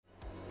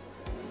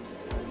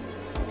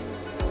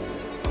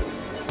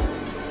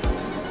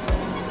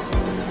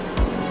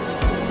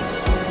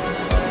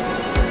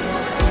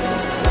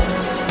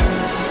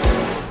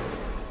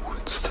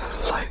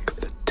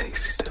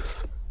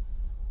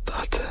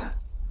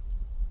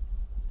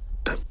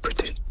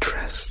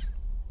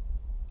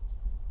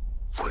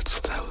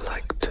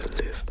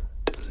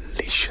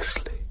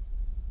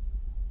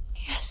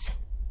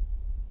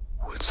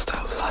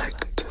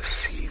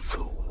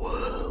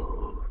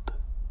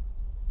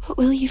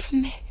will you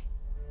from me?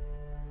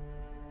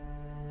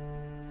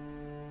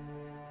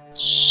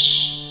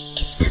 Shh,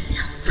 it's the Film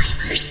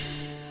Flamers.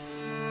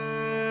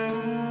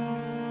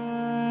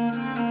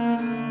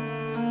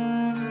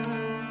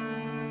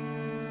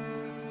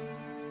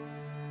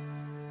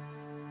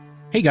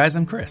 Hey guys,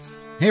 I'm Chris.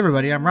 Hey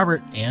everybody, I'm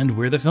Robert. And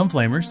we're the Film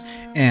Flamers.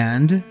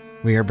 And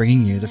we are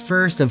bringing you the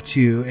first of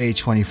two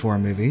A24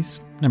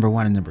 movies, number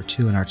 1 and number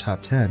 2 in our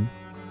top 10.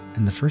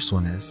 And the first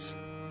one is...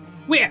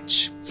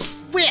 Which?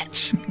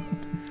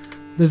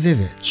 The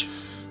Vivitch.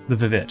 The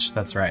Vivitch,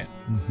 that's right.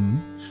 Mm-hmm.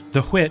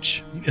 The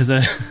Which is a...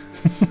 I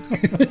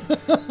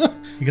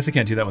guess I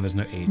can't do that when there's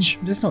no H.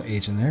 There's no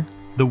H in there.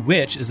 The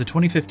Witch is a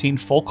 2015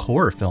 folk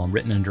horror film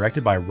written and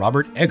directed by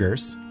Robert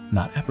Eggers,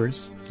 not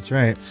Eppers. That's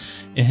right.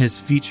 In his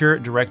feature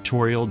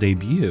directorial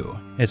debut,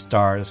 it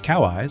stars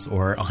Cow Eyes,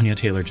 or Anya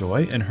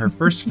Taylor-Joy, in her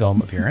first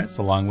film appearance,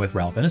 along with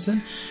Ralph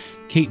Ineson,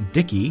 Kate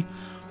Dickie,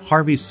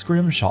 Harvey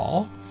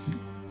Scrimshaw,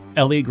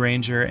 Ellie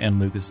Granger,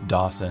 and Lucas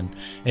Dawson.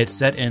 It's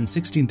set in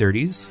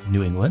 1630s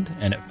New England,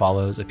 and it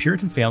follows a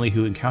Puritan family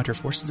who encounter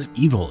forces of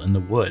evil in the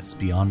woods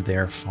beyond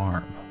their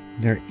farm.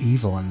 They're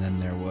evil in them,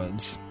 their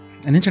woods.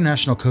 An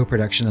international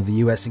co-production of the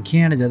US and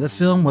Canada, the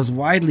film was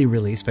widely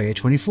released by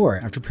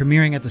A24 after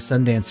premiering at the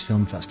Sundance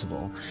Film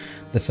Festival.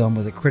 The film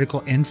was a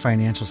critical and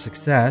financial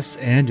success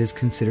and is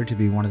considered to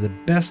be one of the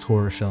best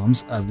horror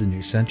films of the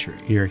new century.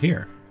 Hear,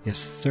 hear. Yes,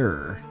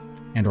 sir.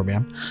 And or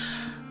ma'am.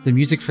 The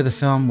music for the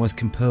film was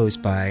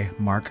composed by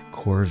Mark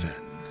Corvin.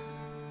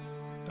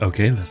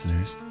 Okay,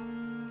 listeners.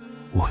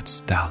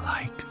 Wouldst thou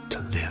like to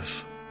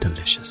live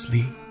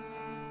deliciously?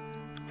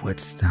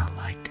 Wouldst thou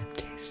like a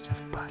taste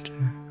of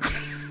butter?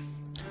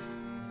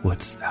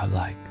 Wouldst thou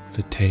like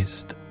the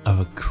taste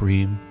of a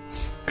cream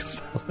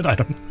salad? I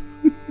don't know.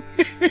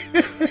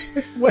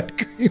 What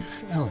cream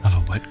salad? Of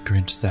a wet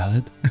Grinch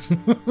salad?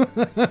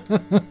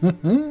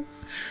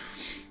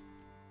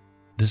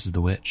 This is The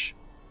Witch.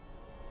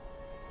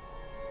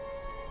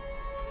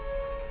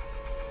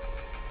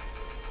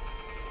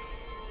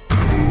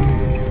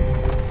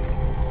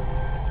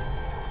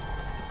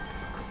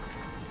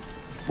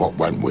 What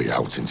went we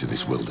out into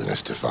this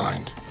wilderness to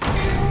find?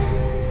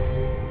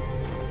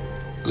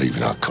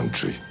 Leaving our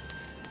country,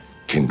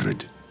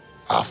 kindred,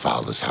 our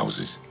fathers'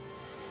 houses.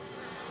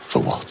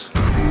 For what?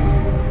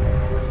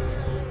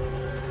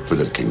 For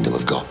the kingdom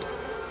of God.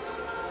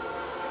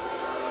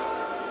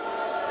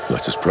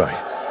 Let us pray.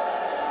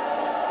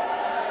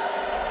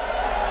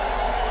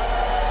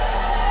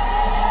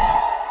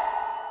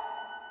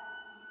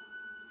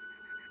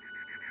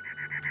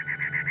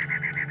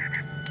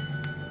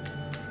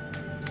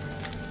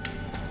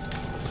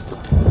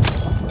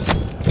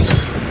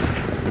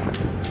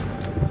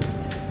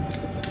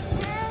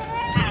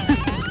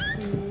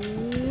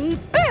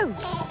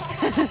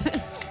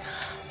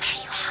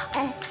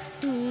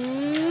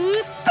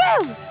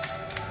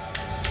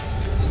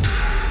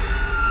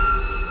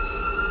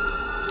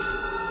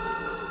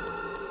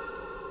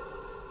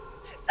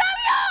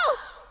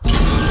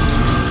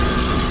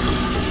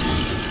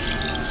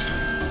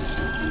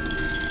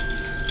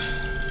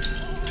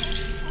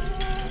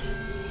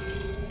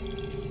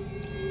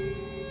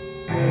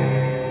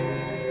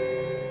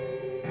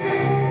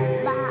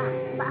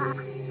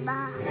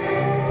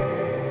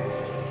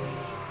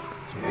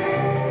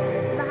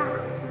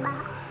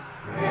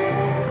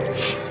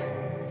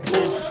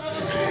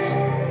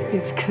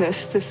 You've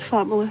cursed this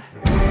family.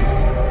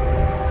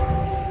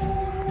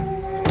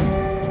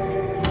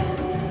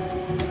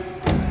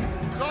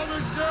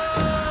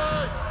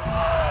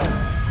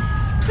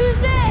 Who's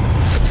there?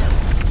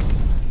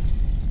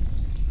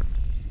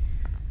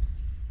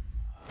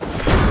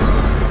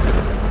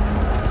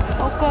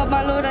 Oh God,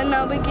 my Lord, I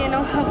now begin.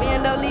 Oh, help me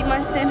and don't leave my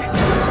sin. For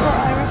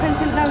I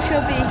repentant thou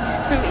shalt be.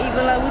 From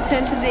evil I will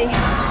turn to thee.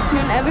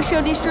 None ever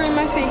shall destroy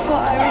my faith. For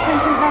I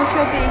repentant thou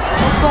shalt be.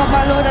 Oh God,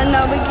 my Lord, I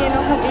now begin.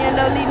 Oh, help me and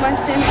don't leave my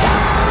sin.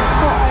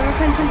 For I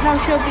repentant thou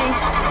shalt be.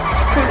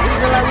 From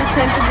evil I will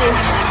turn to thee.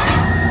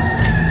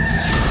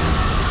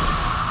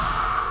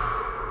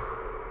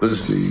 Let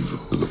us leave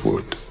the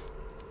wood.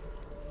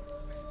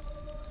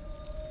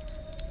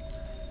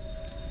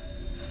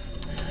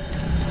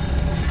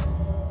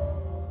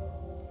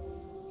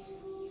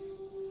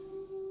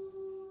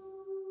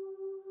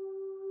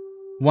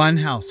 One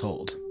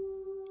household,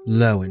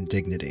 low in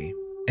dignity,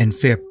 and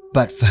fair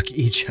buttfuck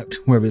Egypt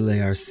where we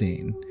lay our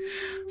scene.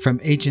 From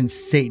ancient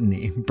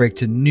satany break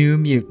to new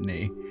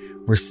mutiny,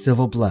 where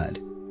civil blood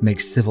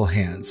makes civil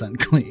hands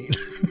unclean.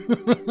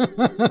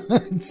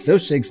 It's so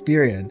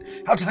Shakespearean.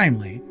 How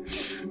timely.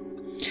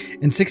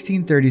 In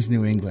 1630s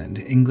New England,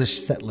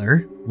 English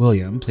settler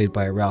William, played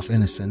by Ralph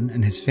Ineson,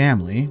 and his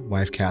family,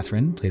 wife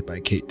Catherine, played by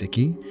Kate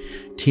Dickie,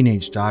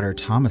 teenage daughter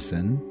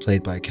Thomasin,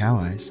 played by Cow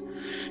Eyes,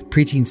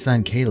 preteen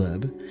son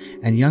Caleb,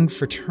 and young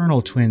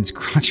fraternal twins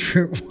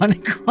Crotchfruit 1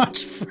 and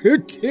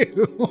Crotchfruit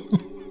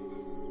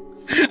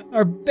 2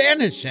 are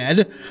banished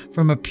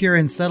from a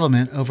Puritan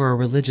settlement over a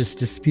religious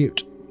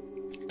dispute.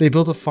 They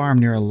build a farm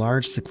near a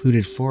large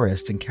secluded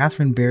forest, and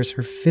Catherine bears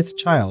her 5th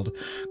child,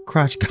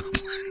 Crotch Goblin.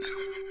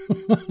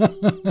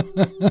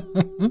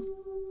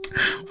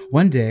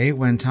 One day,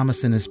 when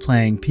Thomasin is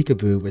playing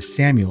peekaboo with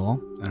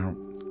Samuel,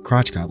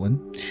 Crotch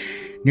Goblin,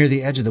 near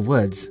the edge of the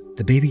woods,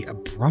 the baby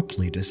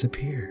abruptly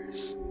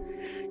disappears.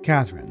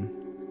 Catherine,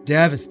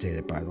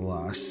 devastated by the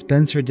loss,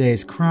 spends her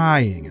days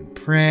crying and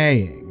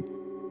praying.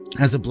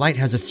 As a blight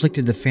has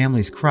afflicted the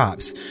family's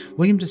crops,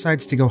 William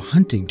decides to go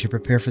hunting to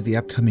prepare for the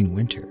upcoming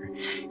winter.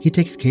 He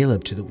takes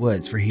Caleb to the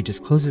woods, where he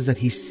discloses that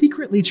he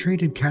secretly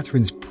traded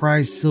Catherine's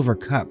prized silver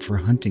cup for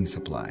hunting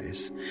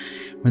supplies.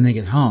 When they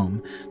get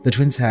home, the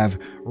twins have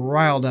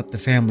riled up the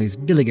family's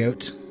billy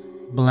goat,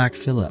 Black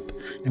Phillip,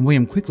 and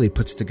William quickly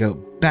puts the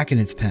goat back in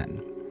its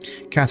pen.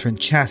 Catherine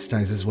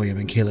chastises William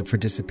and Caleb for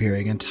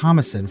disappearing, and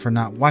Thomasin for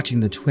not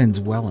watching the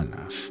twins well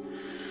enough.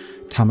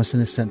 Thomasin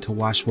is sent to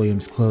wash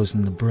William's clothes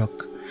in the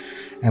brook,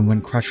 and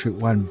when Crotchroot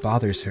 1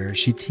 bothers her,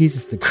 she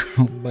teases the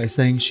girl by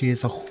saying she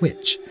is a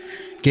witch,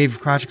 gave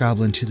Crotch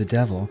Goblin to the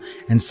devil,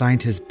 and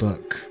signed his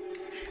book.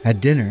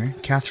 At dinner,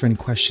 Catherine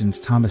questions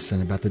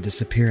Thomasin about the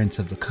disappearance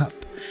of the cup,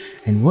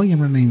 and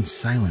William remains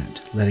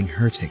silent, letting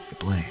her take the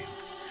blame.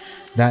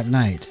 That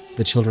night,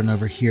 the children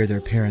overhear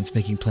their parents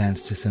making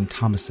plans to send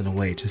Thomasin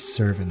away to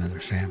serve another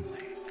family.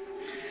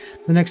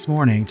 The next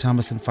morning,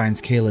 Thomasin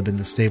finds Caleb in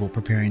the stable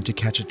preparing to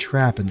catch a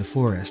trap in the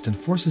forest and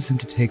forces him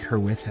to take her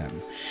with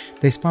him.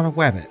 They spot a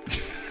wabbit,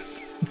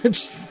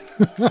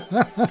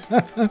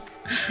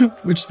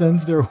 which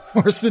sends their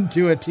horse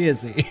into a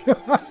tizzy.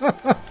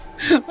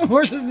 The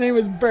horse's name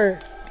is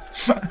Bert.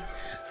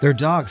 Their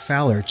dog,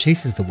 Fowler,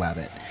 chases the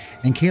wabbit,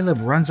 and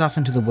Caleb runs off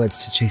into the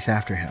woods to chase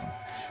after him.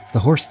 The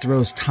horse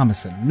throws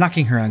Thomasin,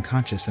 knocking her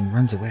unconscious, and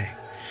runs away.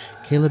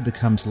 Caleb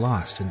becomes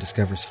lost and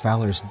discovers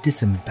Fowler's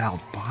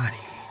disemboweled body.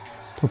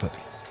 Poor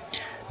puppy.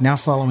 Now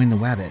following the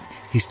wabbit,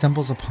 he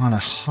stumbles upon a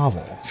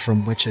hovel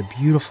from which a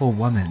beautiful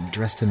woman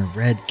dressed in a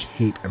red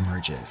cape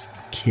emerges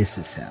and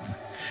kisses him,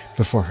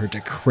 before her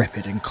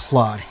decrepit and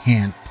clawed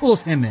hand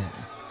pulls him in.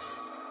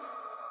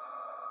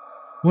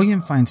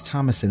 William finds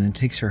Thomasin and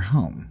takes her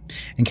home,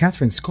 and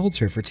Catherine scolds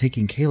her for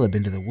taking Caleb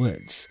into the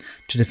woods.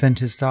 To defend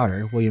his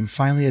daughter, William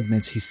finally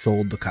admits he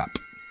sold the cup.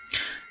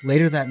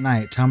 Later that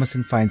night,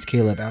 Thomasin finds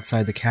Caleb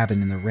outside the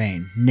cabin in the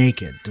rain,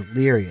 naked,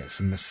 delirious,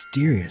 and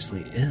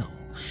mysteriously ill.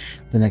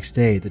 The next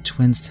day, the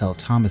twins tell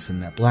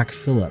Thomasin that Black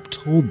Phillip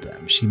told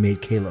them she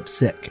made Caleb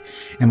sick,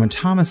 and when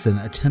Thomasin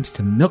attempts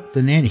to milk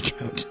the nanny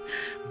goat,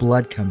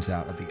 blood comes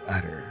out of the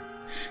udder.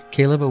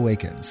 Caleb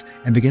awakens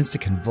and begins to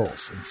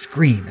convulse and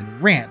scream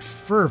and rant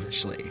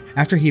fervently.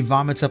 After he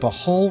vomits up a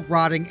whole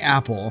rotting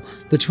apple,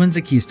 the twins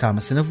accuse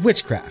Thomasin of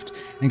witchcraft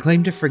and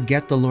claim to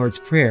forget the Lord's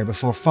Prayer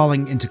before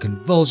falling into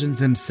convulsions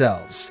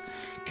themselves.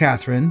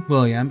 Catherine,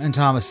 William, and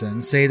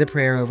Thomasin say the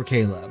prayer over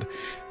Caleb,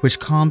 which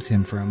calms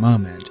him for a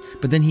moment,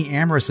 but then he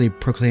amorously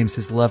proclaims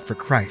his love for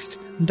Christ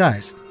and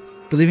dies.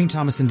 Believing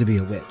Thomasin to be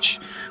a witch,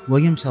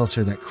 William tells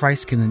her that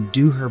Christ can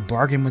undo her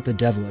bargain with the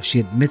devil if she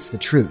admits the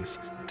truth.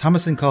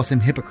 Thomasin calls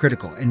him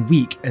hypocritical and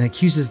weak and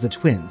accuses the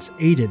twins,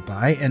 aided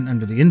by and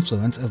under the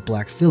influence of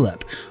Black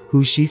Phillip,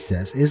 who she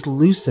says is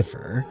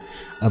Lucifer,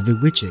 of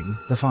bewitching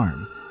the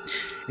farm.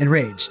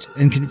 Enraged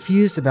and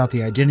confused about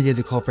the identity of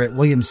the culprit,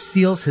 William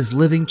seals his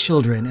living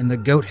children in the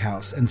goat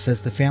house and says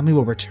the family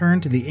will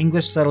return to the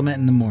English settlement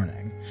in the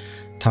morning.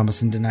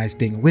 Thomasin denies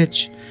being a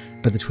witch,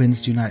 but the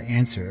twins do not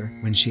answer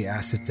when she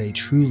asks if they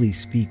truly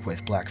speak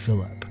with Black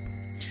Phillip.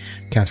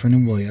 Catherine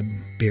and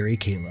William bury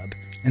Caleb,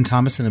 and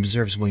Thomasin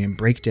observes William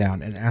break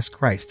down and ask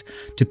Christ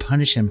to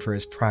punish him for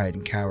his pride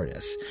and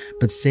cowardice,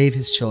 but save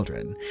his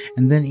children,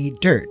 and then eat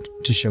dirt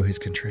to show his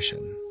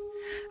contrition.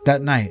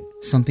 That night,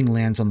 something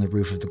lands on the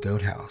roof of the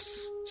goat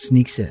house,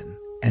 sneaks in,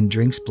 and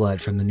drinks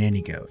blood from the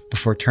nanny goat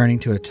before turning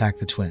to attack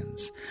the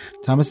twins.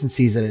 Thomasin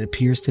sees that it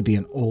appears to be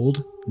an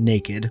old,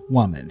 naked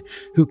woman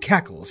who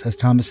cackles as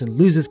Thomasin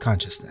loses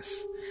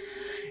consciousness.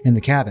 In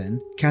the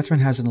cabin, Catherine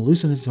has an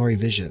hallucinatory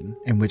vision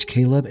in which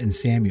Caleb and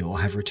Samuel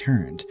have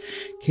returned.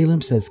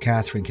 Caleb says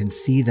Catherine can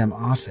see them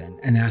often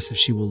and asks if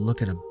she will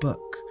look at a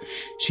book.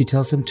 She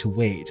tells him to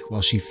wait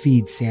while she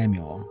feeds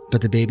Samuel,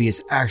 but the baby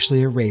is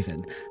actually a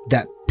raven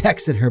that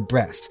pecks at her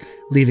breast,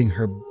 leaving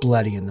her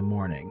bloody in the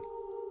morning.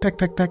 Peck,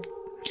 peck, peck.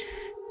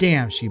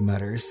 Damn, she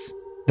mutters.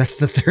 That's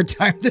the third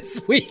time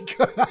this week.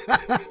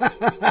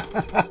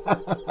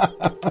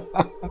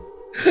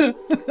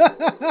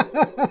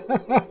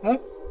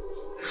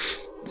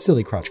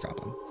 Silly Crotch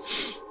Goblin.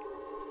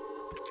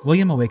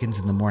 William awakens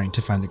in the morning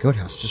to find the goat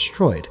house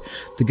destroyed,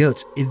 the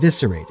goats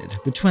eviscerated,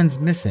 the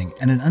twins missing,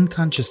 and an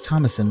unconscious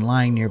Thomasin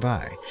lying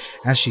nearby.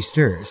 As she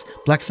stirs,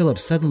 Black Phillip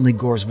suddenly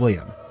gores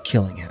William,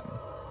 killing him.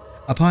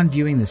 Upon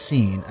viewing the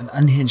scene, an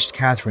unhinged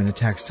Catherine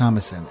attacks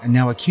Thomasin and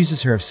now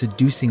accuses her of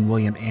seducing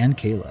William and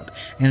Caleb,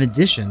 in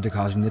addition to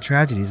causing the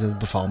tragedies that have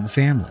befallen the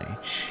family.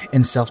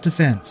 In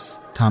self-defense,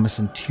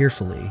 Thomasin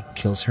tearfully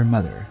kills her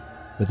mother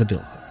with a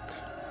billhook.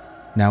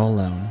 Now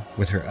alone,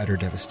 with her utter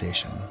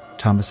devastation,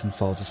 Thomasin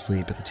falls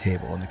asleep at the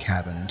table in the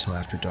cabin until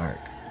after dark.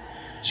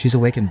 She's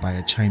awakened by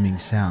a chiming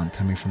sound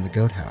coming from the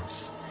goat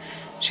house.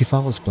 She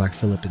follows Black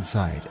Phillip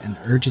inside and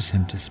urges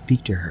him to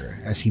speak to her,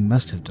 as he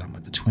must have done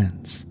with the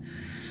twins.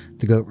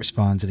 The goat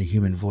responds in a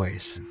human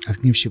voice,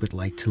 asking if she would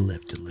like to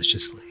live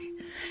deliciously.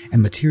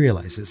 and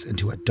materializes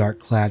into a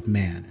dark-clad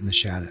man in the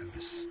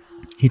shadows.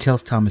 He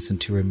tells Thomasin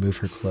to remove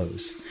her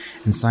clothes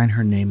and sign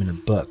her name in a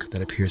book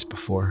that appears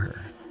before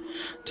her.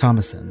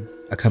 Thomasin,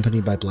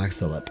 accompanied by Black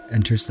Phillip,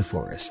 enters the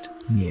forest,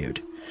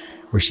 nude,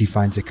 where she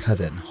finds a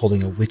coven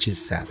holding a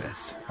witches'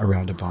 sabbath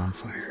around a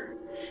bonfire.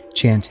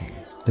 Chanting,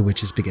 the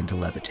witches begin to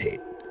levitate,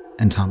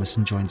 and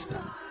Thomasin joins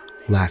them,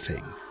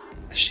 laughing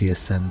as she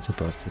ascends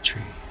above the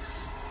trees.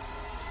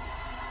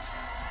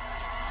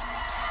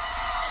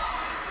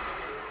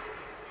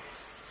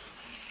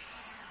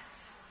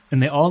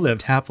 And they all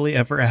lived happily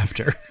ever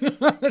after.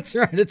 That's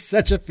right. It's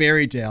such a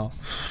fairy tale.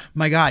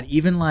 My God,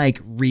 even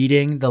like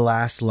reading the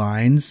last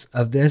lines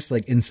of this,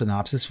 like in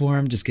synopsis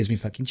form, just gives me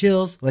fucking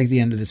chills, like the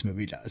end of this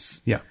movie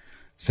does. Yeah.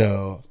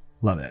 So,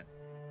 love it.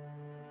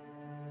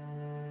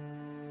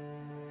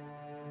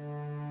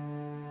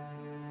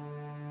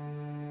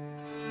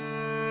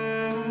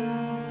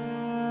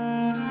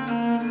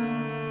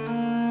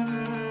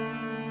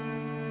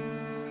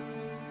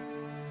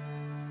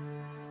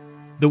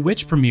 The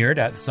Witch premiered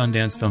at the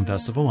Sundance Film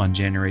Festival on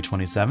January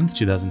 27th,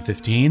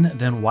 2015,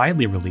 then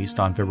widely released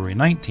on February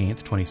 19th,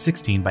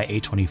 2016 by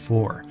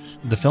A24.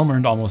 The film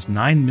earned almost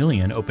 $9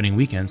 million opening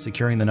weekend,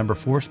 securing the number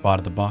 4 spot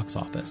at the box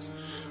office.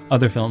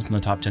 Other films in the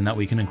top 10 that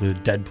weekend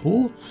include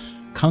Deadpool,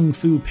 Kung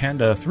Fu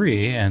Panda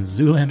 3, and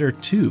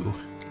Zoolander 2.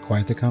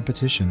 Quite the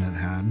competition it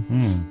had.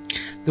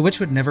 The Witch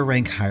would never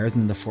rank higher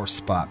than the 4th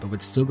spot, but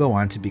would still go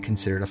on to be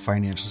considered a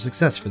financial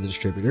success for the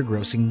distributor,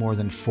 grossing more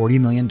than $40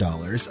 million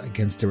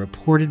against a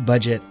reported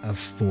budget of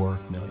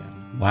 $4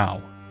 million.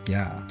 Wow.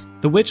 Yeah.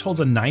 The Witch holds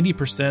a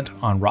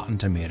 90% on Rotten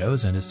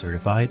Tomatoes and is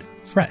certified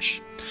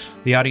fresh.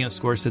 The audience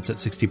score sits at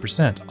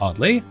 60%.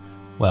 Oddly,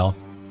 well,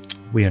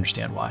 we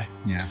understand why.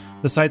 Yeah.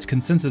 The site's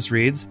consensus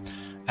reads,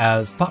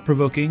 as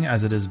thought-provoking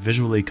as it is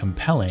visually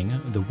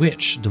compelling, The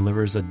Witch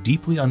delivers a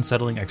deeply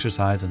unsettling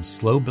exercise in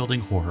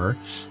slow-building horror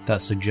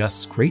that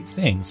suggests great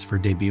things for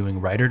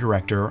debuting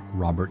writer-director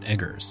Robert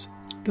Eggers.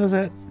 Does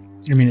it?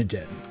 I mean, it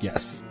did.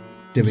 Yes.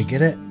 Did we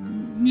get it?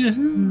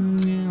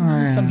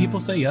 Yeah. Some people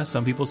say yes,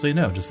 some people say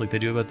no, just like they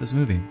do about this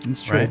movie.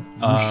 It's true. Right?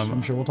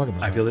 I'm sure we'll talk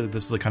about I that. feel that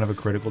this is a kind of a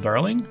critical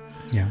darling.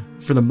 Yeah.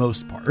 For the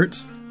most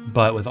part.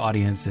 But with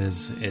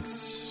audiences,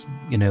 it's,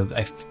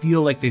 I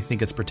feel like they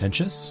think it's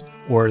pretentious,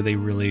 or they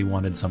really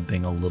wanted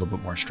something a little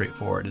bit more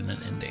straightforward in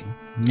an ending.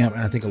 Yeah,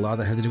 and I think a lot of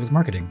that had to do with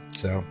marketing.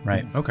 So,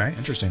 right. Okay.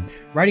 Interesting.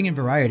 Writing in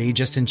Variety,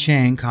 Justin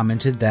Chang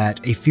commented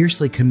that a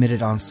fiercely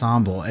committed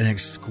ensemble and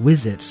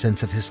exquisite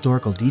sense of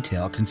historical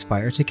detail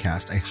conspire to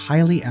cast a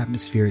highly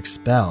atmospheric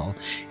spell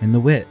in The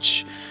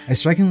Witch, a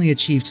strikingly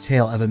achieved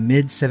tale of a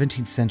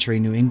mid-17th century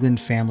New England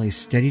family's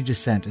steady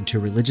descent into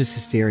religious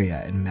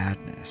hysteria and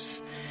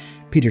madness.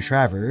 Peter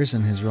Travers,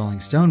 in his Rolling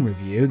Stone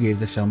review, gave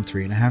the film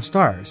 3.5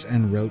 stars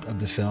and wrote of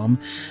the film,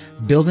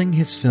 building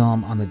his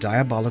film on the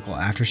diabolical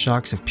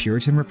aftershocks of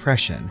Puritan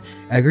repression,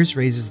 Eggers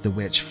raises The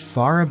Witch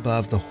far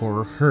above the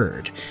horror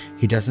herd.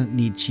 He doesn't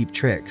need cheap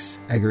tricks.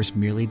 Eggers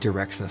merely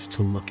directs us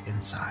to look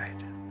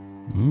inside.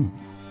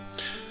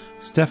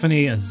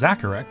 Stephanie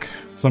Zacharek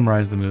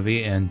summarized the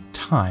movie in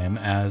Time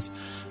as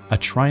a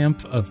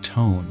triumph of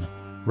tone,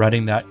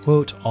 writing that,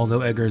 quote,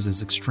 although Eggers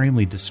is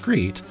extremely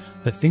discreet,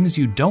 the things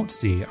you don't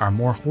see are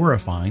more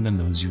horrifying than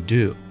those you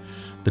do.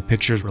 The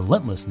picture's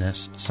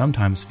relentlessness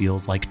sometimes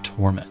feels like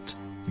torment.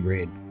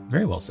 Agreed.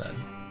 Very well said.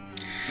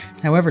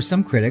 However,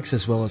 some critics,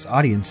 as well as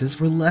audiences,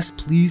 were less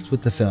pleased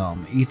with the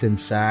film. Ethan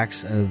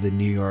Sachs of the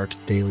New York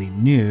Daily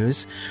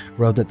News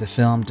wrote that the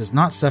film does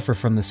not suffer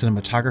from the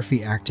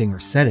cinematography, acting, or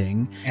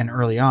setting, and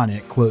early on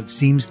it, quote,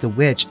 seems The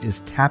Witch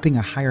is tapping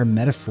a higher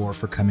metaphor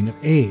for coming of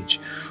age,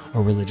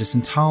 or religious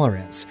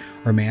intolerance,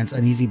 or man's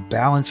uneasy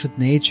balance with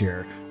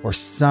nature, or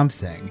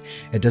something.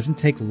 It doesn't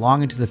take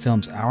long into the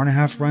film's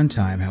hour-and-a-half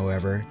runtime,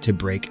 however, to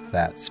break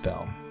that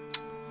spell.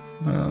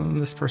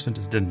 This person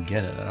just didn't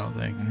get it, I don't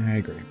think. I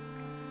agree.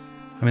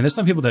 I mean, there's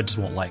some people that just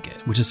won't like it,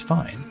 which is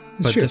fine.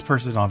 It's But true. this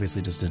person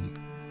obviously just didn't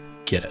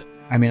get it.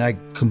 I mean, I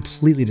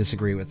completely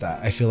disagree with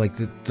that. I feel like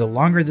the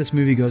longer this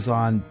movie goes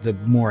on, the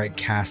more it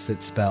casts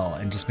its spell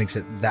and just makes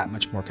it that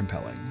much more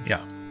compelling.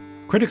 Yeah.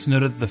 Critics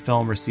noted that the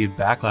film received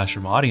backlash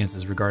from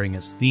audiences regarding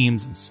its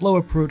themes and slow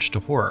approach to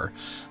horror.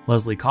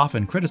 Leslie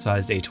Coffin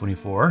criticized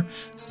A24,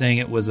 saying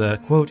it was a,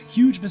 quote,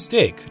 huge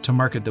mistake to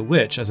market The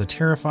Witch as a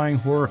terrifying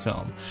horror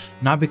film,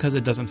 not because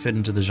it doesn't fit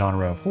into the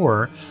genre of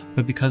horror,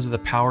 but because of the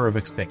power of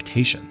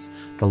expectations.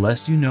 The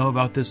less you know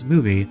about this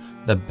movie,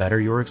 the better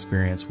your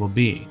experience will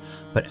be.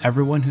 But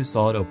everyone who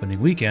saw it opening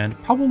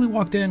weekend probably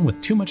walked in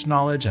with too much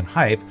knowledge and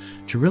hype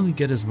to really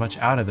get as much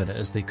out of it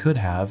as they could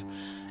have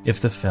if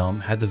the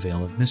film had the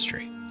veil of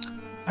mystery.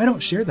 I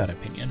don't share that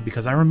opinion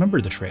because I remember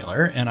the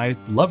trailer and I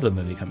loved the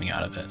movie coming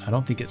out of it. I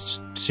don't think it's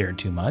shared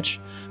too much,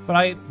 but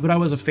I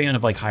was a fan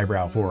of like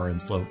highbrow horror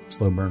and slow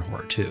burn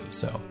horror too.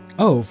 So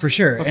Oh, for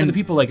sure. but for the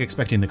people like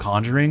expecting The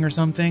Conjuring or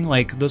something,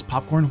 like those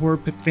popcorn horror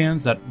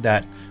fans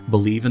that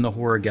believe in the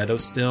horror ghetto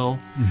still,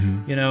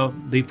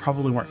 they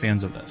probably weren't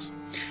fans of this.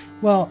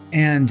 Well,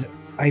 and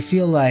I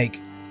feel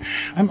like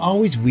I'm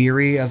always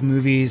weary of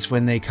movies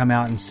when they come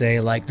out and say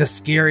like the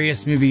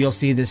scariest movie you'll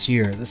see this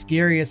year, the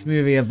scariest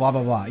movie of blah,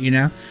 blah, blah, you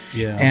know?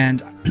 Yeah.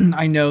 And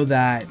I know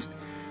that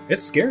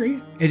It's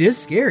scary. it is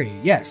scary,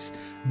 yes,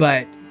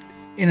 but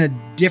in a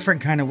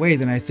different kind of way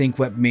than I think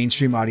what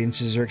mainstream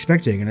audiences are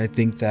expecting. And I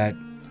think that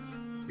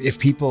if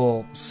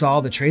people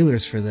saw the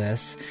trailers for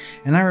this,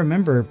 and I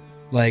remember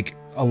like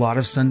a lot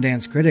of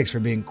Sundance critics were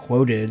being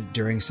quoted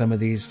during some of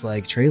these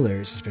like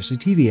trailers, especially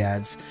TV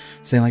ads,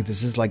 saying like,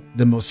 this is like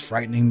the most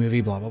frightening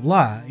movie, blah, blah,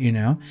 blah, you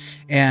know?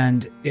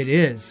 And it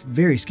is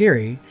very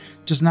scary,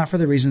 just not for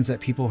the reasons that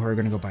people who are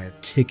going to go buy a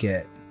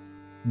ticket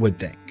would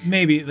think.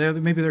 Maybe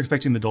they're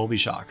expecting the Dolby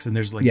shocks, and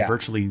there's like Yeah.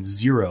 virtually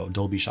zero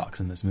Dolby shocks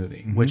in this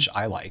movie, which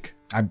I like.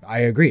 I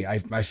agree.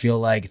 I feel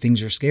like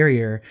things are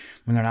scarier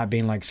when they're not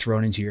being like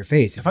thrown into your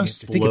face. If I'm you have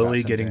to think about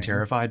slowly getting something.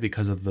 terrified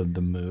because of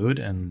the mood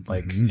and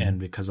like and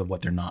because of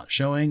what they're not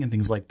showing and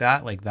things like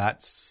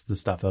that's the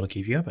stuff that'll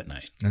keep you up at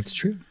night. That's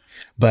true.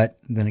 But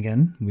then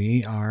again,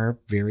 we are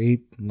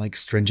very like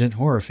stringent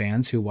horror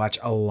fans who watch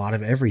a lot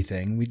of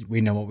everything. We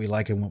know what we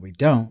like and what we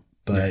don't,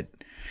 but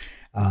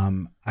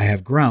I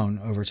have grown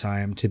over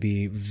time to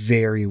be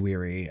very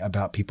weary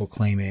about people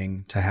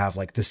claiming to have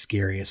like the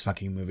scariest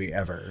fucking movie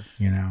ever,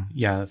 you know?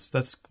 Yeah,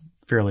 that's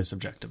fairly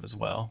subjective as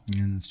well.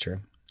 Yeah, that's true.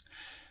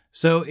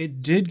 So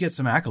it did get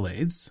some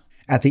accolades.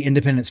 At the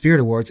Independent Spirit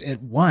Awards,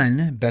 it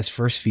won Best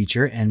First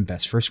Feature and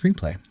Best First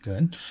Screenplay.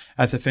 Good.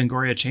 At the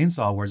Fangoria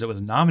Chainsaw Awards, it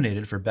was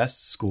nominated for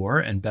Best Score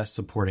and Best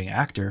Supporting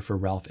Actor for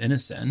Ralph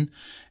Ineson,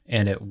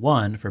 and it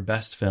won for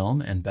Best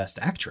Film and Best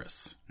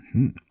Actress.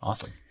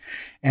 Awesome.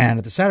 And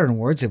at the Saturn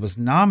Awards, it was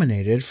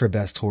nominated for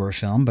Best Horror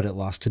Film, but it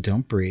lost to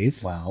Don't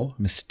Breathe. Wow.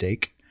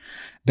 Mistake.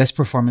 Best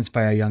Performance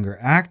by a Younger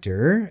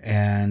Actor,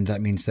 and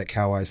that means that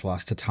Cow Eyes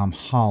lost to Tom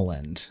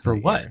Holland. For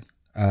that what? year.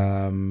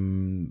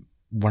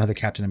 One of the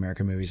Captain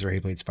America movies where he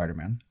played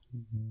Spider-Man.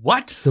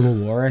 What? Civil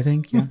War, I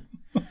think, yeah.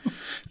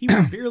 He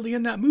was barely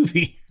in that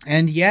movie.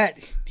 And yet,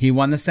 he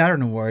won the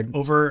Saturn Award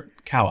Over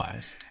Cow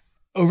Eyes.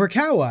 over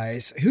Cow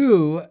Eyes,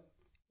 who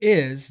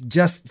is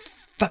just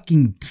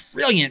fucking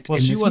brilliant. Well,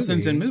 in she this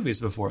wasn't movie. in movies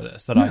before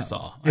this that I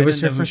saw. It I was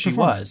didn't her know who first she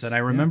performance. was. And I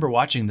remember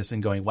watching this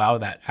and going, wow,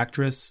 that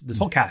actress, this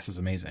whole cast is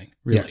amazing.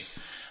 Really.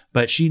 Yes.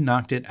 But she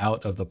knocked it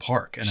out of the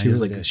park. And She I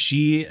was really like,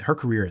 did. her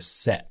career is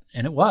set.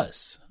 And it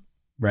was,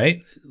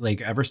 right?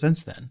 Like ever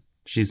since then,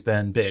 she's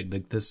been big.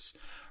 Like this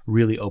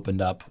really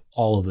opened up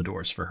all of the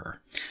doors for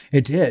her.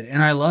 It did.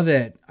 And I love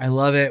it. I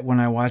love it when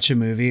I watch a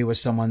movie with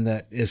someone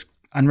that is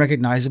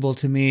unrecognizable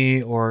to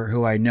me or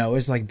who I know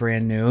is like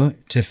brand new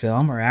to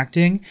film or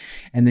acting.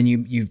 And then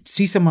you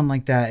see someone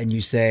like that and you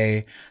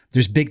say,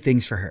 there's big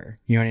things for her.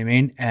 You know what I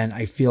mean? And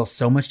I feel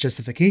so much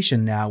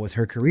justification now with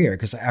her career.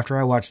 Because after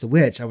I watched The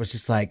Witch, I was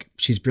just like,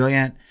 she's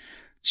brilliant.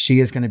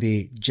 She is going to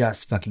be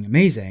just fucking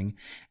amazing.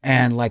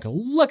 And like,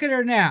 look at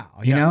her now,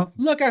 you know,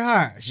 look at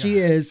her. She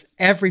is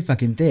every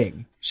fucking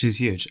thing. She's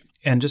huge.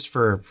 And just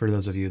for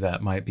those of you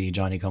that might be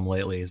Johnny Come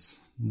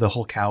Latelys, the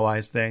whole Cow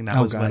Eyes thing,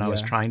 that was when I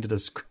was trying to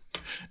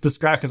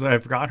describe, because I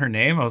forgot her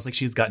name. I was like,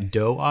 she's got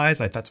doe eyes.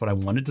 That's what I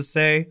wanted to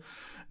say,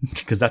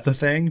 because that's a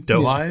thing,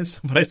 doe eyes.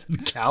 But I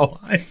said cow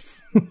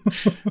eyes.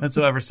 And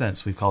so ever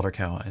since, we've called her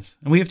Cow Eyes.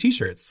 And we have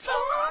t-shirts.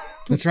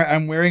 That's right.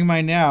 I'm wearing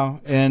mine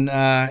now in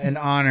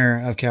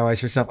honor of Cow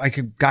Eyes herself. I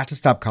got to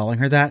stop calling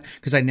her that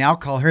because I now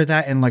call her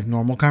that in like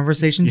normal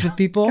conversations with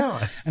people. Cow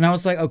Eyes. And I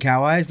was like, oh,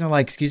 Cow Eyes. And they're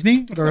like, excuse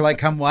me? Or like,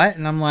 come what?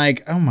 And I'm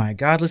like, oh my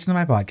God, listen to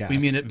my podcast. We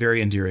mean it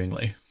very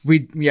endearingly. We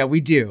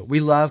do. We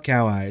love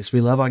Cow Eyes. We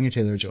love Anya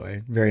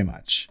Taylor-Joy very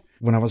much.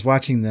 When I was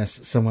watching this,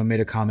 someone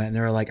made a comment and they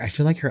were like, I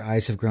feel like her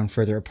eyes have grown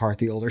further apart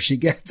the older she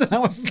gets. And I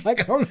was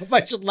like, I don't know if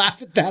I should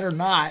laugh at that or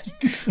not.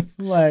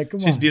 Like, come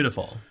She's on.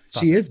 beautiful.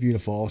 Stop She it. is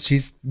beautiful.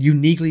 She's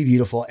uniquely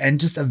beautiful and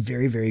just a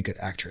very, very good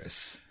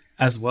actress.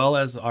 As well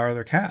as our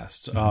other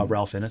cast.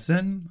 Ralph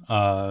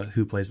Ineson,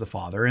 who plays the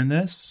father in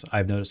this.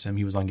 I've noticed him.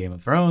 He was on Game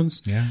of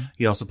Thrones. Yeah.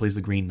 He also plays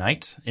the Green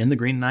Knight in the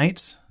Green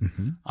Knight,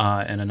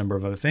 and a number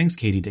of other things.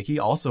 Katie Dickey,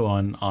 also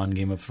on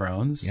Game of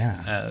Thrones.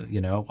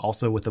 Yeah.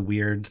 Also with a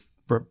weird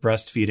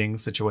breastfeeding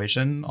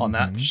situation on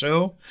that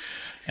show.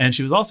 And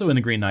she was also in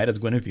the Green Knight as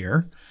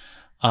Guinevere.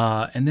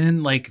 And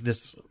then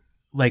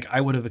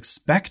I would have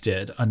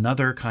expected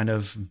another kind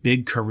of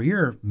big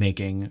career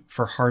making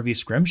for Harvey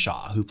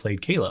Scrimshaw, who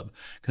played Caleb.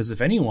 Because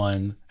if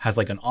anyone has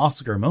like an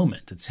Oscar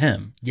moment, it's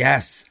him.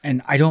 Yes.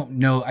 And I don't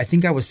know. I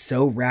think I was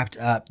so wrapped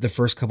up the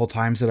first couple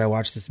times that I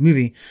watched this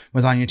movie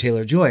with Anya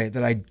Taylor-Joy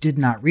that I did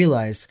not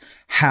realize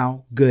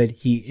how good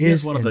he is. He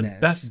is one of the this.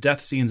 best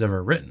death scenes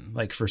ever written,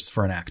 like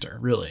for an actor,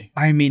 really.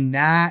 I mean,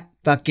 that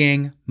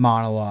fucking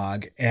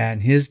monologue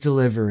and his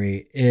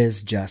delivery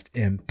is just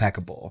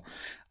impeccable.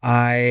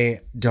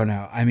 I don't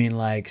know. I mean,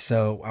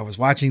 so I was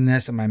watching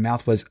this and my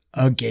mouth was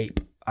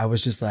agape. I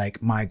was just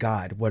like, my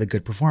God, what a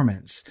good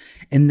performance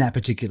in that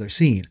particular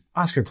scene.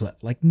 Oscar clip,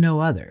 like no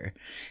other.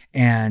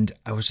 And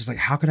I was just like,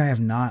 how could I have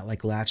not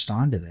latched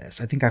onto this?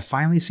 I think I've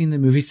finally seen the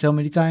movie so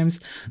many times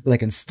that I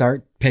can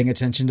start paying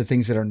attention to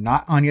things that are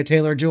not Anya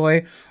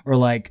Taylor-Joy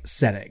or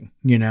setting,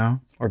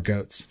 or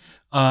goats.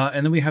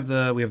 And then we have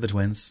the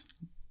twins,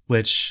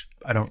 which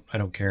I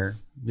don't care.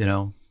 You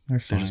know, They're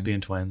they're just fine.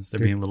 being twins. They're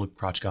being little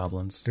crotch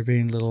goblins. They're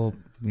being little,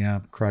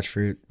 crotch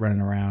fruit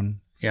running around.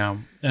 Yeah,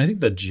 and I think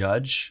the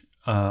judge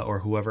or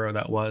whoever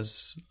that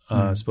was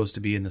supposed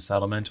to be in the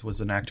settlement was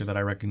an actor that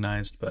I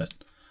recognized, but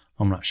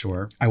I'm not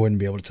sure. I wouldn't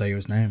be able to tell you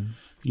his name.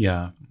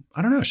 Yeah,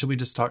 I don't know. Should we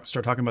just start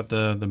talking about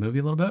the movie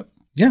a little bit?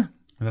 Yeah.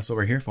 And that's what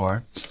we're here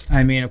for.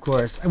 I mean, of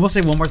course. I will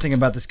say one more thing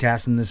about this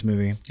cast in this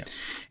movie. Yeah.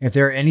 If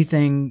there are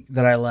anything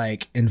that I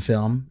like in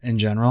film in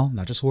general,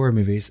 not just horror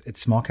movies,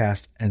 it's small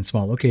cast and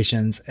small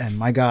locations. And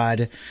my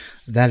God,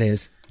 that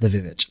is the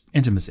Vivitch.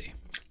 Intimacy.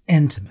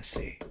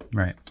 Intimacy.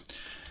 Right.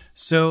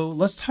 So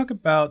let's talk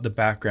about the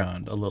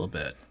background a little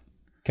bit.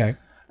 Okay.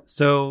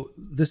 So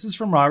this is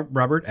from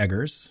Robert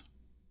Eggers,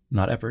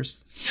 not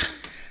Eppers.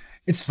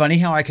 It's funny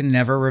how I can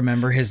never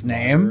remember his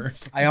name.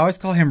 I always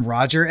call him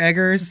Roger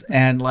Eggers.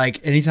 And like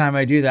anytime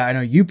I do that, I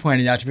know you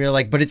pointed out to me,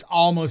 like, but it's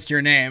almost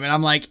your name. And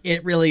I'm like,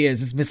 it really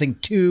is. It's missing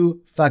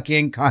 2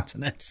 fucking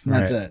consonants. And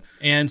that's it.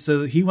 And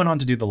so he went on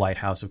to do The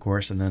Lighthouse, of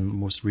course, and then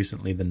most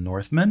recently The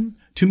Northman.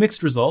 2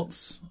 mixed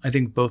results. I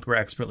think both were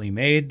expertly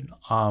made.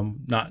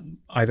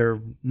 Neither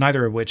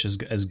of which is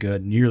as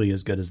good, nearly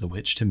as good as The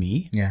Witch to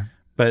me. Yeah.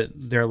 But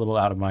they're a little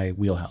out of my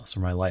wheelhouse or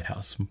my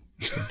lighthouse.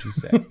 What you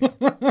say?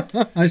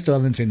 I still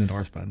haven't seen The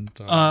Northman.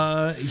 So.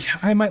 Yeah,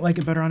 I might like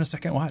it better on a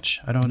second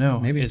watch. I don't know.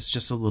 Maybe. It's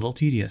just a little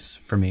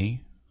tedious for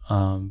me.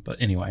 But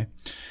anyway,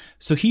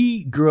 so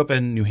he grew up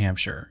in New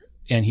Hampshire,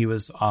 and he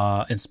was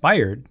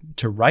inspired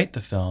to write the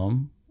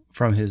film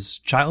from his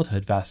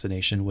childhood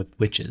fascination with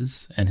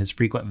witches and his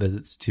frequent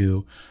visits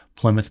to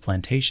Plymouth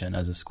Plantation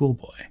as a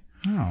schoolboy.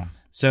 Oh.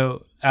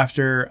 So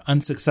after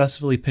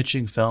unsuccessfully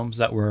pitching films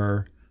that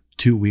were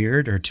too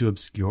weird or too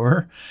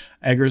obscure,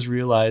 Eggers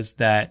realized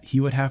that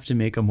he would have to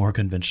make a more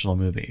conventional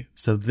movie.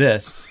 So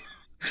this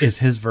is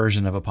his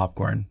version of a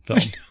popcorn film.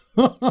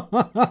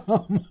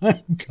 Oh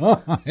my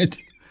God.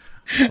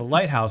 The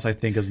Lighthouse, I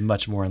think, is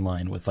much more in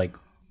line with like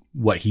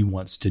what he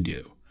wants to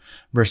do.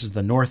 Versus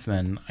The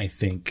Northman, I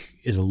think,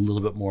 is a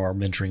little bit more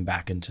venturing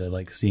back into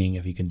like seeing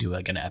if he can do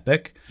like an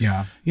epic.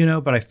 Yeah. You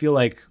know, but I feel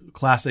like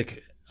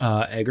classic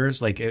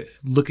Eggers, like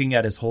looking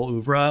at his whole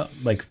oeuvre,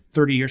 like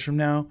 30 years from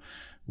now,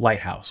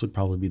 Lighthouse would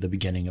probably be the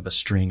beginning of a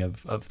string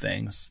of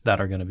things that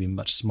are going to be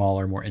much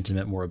smaller, more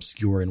intimate, more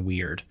obscure and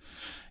weird.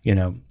 You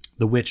know,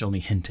 The Witch only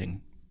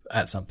hinting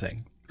at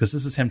something, because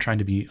this is him trying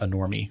to be a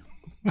normie.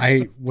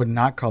 I would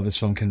not call this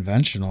film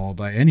conventional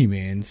by any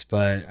means,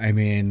 but I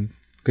mean,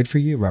 good for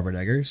you, Robert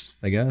Eggers,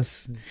 I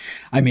guess.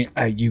 I mean,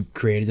 you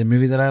created a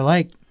movie that I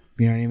like,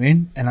 you know what I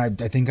mean? And I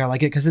think I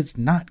like it because it's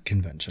not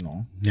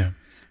conventional. Yeah.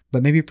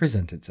 But maybe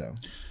presented so.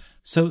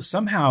 So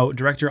somehow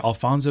director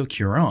Alfonso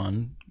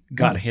Cuarón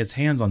got his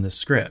hands on this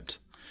script,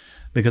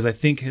 because I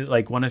think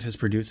like one of his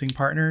producing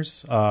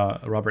partners,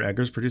 Robert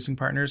Eggers' producing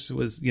partners,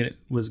 was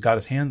got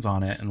his hands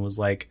on it and was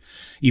like,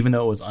 even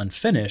though it was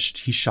unfinished,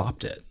 he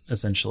shopped it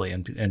essentially,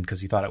 and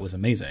because he thought it was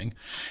amazing.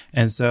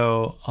 And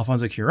so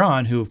Alfonso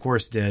Cuarón, who of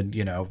course did,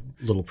 you know,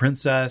 Little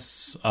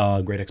Princess,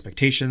 Great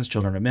Expectations,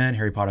 Children of Men,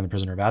 Harry Potter and the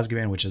Prisoner of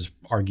Azkaban, which is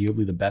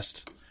arguably the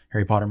best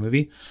Harry Potter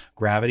movie,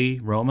 Gravity,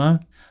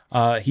 Roma.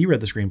 He read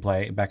the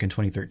screenplay back in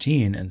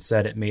 2013 and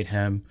said it made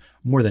him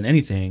more than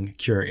anything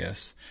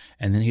curious.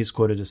 And then he's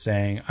quoted as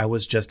saying, "I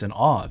was just in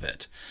awe of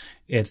it.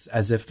 It's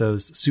as if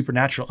those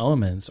supernatural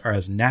elements are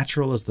as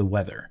natural as the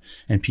weather,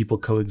 and people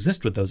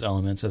coexist with those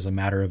elements as a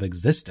matter of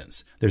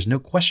existence. There's no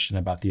question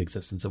about the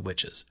existence of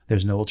witches.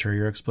 There's no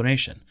ulterior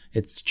explanation.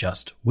 It's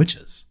just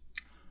witches."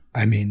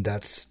 I mean,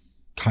 that's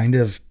kind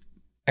of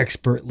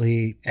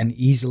expertly and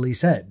easily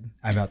said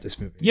about this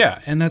movie.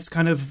 Yeah, and that's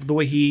kind of the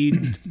way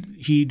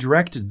he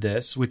directed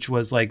this, which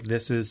was like,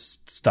 this is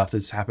stuff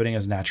that's happening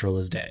as natural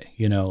as day.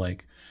 You know,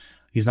 like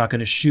he's not going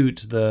to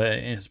shoot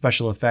the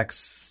special effects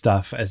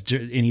stuff as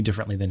any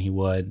differently than he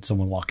would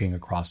someone walking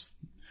across,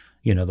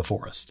 you know, the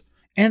forest.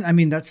 And I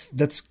mean,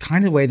 that's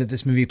kind of the way that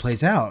this movie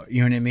plays out.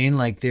 You know what I mean?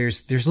 Like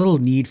there's little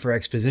need for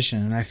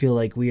exposition. And I feel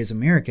like we as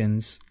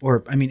Americans,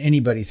 or I mean,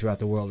 anybody throughout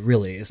the world,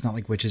 really, it's not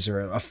like witches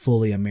are a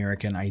fully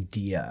American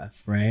idea,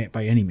 right?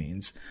 By any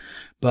means.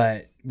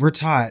 But we're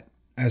taught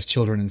as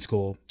children in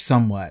school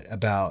somewhat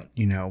about,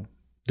 you know,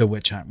 the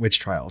witch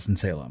trials in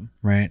Salem,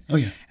 right? Oh,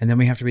 yeah. And then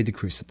we have to read The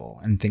Crucible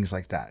and things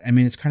like that. I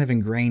mean, it's kind of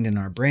ingrained in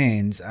our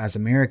brains as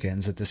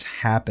Americans that this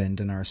happened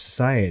in our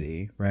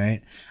society,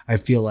 right? I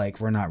feel like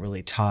we're not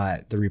really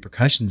taught the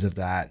repercussions of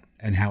that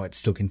and how it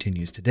still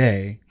continues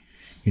today,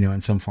 you know,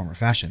 in some form or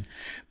fashion.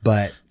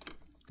 But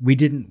we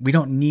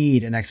don't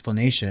need an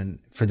explanation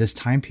for this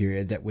time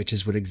period that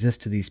witches would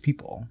exist to these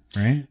people,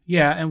 right?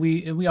 Yeah, and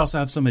we also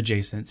have some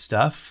adjacent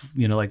stuff,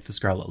 you know, like the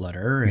Scarlet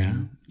Letter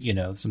and you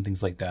know, some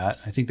things like that.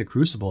 I think The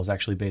Crucible is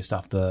actually based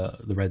off the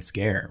Red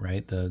Scare,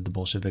 right? The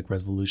Bolshevik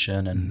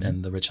Revolution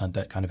and the witch hunt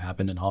that kind of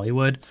happened in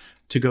Hollywood.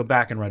 To go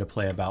back and write a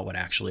play about what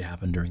actually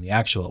happened during the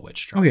actual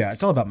witch trials. Oh yeah,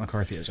 it's all about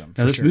McCarthyism.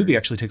 Now this movie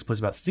actually takes place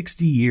about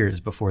 60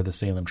 years before the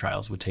Salem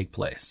trials would take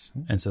place,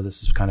 and so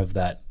this is kind of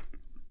that,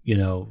 you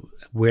know,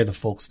 where the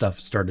folk stuff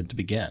started to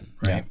begin,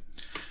 right?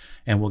 Yeah.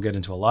 And we'll get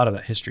into a lot of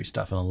that history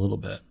stuff in a little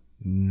bit.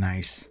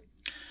 Nice.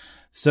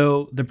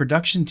 So the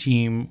production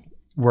team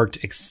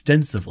worked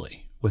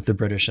extensively with the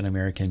British and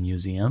American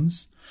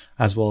museums,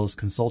 as well as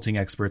consulting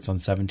experts on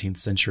 17th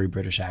century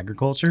British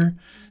agriculture.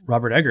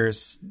 Robert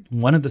Eggers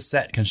wanted the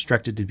set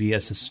constructed to be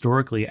as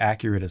historically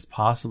accurate as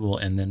possible,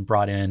 and then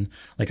brought in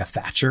like a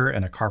thatcher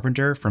and a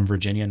carpenter from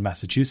Virginia and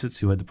Massachusetts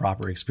who had the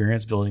proper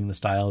experience building the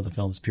style of the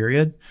film's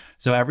period.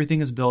 So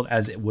everything is built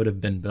as it would have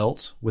been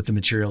built with the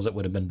materials it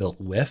would have been built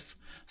with,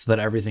 so that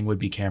everything would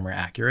be camera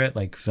accurate,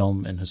 like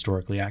film and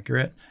historically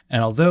accurate.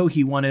 And although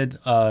he wanted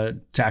to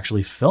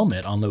actually film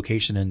it on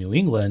location in New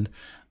England,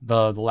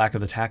 the lack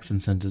of the tax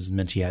incentives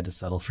meant he had to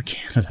settle for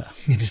Canada.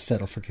 He just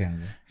settled for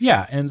Canada.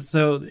 Yeah, and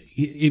so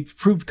it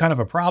proved kind of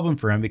a problem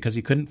for him because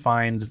he couldn't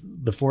find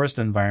the forest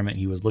environment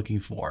he was looking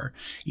for,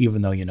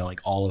 even though, you know, like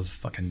all of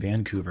fucking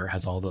Vancouver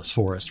has all those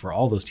forests where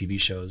all those TV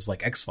shows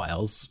like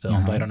X-Files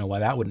filmed. But I don't know why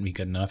that wouldn't be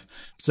good enough.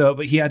 So,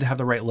 but he had to have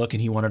the right look,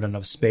 and he wanted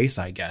enough space,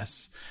 I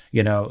guess.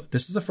 You know,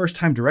 this is a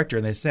first-time director,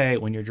 and they say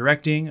when you're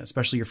directing,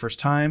 especially your first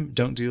time,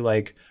 don't do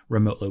like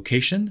remote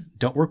location,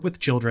 don't work with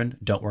children,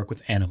 don't work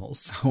with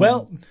animals.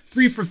 Well,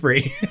 3 for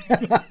 3.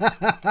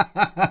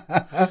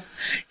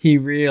 He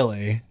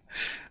really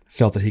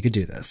felt that he could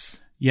do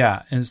this.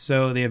 Yeah, and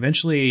so they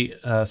eventually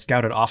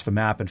scouted off the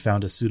map and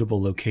found a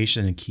suitable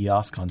location in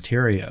Kiosk,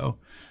 Ontario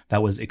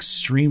that was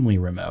extremely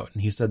remote.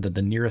 And he said that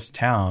the nearest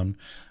town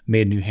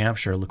made New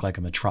Hampshire look like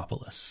a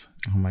metropolis.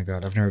 Oh my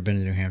God, I've never been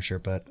to New Hampshire,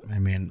 but I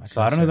mean...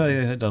 So I don't know that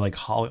they had to like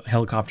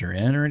helicopter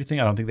in or anything.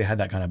 I don't think they had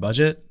that kind of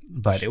budget,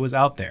 but it was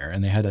out there.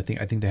 And they had, I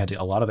think they had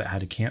to, a lot of it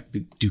had to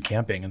do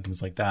camping and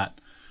things like that.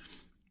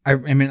 I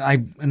mean,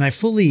 I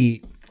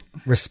fully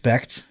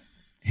respect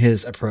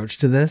his approach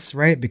to this,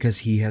 right? Because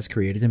he has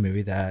created a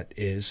movie that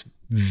it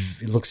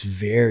looks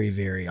very,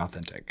 very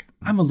authentic.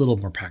 I'm a little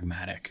more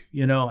pragmatic,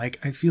 you know, like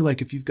I feel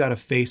like if you've got a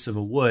face of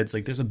a woods,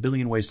 like there's a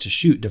billion ways to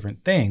shoot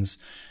different things.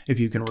 If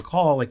you can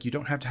recall, like you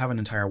don't have to have an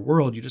entire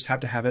world. You just have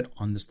to have it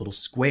on this little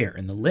square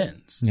in the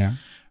lens. Yeah.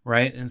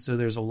 Right. And so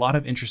there's a lot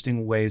of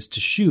interesting ways to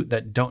shoot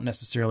that don't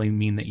necessarily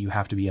mean that you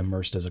have to be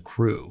immersed as a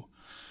crew,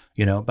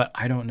 you know, but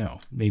I don't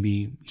know.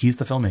 Maybe he's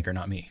the filmmaker,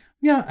 not me.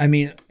 Yeah, I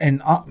mean,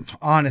 and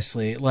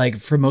honestly, like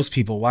for most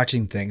people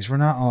watching things, we're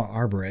not all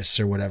arborists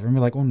or whatever. And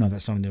we're like, oh no,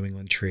 that's not a New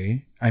England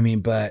tree. I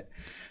mean, but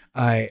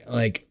I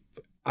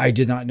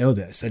did not know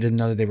this. I didn't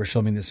know that they were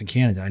filming this in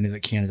Canada. I knew that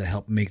Canada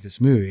helped make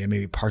this movie, and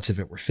maybe parts of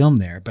it were filmed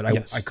there. But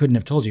I couldn't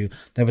have told you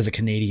that was a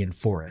Canadian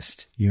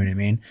forest. You know what I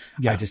mean?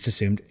 Yeah. I just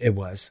assumed it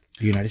was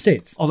the United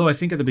States. Although I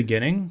think at the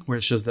beginning, where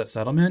it shows that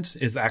settlement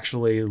is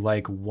actually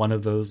like one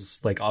of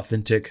those like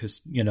authentic,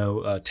 you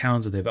know,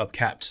 towns that they've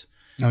upkept.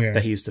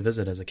 That he used to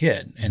visit as a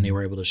kid, and they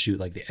were able to shoot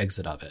like the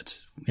exit of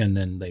it, and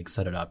then like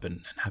set it up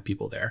and have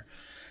people there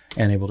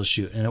and able to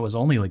shoot. And it was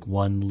only like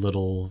one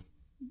little,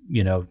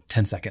 you know,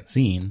 10-second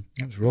scene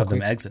of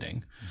them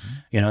exiting. Mm-hmm.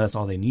 You know, that's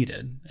all they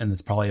needed. And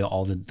it's probably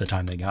all the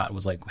time they got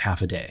was like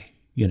half a day,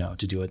 you know,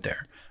 to do it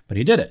there. But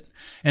he did it.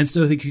 And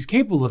so I think he's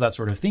capable of that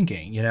sort of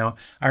thinking. You know,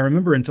 I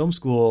remember in film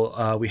school,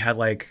 we had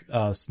like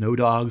Snow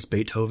Dogs,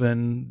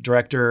 Beethoven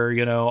director,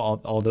 you know,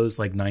 all those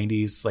like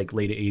 90s, like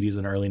late 80s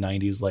and early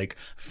 90s, like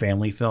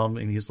family film.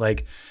 And he's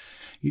like,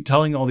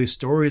 telling all these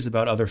stories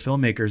about other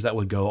filmmakers that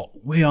would go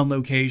way on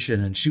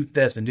location and shoot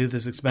this and do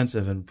this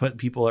expensive and put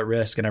people at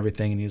risk and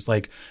everything. And he's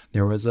like,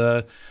 there was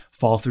a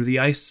fall through the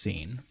ice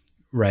scene,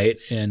 right?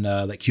 And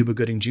like Cuba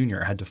Gooding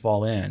Jr. had to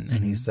fall in.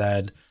 And he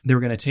said they were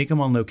going to take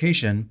him on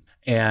location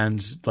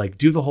and like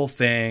do the whole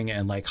thing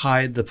and like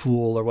hide the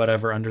pool or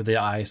whatever under the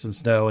ice and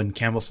snow and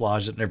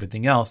camouflage it and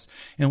everything else.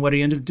 And what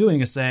he ended up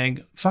doing is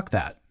saying, fuck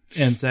that.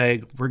 And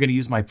say, we're going to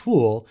use my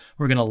pool.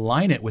 We're going to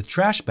line it with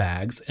trash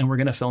bags and we're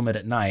going to film it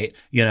at night,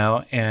 you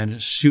know, and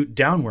shoot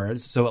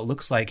downwards. So it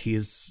looks like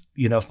he's,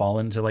 you know,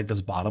 fallen to like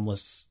this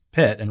bottomless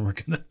pit and we're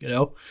going to, you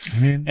know,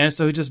 and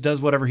so he just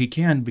does whatever he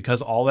can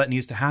because all that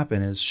needs to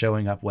happen is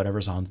showing up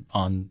whatever's on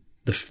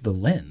the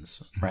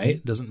lens, right?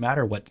 It doesn't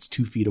matter what's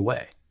 2 feet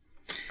away.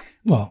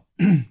 Well,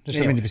 there's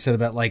something to be said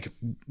about like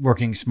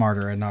working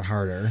smarter and not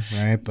harder,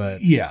 right?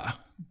 But yeah.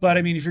 But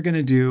I mean, if you're going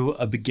to do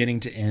a beginning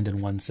to end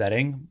in one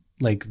setting,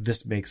 like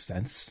this makes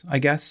sense, I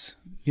guess,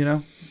 you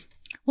know?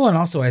 Well, and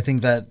also I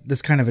think that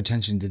this kind of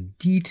attention to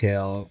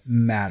detail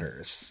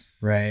matters,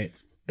 right?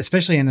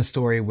 Especially in a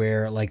story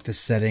where like the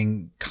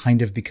setting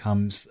kind of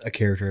becomes a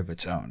character of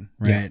its own,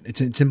 right? Yeah.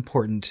 It's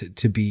important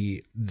to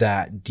be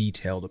that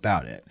detailed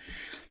about it.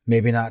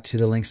 Maybe not to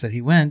the lengths that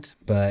he went,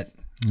 but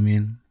I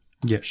mean.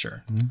 Yeah,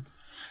 sure. Mm-hmm.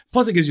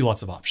 Plus it gives you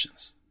lots of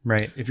options.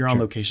 Right. If you're on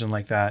location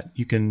like that,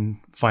 you can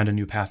find a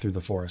new path through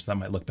the forest that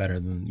might look better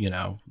than, you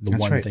know, the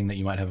one thing that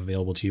you might have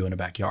available to you in a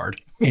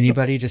backyard.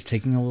 Anybody just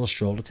taking a little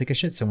stroll to take a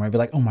shit somewhere, I'd be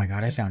like, oh my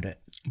God, I found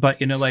it.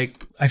 But, you know,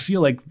 like, I feel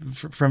like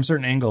from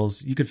certain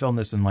angles, you could film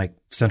this in like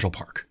Central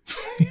Park.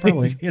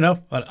 Probably. You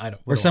know, but I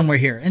don't. Or somewhere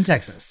here in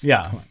Texas.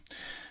 Yeah.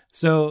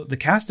 So the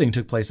casting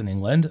took place in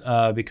England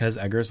because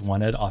Eggers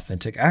wanted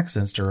authentic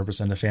accents to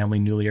represent a family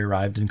newly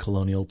arrived in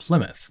colonial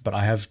Plymouth. But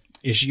I have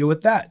issue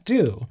with that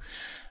too.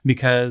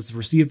 Because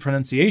received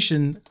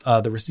pronunciation,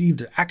 the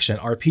received action,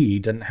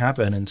 RP, didn't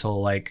happen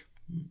until like,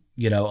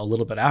 you know, a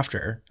little bit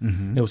after.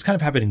 Mm-hmm. It was kind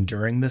of happening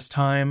during this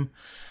time.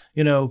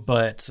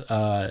 but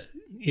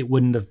it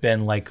wouldn't have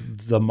been like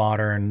the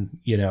modern,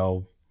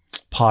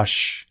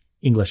 posh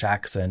English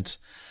accent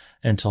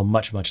until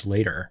much, much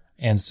later.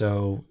 And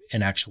so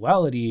in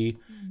actuality,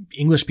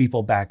 English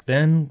people back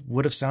then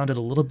would have sounded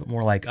a little bit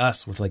more like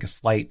us with like a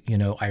slight,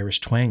 Irish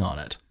twang on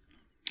it.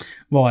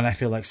 Well, and I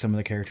feel like some of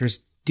the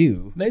characters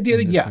do. They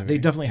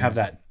definitely have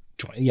that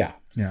twang. Yeah.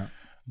 Yeah.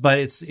 But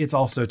it's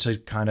also to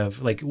kind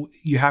of like,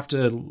 you have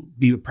to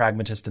be a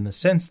pragmatist in the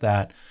sense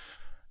that,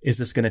 is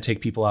this going to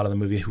take people out of the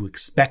movie who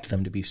expect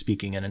them to be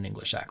speaking in an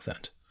English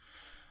accent?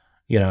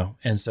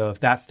 And so if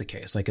that's the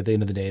case, like at the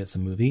end of the day, it's a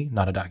movie,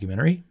 not a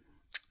documentary.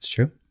 It's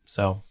true.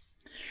 So.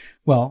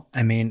 Well,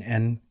 I mean,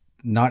 and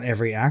not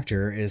every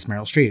actor is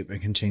Meryl Streep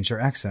and can change their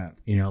accent,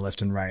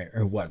 left and right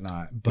or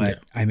whatnot. But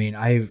I mean,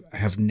 I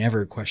have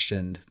never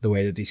questioned the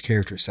way that these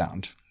characters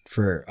sound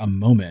for a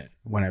moment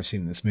when I've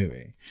seen this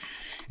movie.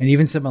 And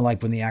even something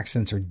like when the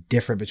accents are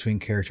different between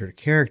character to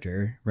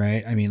character,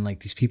 right? I mean,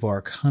 like these people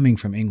are coming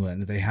from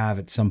England. They have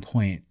at some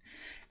point.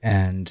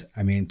 And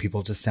I mean,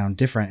 people just sound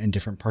different in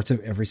different parts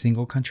of every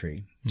single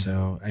country. Mm-hmm.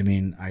 So, I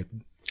mean, I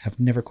have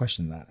never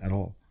questioned that at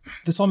all.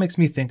 This all makes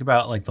me think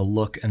about like the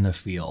look and the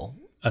feel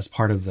as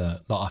part of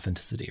the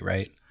authenticity,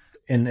 right?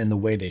 And the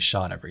way they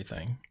shot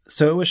everything.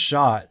 So it was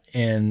shot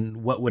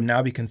in what would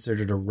now be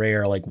considered a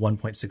rare like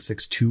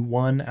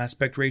 1.6621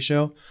 aspect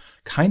ratio,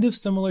 kind of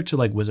similar to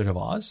like Wizard of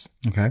Oz.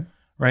 Okay.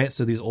 Right.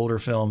 So these older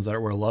films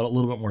that were a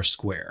little bit more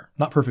square,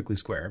 not perfectly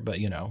square, but,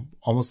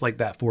 almost like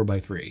that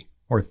 4:3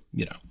 or,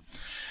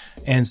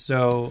 And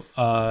so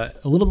a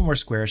little bit more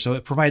square. So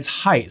it provides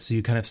height. So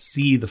you kind of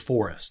see the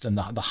forest and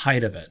the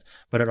height of it,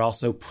 but it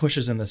also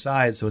pushes in the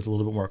sides. So it's a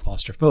little bit more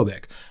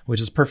claustrophobic,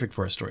 which is perfect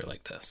for a story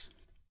like this.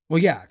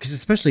 Well, yeah, because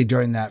especially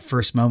during that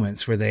first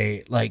moments where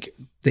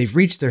they've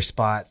reached their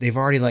spot, they've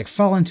already like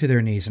fallen to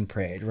their knees and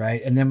prayed, right?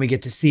 And then we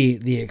get to see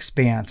the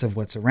expanse of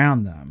what's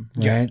around them,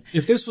 right? Yeah.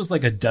 If this was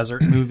like a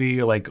desert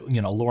movie, or like,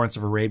 Lawrence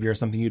of Arabia or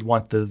something, you'd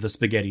want the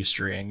spaghetti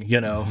string,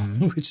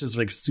 mm-hmm. which is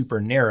like super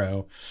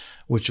narrow,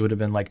 which would have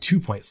been like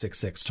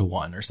 2.66 to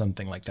 1 or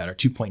something like that, or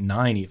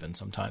 2.9 even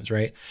sometimes,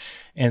 right?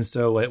 And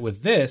so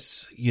with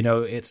this,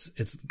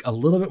 it's a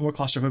little bit more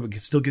claustrophobic.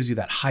 It still gives you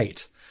that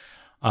height.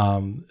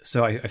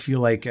 So I feel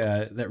like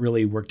that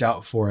really worked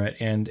out for it.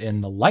 And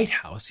in The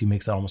Lighthouse, he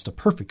makes that almost a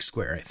perfect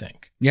square, I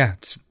think. Yeah.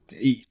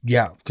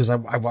 Because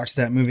I watched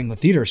that movie in the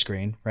theater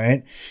screen,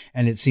 right?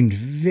 And it seemed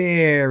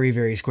very,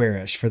 very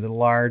squarish for the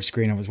large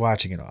screen I was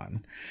watching it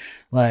on.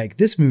 Like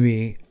this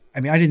movie, I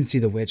mean, I didn't see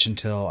The Witch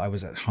until I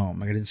was at home.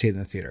 Like I didn't see it in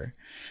the theater.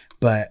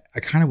 But I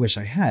kind of wish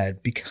I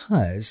had,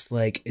 because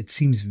like it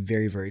seems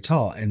very, very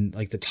tall. And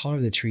like the taller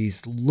the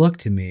trees look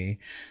to me,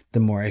 the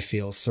more I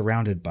feel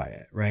surrounded by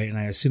it. Right. And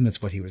I assume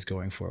that's what he was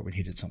going for when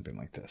he did something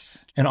like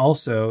this. And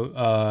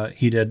also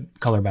he did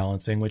color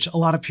balancing, which a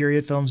lot of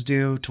period films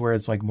do, to where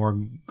it's like more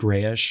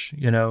grayish,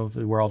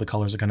 where all the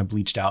colors are kind of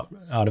bleached out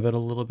of it a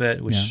little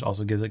bit, which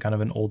also gives it kind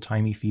of an old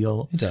timey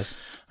feel. It does,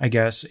 I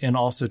guess. And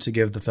also to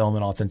give the film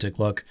an authentic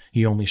look,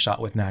 he only shot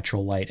with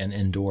natural light and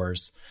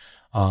indoors.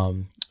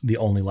 The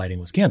only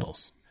lighting was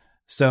candles.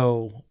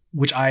 So,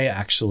 which I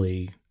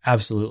actually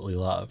absolutely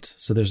loved.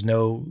 So there's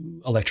no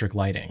electric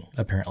lighting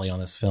apparently on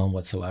this film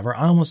whatsoever.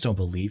 I almost don't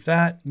believe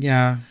that.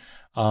 Yeah.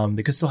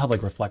 They could still have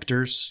like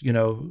reflectors,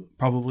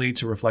 probably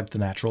to reflect the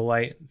natural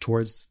light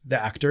towards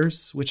the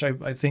actors, which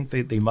I think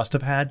they must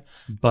have had,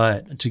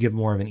 but to give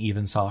more of an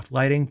even soft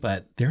lighting.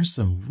 But there's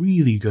some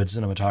really good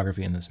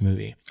cinematography in this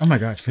movie. Oh my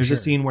gosh. There's a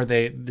scene where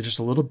they're just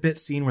a little bit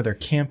scene where they're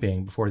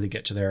camping before they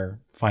get to their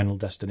final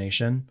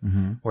destination,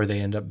 mm-hmm. where they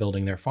end up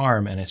building their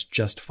farm, and it's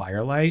just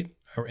firelight,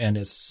 and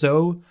it's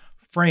so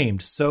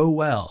framed so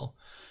well.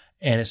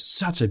 And it's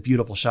such a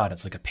beautiful shot.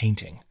 It's like a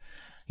painting.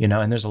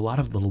 And there's a lot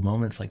of little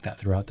moments like that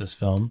throughout this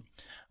film.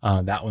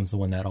 That one's the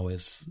one that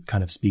always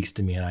kind of speaks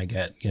to me, and I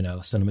get,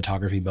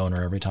 cinematography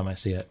boner every time I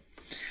see it.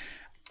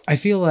 I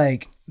feel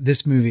like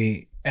this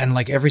movie, and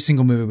like every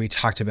single movie we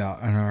talked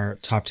about on our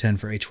top 10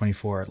 for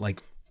A24,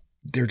 like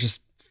they're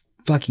just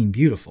fucking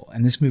beautiful.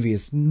 And this movie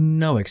is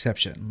no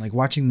exception. Like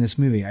watching this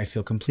movie, I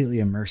feel completely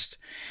immersed,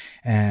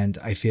 and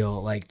I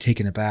feel like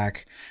taken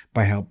aback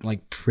by how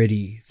like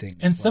pretty things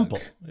and look. Simple.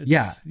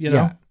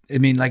 Yeah. I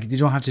mean, like you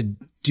don't have to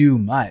do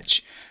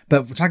much,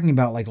 but we're talking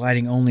about like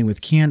lighting only with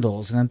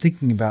candles. And I'm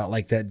thinking about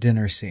like that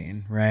dinner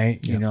scene, right?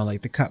 Yeah.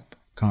 Like the cup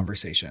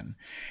conversation,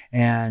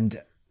 and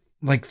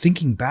like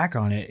thinking back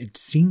on it, it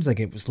seems like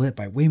it was lit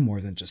by way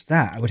more than just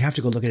that. I would have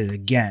to go look at it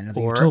again. I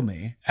think you told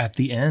me at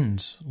the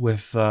end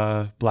with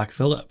Black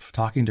Phillip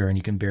talking to her, and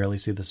you can barely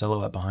see the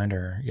silhouette behind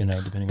her,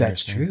 depending on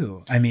That's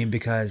true. I mean,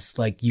 because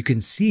like you can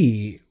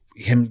see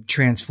him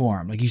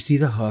transform, like you see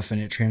the hoof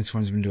and it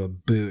transforms him into a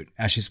boot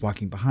as she's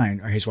walking behind,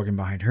 or he's walking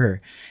behind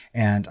her.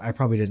 And I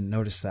probably didn't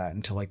notice that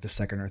until like the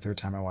second or third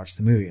time I watched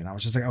the movie. And I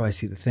was just like, oh, I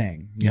see the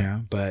thing, you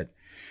know? But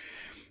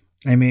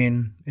I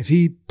mean, if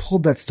he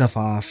pulled that stuff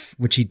off,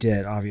 which he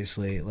did,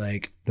 obviously,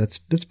 like that's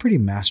pretty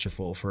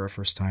masterful for a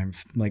first time,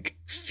 like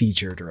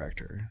feature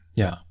director.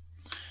 Yeah.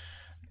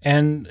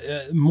 And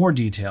more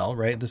detail,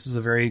 right? This is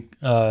a very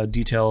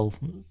detail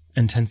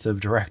intensive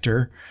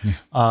director,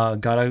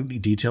 got a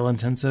detail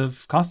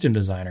intensive costume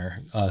designer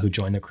who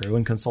joined the crew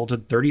and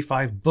consulted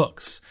 35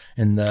 books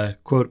in the,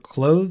 quote,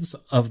 clothes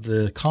of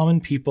the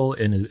common people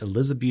in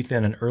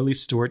Elizabethan and early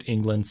Stuart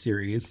England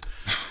series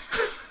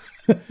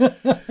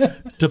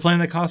to plan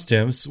the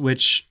costumes,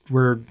 which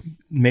were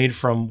made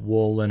from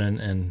wool, linen,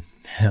 and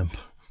hemp.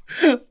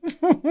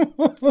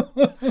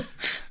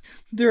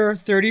 There are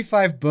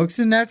 35 books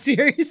in that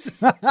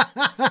series.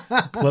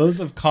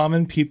 Clothes of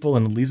common people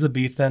in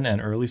Elizabethan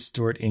and early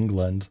Stuart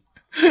England.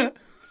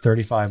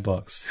 35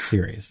 books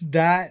series.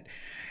 That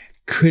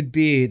could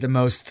be the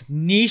most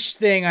niche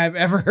thing I've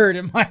ever heard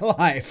in my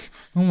life.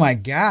 Oh my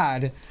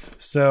God.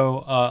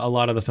 So a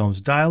lot of the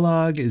film's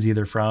dialogue is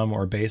either from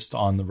or based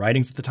on the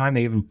writings at the time.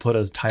 They even put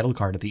a title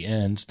card at the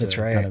end. That's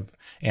right.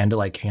 And to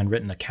like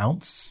handwritten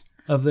accounts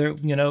of their,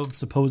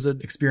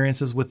 supposed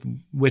experiences with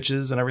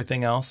witches and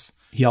everything else.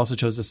 He also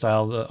chose to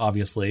style,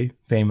 obviously,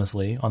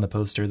 famously, on the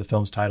poster, the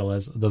film's title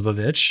as The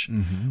Vavitch,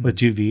 with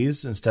 2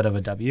 V's instead of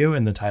a W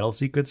in the title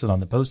sequence and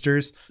on the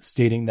posters,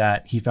 stating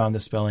that he found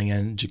the spelling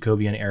in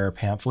Jacobean era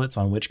pamphlets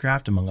on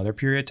witchcraft, among other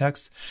period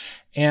texts.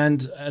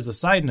 And as a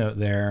side note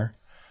there,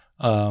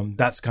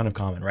 that's kind of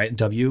common, right?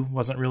 W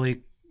wasn't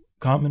really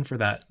common for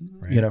that,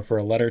 right. For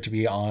a letter to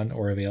be on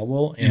or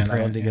available. And I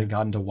don't think it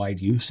got into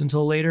wide use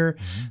until later.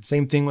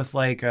 Same thing with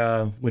like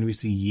when we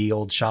see ye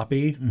old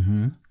shoppy,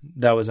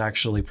 that was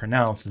actually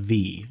pronounced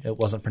the. It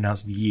wasn't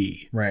pronounced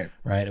ye. Right.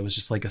 It was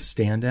just like a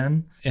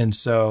stand-in. And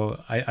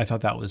so I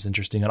thought that was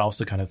interesting. It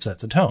also kind of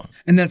sets a tone.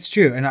 And that's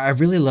true. And I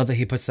really love that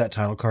he puts that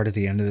title card at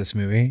the end of this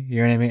movie.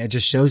 You know what I mean? It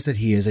just shows that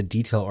he is a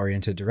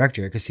detail-oriented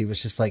director, because he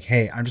was just like,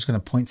 hey, I'm just going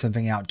to point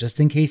something out just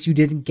in case you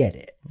didn't get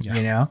it.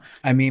 Yeah.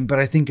 I mean, but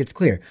I think it's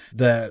clear.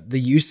 The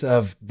use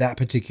of that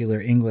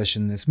particular English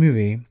in this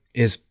movie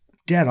is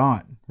dead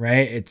on,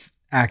 right? It's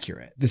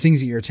accurate. The things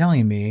that you're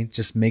telling me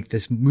just make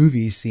this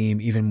movie seem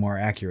even more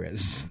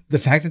accurate. The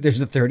fact that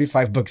there's a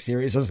 35 book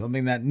series of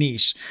something that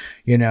niche,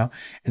 and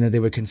that they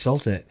would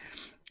consult it.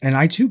 And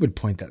I too would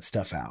point that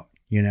stuff out.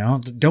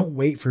 Don't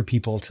wait for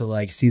people to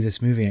like see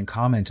this movie and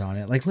comment on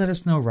it. Like, let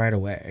us know right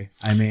away.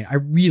 I mean, I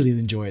really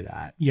enjoy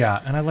that.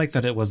 Yeah. And I like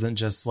that it wasn't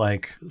just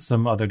like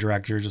some other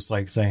director just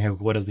like saying, hey,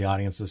 what does the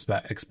audience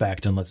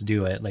expect? And let's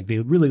do it. Like, they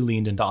really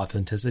leaned into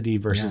authenticity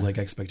versus like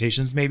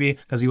expectations, maybe,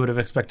 because you would have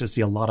expected to see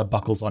a lot of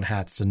buckles on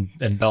hats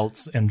and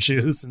belts and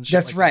shoes and shit.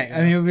 That's right. That.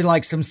 I mean, it would be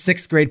like some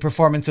 6th grade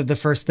performance of the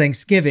first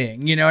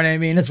Thanksgiving. You know what I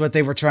mean? Is what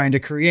they were trying to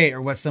create,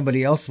 or what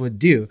somebody else would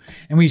do.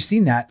 And we've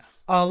seen that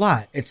a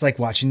lot. It's like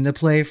watching the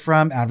play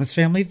from Addams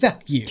Family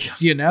Values,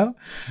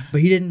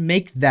 But he didn't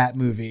make that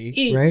movie,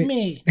 Eat right?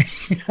 me.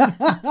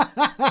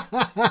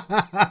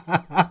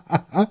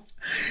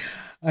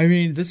 I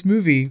mean, this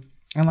movie,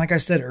 and like I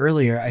said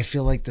earlier, I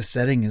feel like the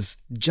setting is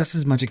just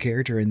as much a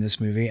character in this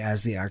movie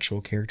as the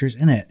actual characters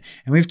in it.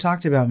 And we've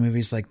talked about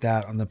movies like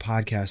that on the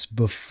podcast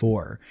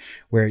before,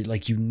 where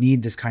like you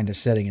need this kind of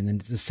setting, and then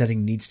the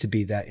setting needs to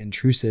be that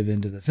intrusive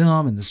into the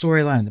film and the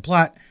storyline and the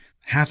plot.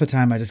 Half the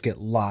time I just get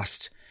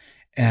lost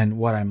and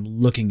what I'm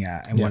looking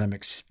at and what I'm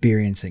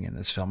experiencing in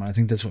this film. And I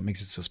think that's what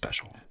makes it so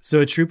special. So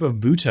a troupe of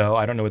Butoh,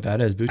 I don't know what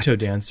that is, Butoh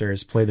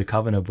dancers play the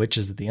Coven of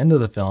Witches at the end of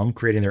the film,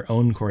 creating their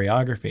own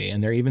choreography.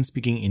 And they're even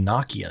speaking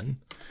Enochian,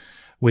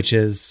 which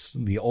is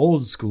the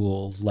old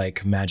school,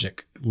 like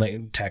magic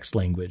text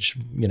language,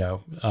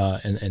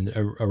 and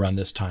around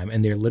this time.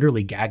 And they're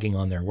literally gagging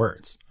on their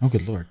words. Oh,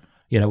 good Lord.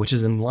 Which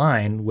is in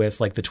line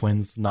with like the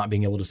twins not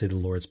being able to say the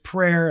Lord's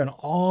Prayer and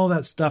all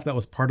that stuff that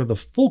was part of the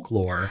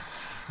folklore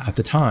at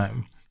the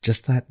time.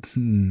 Just that,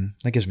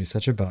 that gives me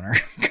such a boner.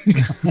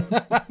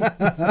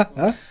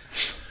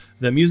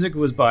 The music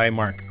was by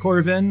Mark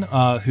Corvin,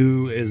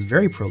 who is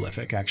very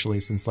prolific, actually,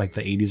 since like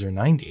the 80s or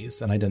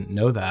 90s. And I didn't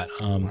know that.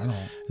 Wow.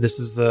 This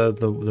is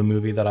the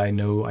movie that I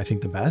know, I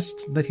think, the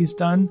best that he's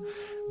done.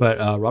 But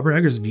Robert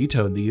Eggers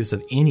vetoed the use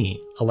of any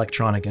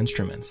electronic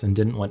instruments and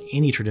didn't want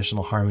any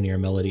traditional harmony or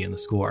melody in the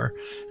score.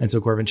 And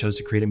so Corvin chose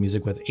to create a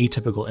music with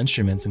atypical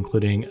instruments,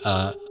 including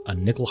a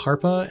nickel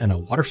harpa and a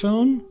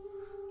waterphone.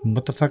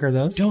 What the fuck are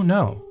those? Don't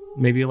know.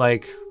 Maybe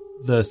like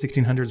the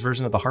 1600s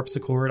version of the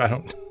harpsichord. I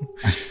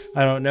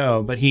don't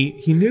know. But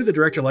he knew the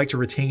director liked to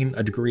retain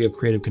a degree of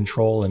creative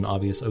control and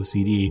obvious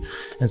OCD.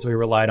 And so he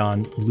relied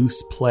on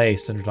loose play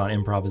centered on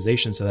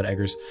improvisation so that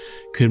Eggers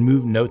could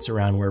move notes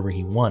around wherever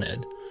he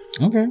wanted.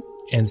 Okay.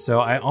 And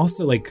so I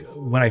also, like,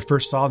 when I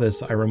first saw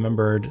this, I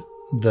remembered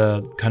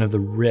the kind of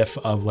the riff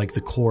of like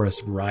the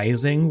chorus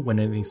rising when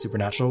anything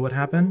supernatural would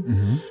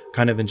happen,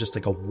 kind of in just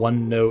like a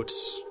one note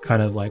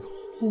kind of like,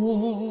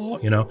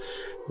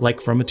 like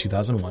from a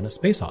 2001 A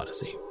Space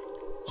Odyssey,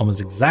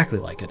 almost exactly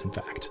like it, in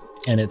fact.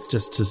 And it's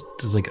just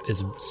like,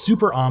 it's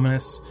super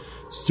ominous,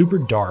 super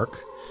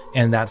dark.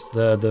 And that's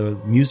the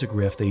music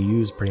riff they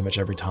use pretty much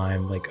every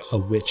time like a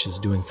witch is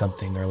doing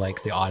something, or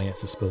like the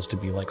audience is supposed to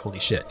be like, holy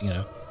shit,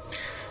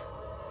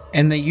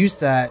 And they use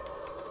that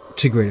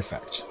to great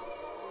effect,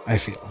 I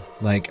feel.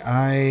 Like,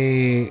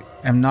 I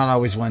am not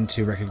always one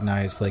to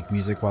recognize like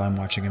music while I'm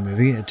watching a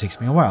movie. It takes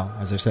me a while,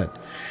 as I've said.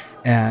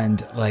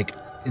 And like,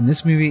 in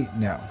this movie,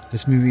 no.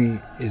 This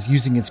movie is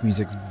using its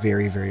music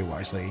very, very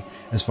wisely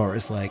as far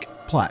as like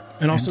plot.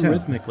 And also tone.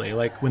 rhythmically,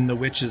 like when the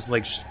witch is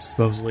like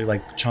supposedly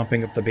like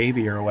chomping up the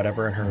baby or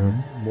whatever in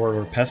her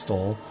mortar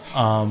pestle,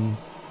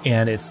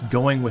 and it's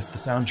going with the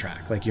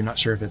soundtrack. Like you're not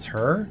sure if it's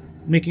her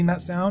making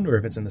that sound or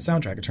if it's in the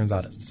soundtrack. It turns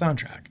out it's the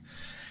soundtrack.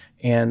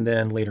 And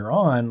then later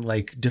on,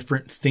 like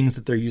different things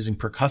that they're using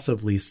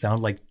percussively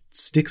sound like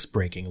sticks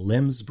breaking,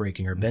 limbs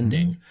breaking or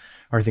bending,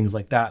 or things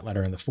like that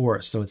are in the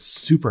forest. So it's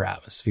super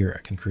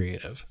atmospheric and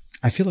creative.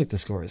 I feel like the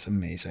score is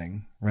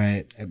amazing,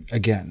 right?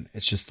 Again,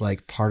 it's just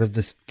like part of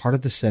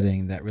the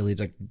setting that really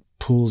like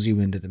pulls you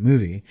into the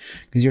movie,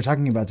 because you're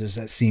talking about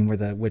that scene where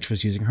the witch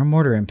was using her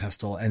mortar and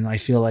pestle, and I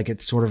feel like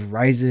it sort of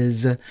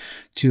rises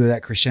to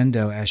that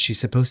crescendo as she's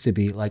supposed to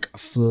be, like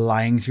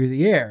flying through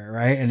the air,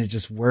 right? And it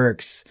just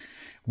works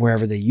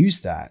wherever they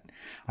use that.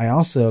 I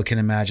also can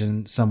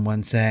imagine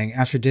someone saying,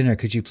 after dinner,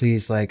 could you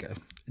please like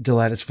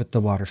delight us with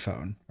the water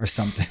phone or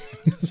something?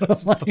 So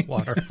The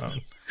water phone.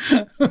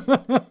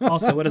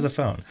 Also, what is a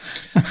phone?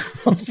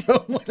 Also,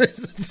 what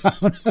is the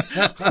phone?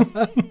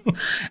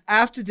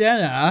 After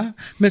dinner,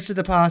 Mr.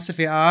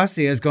 D'Apostrophe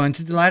R.C. is going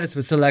to delight us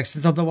with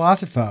selections of the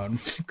water phone.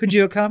 Could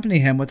you accompany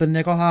him with a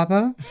nickel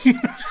hopper?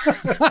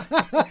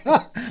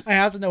 I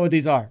have to know what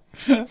these are.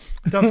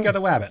 Don't scare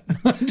the wabbit.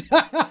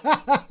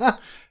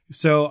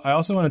 So I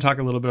also want to talk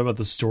a little bit about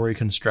the story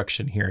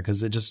construction here,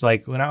 because it just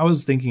like when I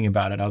was thinking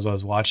about it as I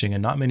was watching,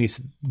 and not many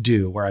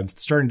do, where I'm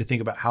starting to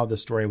think about how the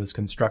story was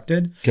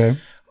constructed. Okay.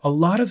 A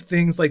lot of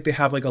things like they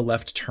have like a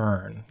left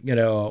turn,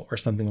 or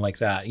something like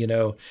that,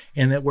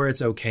 and that where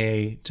it's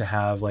okay to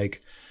have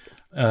like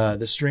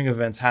the string of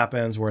events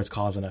happens where it's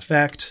cause and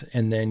effect.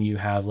 And then you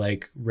have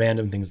like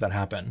random things that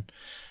happen,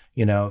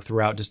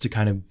 throughout, just to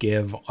kind of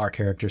give our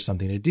characters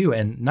something to do.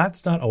 And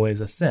that's not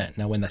always a sin.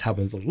 Now, when that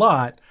happens a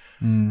lot,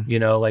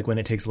 like when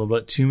it takes a little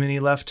bit too many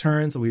left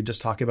turns, we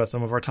just talked about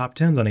some of our top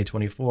 10s on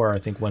A24. I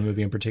think one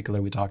movie in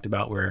particular we talked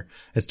about where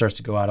it starts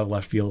to go out of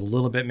left field a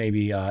little bit,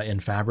 maybe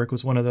In Fabric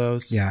was one of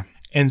those. Yeah.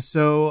 And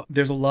so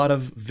there's a lot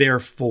of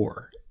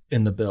therefore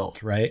in the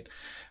build, right?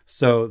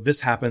 So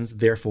this happens,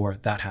 therefore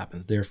that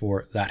happens,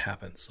 therefore that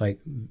happens. Like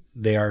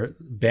they are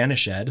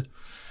banished.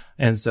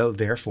 And so,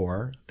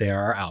 therefore, they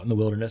are out in the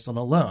wilderness and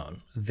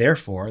alone.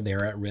 Therefore, they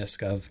are at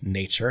risk of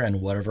nature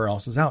and whatever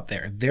else is out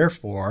there.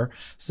 Therefore,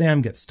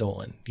 Sam gets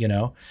stolen,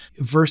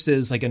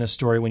 versus like in a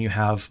story when you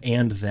have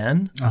and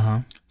then.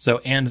 So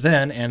and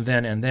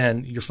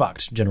then you're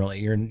fucked.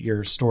 Generally,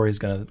 your story is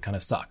going to kind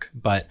of suck.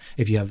 But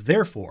if you have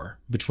therefore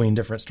between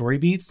different story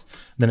beats,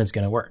 then it's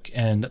going to work.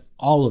 And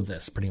all of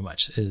this pretty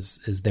much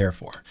is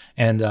therefore.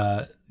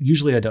 And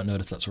usually I don't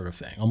notice that sort of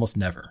thing, almost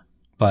never.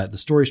 But the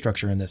story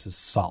structure in this is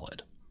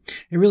solid.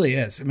 It really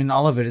is. I mean,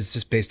 all of it is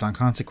just based on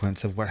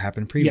consequence of what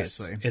happened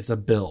previously. Yes, it's a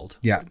build.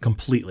 Yeah.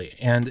 Completely.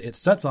 And it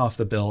sets off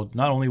the build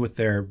not only with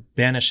their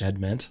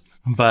banishment,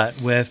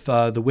 but with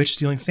the witch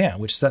stealing Sam,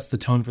 which sets the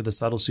tone for the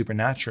subtle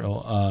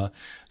supernatural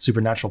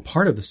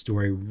part of the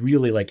story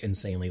really like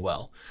insanely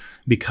well,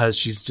 because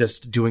she's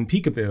just doing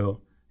peekaboo.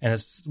 And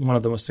it's one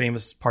of the most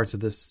famous parts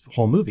of this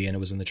whole movie. And it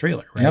was in the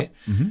trailer, right?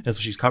 Yep. And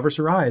so she covers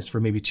her eyes for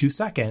maybe 2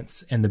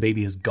 seconds and the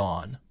baby is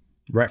gone.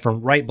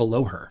 Right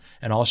below her,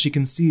 and all she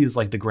can see is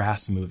like the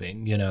grass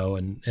moving,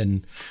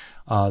 and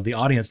the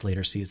audience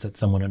later sees that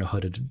someone in a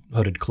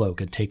hooded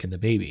cloak had taken the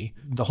baby.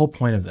 The whole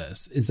point of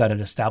this is that it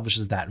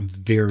establishes that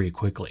very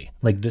quickly.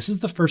 Like this is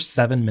the first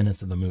 7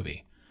 minutes of the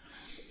movie.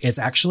 It's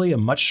actually a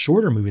much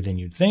shorter movie than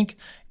you'd think,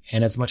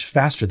 and it's much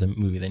faster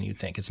movie than you'd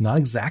think. It's not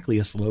exactly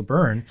a slow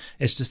burn.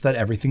 It's just that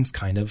everything's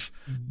kind of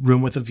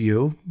room with a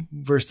view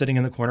versus sitting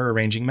in the corner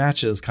arranging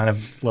matches kind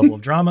of level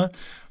of drama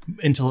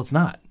until it's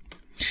not.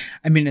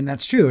 I mean, and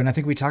that's true. And I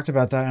think we talked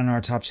about that on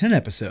our top 10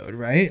 episode,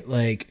 right?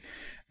 Like,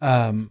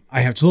 I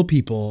have told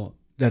people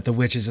that The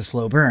Witch is a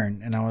slow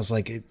burn. And I was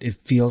like, it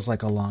feels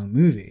like a long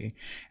movie.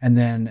 And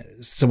then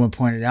someone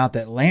pointed out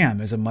that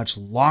Lamb is a much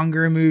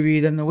longer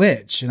movie than The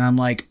Witch. And I'm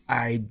like,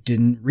 I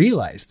didn't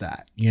realize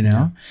that,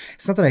 Yeah.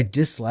 It's not that I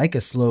dislike a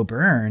slow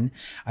burn.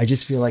 I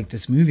just feel like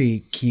this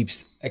movie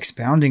keeps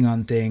expounding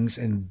on things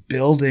and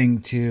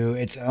building to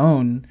its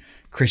own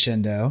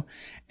crescendo.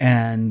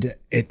 And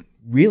it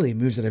really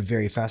moves at a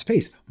very fast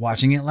pace.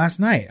 Watching it last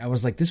night, I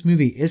was like, this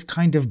movie is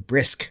kind of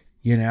brisk,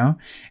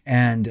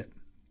 and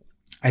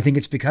I think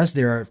it's because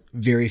there are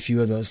very few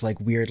of those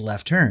like weird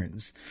left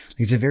turns.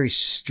 It's a very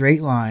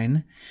straight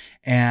line.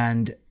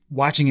 And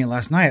watching it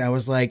last night, I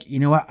was like, you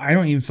know what? I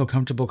don't even feel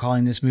comfortable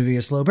calling this movie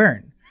a slow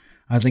burn.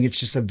 I think it's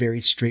just a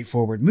very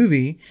straightforward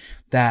movie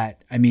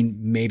that, I mean,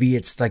 maybe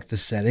it's like the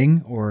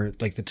setting or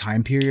like the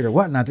time period or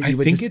whatnot that you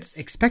would just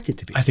expect it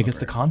to be. I think it's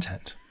the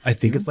content. I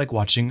think it's like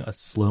watching a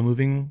slow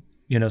moving,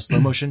 slow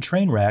motion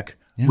train wreck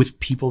with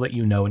people that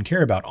you know and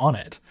care about on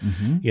it.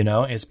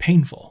 It's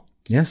painful.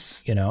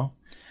 Yes.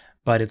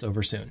 But it's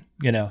over soon,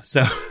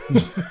 so.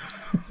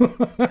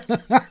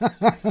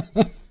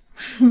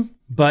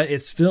 But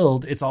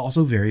it's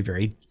also very,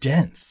 very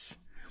dense.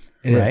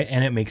 Right.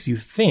 And it makes you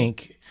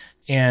think.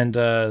 And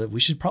we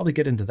should probably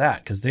get into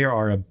that because there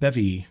are a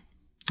bevy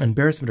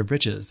embarrassment of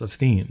riches of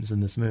themes in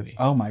this movie.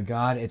 Oh my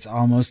God. It's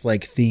almost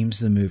like Themes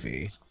the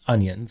movie.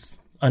 Onions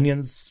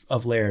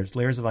of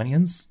layers of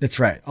onions. That's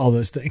right. All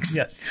those things.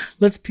 Yes.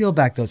 Let's peel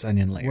back those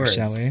onion layers, Words.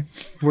 shall we?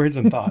 Words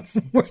and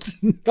thoughts. Words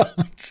and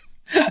thoughts.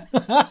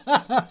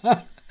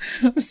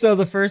 So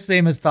the first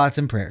theme is thoughts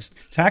and prayers.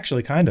 It's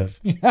actually kind of.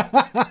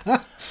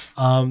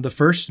 The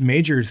first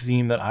major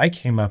theme that I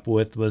came up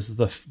with was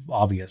the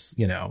obvious,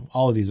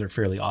 all of these are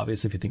fairly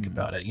obvious if you think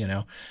about it,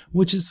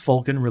 which is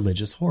folk and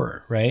religious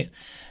horror, right?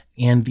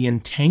 And the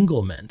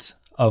entanglement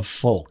of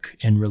folk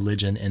and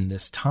religion in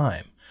this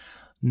time.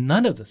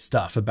 None of the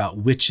stuff about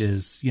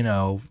witches,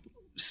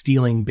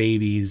 stealing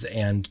babies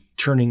and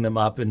turning them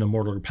up into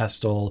mortar and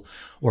pestle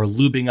or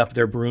lubing up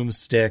their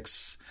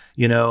broomsticks,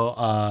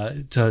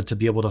 to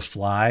be able to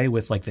fly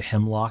with like the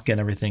hemlock and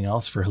everything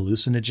else for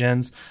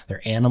hallucinogens.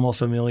 They're animal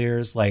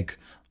familiars like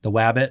the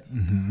wabbit,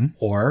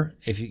 or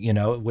if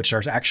which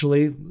are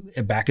actually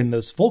back in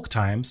those folk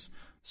times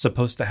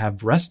supposed to have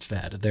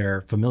breastfed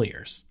their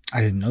familiars.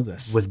 I didn't know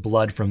this. With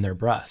blood from their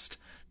breast.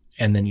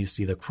 And then you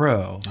see the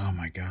crow. Oh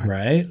my God.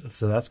 Right?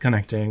 So that's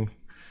connecting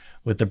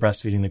with the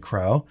breastfeeding the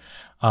crow.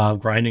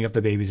 Grinding up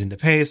the babies into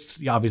paste.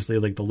 Obviously,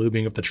 like the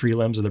lubing of the tree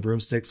limbs or the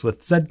broomsticks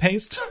with said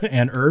paste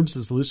and herbs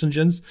as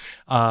hallucinogens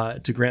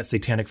to grant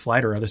satanic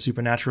flight or other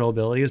supernatural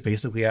abilities.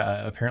 Basically,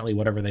 apparently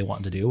whatever they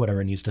want to do,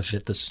 whatever needs to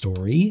fit the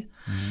story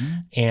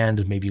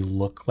and maybe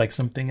look like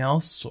something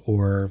else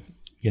or,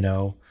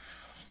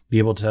 be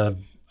able to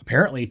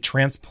apparently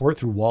transport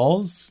through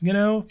walls,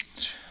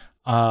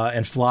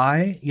 and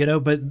fly,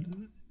 but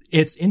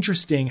it's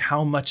interesting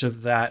how much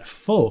of that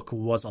folk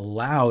was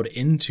allowed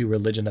into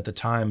religion at the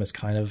time as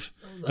kind of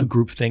a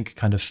groupthink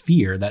kind of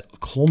fear that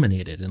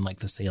culminated in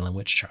like the Salem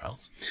witch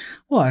trials.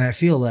 Well, and I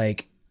feel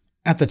like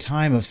at the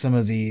time of some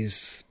of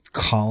these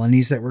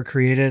colonies that were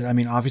created, I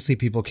mean, obviously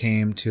people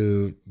came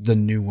to the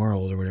New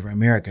World or whatever,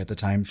 America at the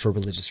time for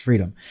religious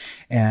freedom.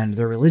 And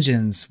their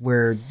religions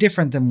were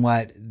different than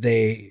what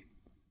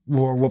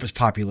was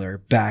popular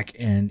back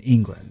in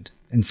England.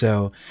 And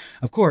so,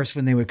 of course,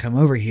 when they would come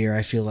over here,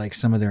 I feel like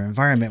some of their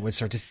environment would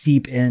start to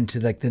seep into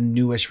like the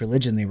newish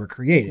religion they were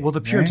creating. Well, the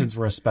Puritans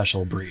were a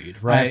special breed,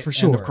 right? For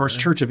sure. And of course,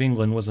 Church of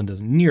England wasn't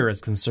as near as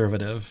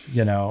conservative,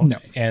 No.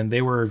 And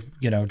they were,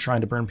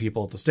 trying to burn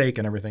people at the stake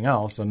and everything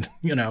else. And,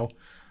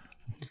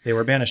 they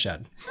were banished.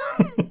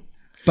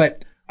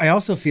 But I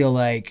also feel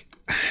like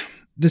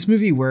this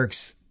movie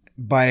works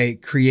by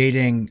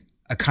creating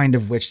a kind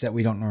of witch that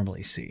we don't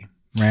normally see.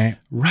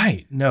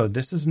 Right. No,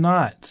 this is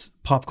not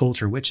pop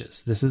culture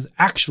witches. This is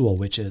actual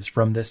witches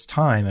from this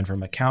time and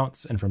from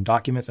accounts and from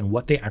documents and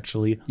what they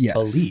actually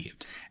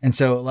believed. And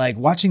so like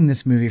watching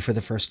this movie for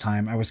the first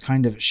time, I was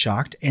kind of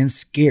shocked and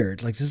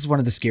scared. Like this is one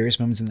of the scariest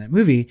moments in that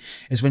movie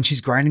is when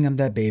she's grinding up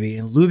that baby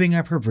and lubing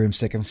up her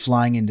broomstick and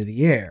flying into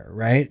the air.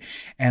 Right.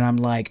 And I'm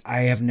like,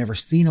 I have never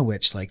seen a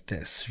witch like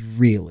this,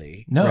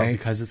 really. No, right?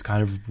 Because it's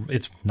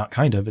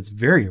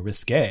very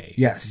risque.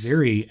 Yes. It's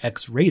very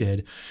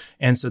X-rated.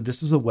 And so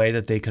this is a way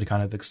that they could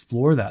kind of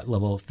explore that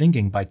level of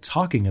thinking by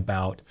talking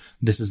about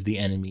this is the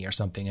enemy or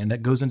something. And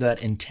that goes into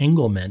that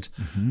entanglement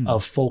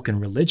of folk and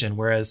religion.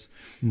 Whereas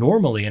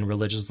normally in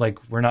religions, like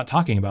we're not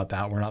talking about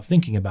that. We're not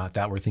thinking about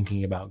that. We're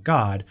thinking about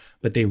God.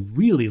 But they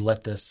really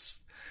let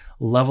this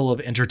level of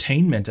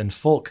entertainment and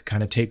folk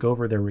kind of take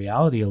over their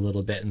reality a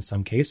little bit in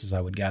some cases,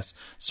 I would guess.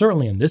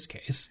 Certainly in this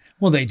case.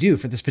 Well, they do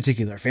for this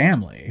particular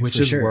family.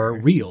 Witches were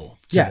real.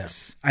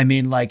 Yes. I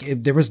mean, like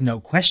there was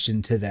no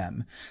question to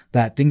them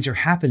that things are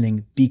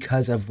happening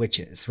because of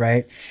witches,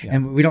 right? Yeah.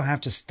 And we don't have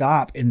to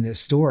stop in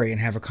this story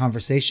and have a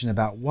conversation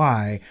about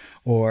why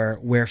or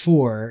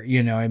wherefore,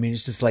 I mean,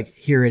 it's just like,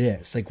 here it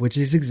is. Like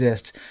witches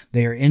exist.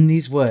 They are in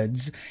these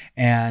woods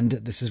and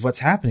this is what's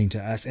happening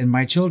to us. And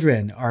my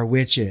children are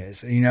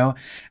witches,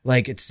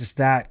 like it's just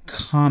that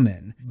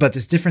common. But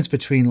this difference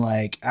between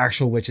like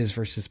actual witches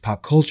versus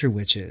pop culture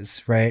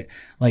witches, right?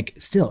 Like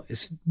still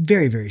it's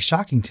very, very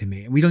shocking to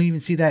me. We don't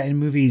even see that in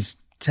movies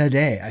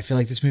today. I feel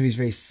like this movie is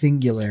very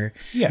singular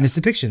in its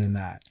depiction in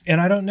that. And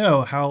I don't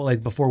know how,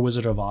 like before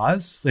Wizard of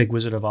Oz,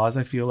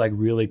 I feel like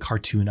really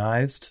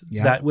cartoonized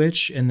that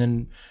witch and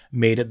then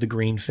made it the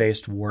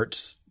green-faced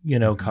wart,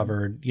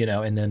 covered,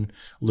 and then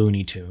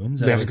Looney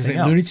Tunes and everything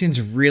else. Looney Tunes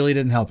really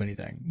didn't help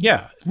anything.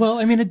 Yeah. Well,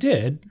 I mean, it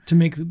did to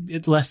make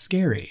it less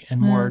scary and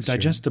more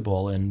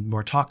digestible and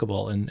more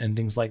talkable and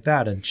things like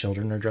that. And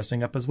children are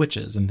dressing up as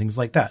witches and things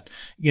like that,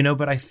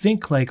 but I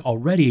think like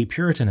already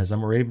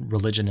Puritanism or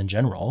religion in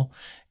general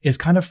is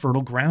kind of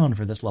fertile ground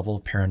for this level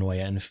of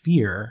paranoia and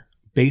fear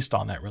based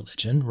on that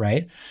religion.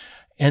 Right.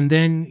 And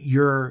then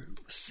you're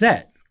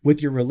set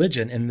with your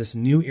religion in this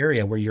new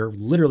area where you're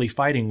literally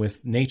fighting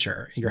with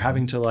nature. You're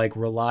having to like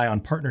rely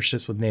on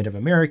partnerships with Native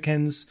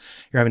Americans.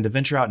 You're having to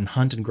venture out and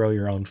hunt and grow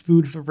your own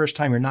food for the first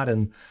time. You're not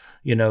in,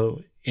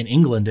 in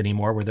England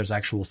anymore where there's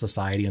actual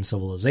society and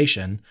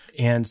civilization.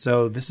 And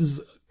so this is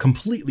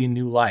completely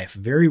new life,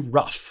 very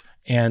rough.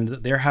 And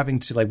they're having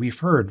to, like, we've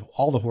heard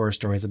all the horror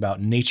stories about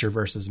nature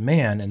versus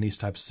man in these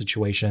types of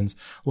situations,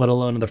 let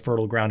alone in the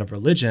fertile ground of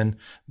religion.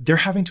 They're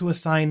having to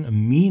assign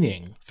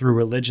meaning through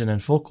religion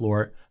and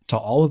folklore to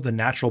all of the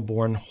natural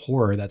born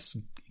horror that's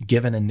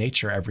given in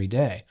nature every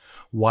day.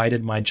 Why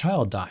did my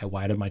child die?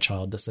 Why did my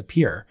child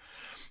disappear?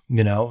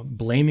 You know,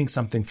 blaming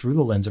something through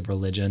the lens of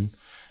religion,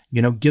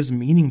 you know, gives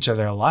meaning to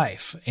their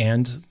life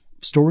and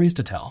stories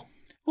to tell.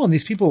 Well, and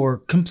these people were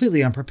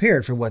completely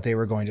unprepared for what they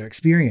were going to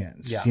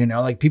experience. Yeah. You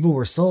know, like people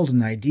were sold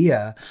an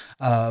idea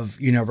of,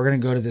 you know, we're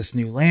going to go to this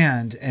new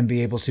land and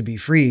be able to be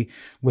free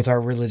with our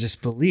religious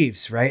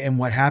beliefs, right? And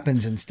what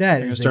happens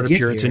instead is Start a they get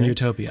Puritan here,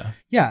 utopia.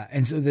 yeah,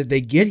 and so that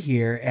they get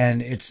here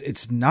and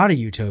it's not a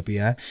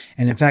utopia.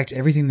 And in fact,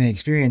 everything they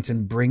experience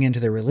and bring into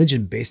their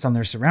religion based on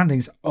their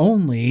surroundings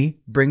only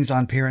brings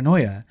on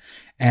paranoia.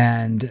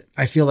 And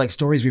I feel like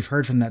stories we've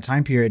heard from that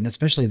time period, and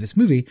especially this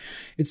movie,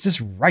 it's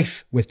just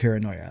rife with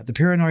paranoia. The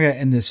paranoia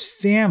in this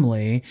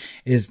family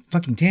is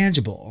fucking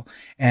tangible.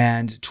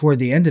 And toward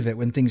the end of it,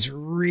 when things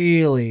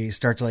really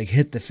start to like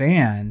hit the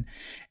fan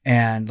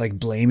and like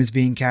blame is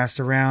being cast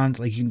around,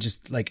 like you can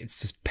just like, it's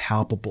just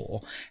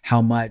palpable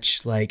how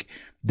much like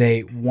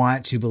they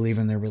want to believe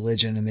in their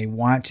religion and they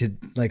want to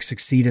like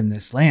succeed in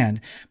this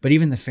land. But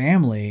even the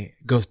family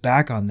goes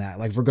back on that.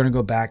 Like, we're going to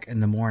go back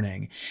in the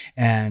morning.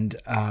 And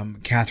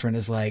Catherine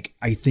is like,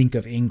 I think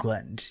of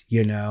England,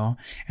 you know,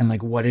 and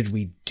like, what did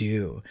we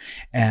do?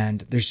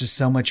 And there's just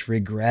so much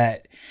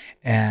regret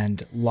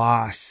and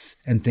loss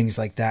and things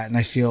like that. And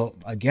I feel,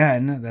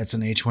 again, that's an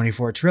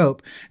A24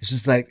 trope. It's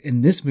just like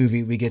in this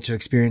movie, we get to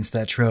experience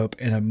that trope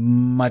in a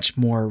much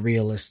more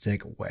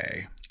realistic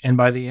way. And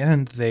by the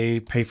end, they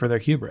pay for their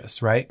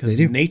hubris, right? Because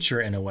They do.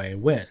 nature, in a way,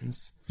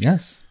 wins,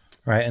 Yes.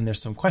 right? And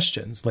there's some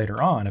questions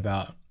later on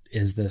about,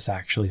 is this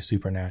actually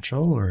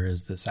supernatural, or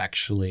is this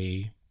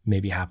actually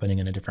maybe happening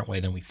in a different way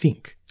than we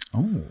think,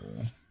 Oh.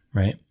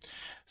 right?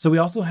 So we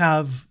also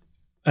have,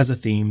 as a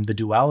theme, the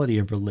duality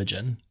of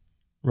religion,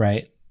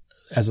 right?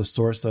 As a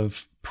source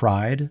of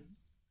pride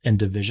and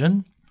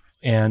division,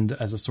 and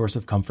as a source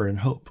of comfort and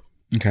hope.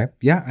 Okay.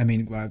 Yeah. I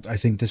mean, I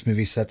think this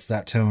movie sets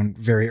that tone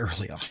very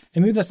early on.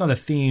 And maybe that's not a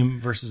theme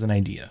versus an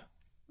idea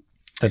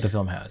that the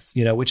film has,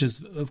 you know, which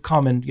is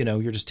common, you know,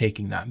 you're just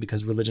taking that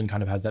because religion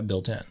kind of has that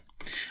built in.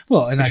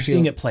 Well, and But I you're feel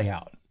seeing it play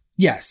out.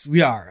 yes,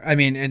 we are. I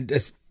mean, and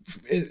as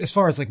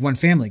far as like one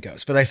family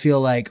goes, but I feel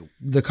like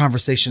the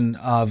conversation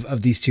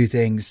of these two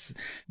things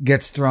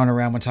gets thrown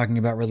around when talking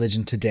about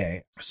religion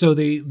today. So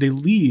they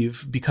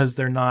leave because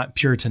they're not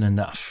Puritan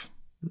enough.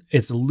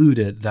 It's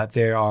alluded that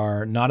they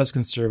are not as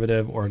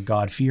conservative or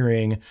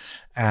God-fearing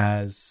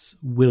as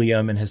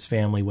William and his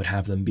family would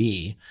have them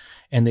be.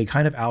 And they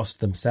kind of oust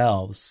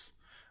themselves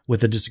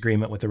with a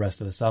disagreement with the rest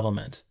of the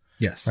settlement,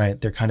 Yes.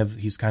 right?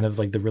 He's kind of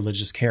like the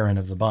religious Karen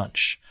of the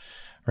bunch,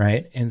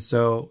 right? And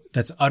so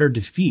that's utter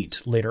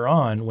defeat later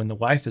on when the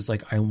wife is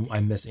like, I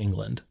miss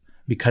England.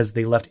 Because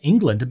they left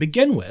England to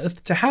begin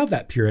with to have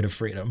that period of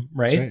freedom,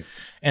 right? right.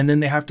 And then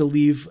they have to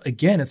leave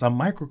again. It's a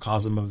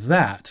microcosm of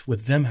that,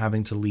 with them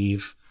having to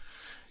leave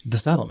the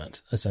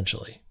settlement,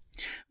 essentially.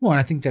 Well, and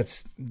I think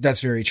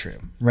that's very true,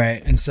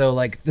 right? And so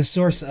like the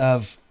source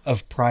of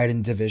pride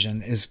and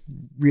division is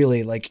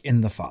really like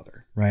in the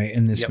father, right?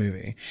 In this Yep.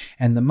 movie.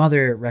 And the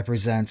mother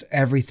represents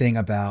everything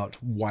about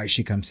why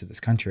she comes to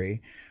this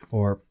country,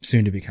 or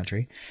soon to be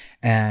country,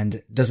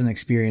 and doesn't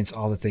experience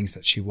all the things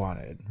that she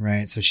wanted,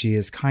 right? So she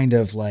has kind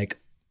of like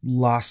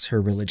lost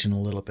her religion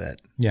a little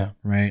bit, Yeah.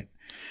 right?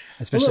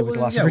 Especially with the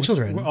loss of her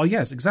children. Oh,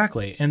 yes,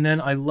 exactly. And then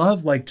I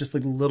love like just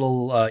like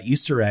little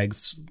Easter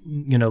eggs,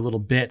 you know, little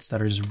bits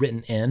that are just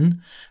written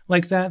in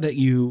like that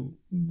you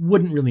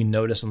wouldn't really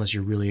notice unless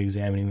you're really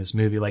examining this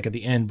movie. Like at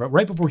the end, but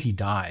right before he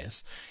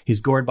dies,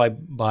 he's gored by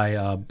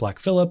Black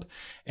Phillip.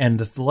 And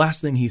the last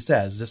thing he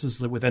says, this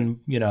is within,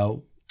 you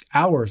know,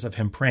 hours of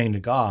him praying to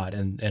God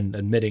and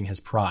admitting his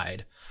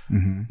pride,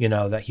 you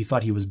know, that he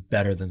thought he was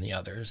better than the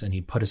others and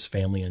he'd put his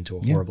family into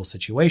a horrible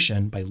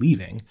situation by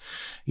leaving,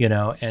 you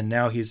know, and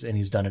now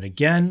he's done it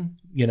again,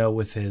 you know,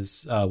 with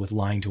his, with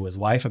lying to his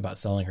wife about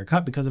selling her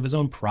cup because of his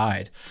own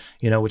pride,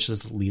 you know, which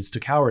just leads to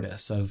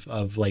cowardice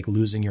of like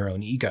losing your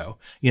own ego,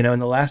 you know,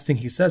 and the last thing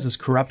he says is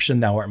corruption,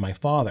 thou art my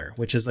father,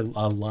 which is a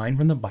line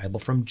from the Bible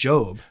from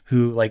Job,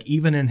 who like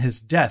even in his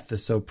death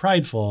is so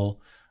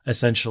prideful,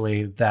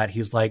 essentially, that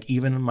he's like,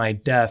 even in my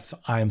death,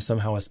 I am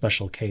somehow a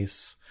special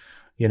case.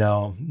 You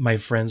know, my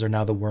friends are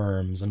now the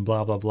worms and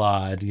blah, blah,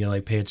 blah. You know,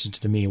 like, pay attention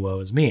to me, woe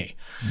is me.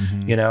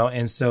 You know,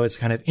 and so it's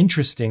kind of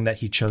interesting that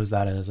he chose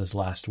that as his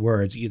last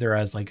words, either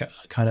as like a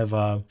kind of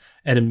an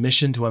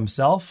admission to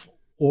himself,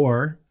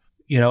 or,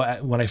 you know,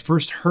 when I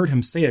first heard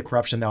him say a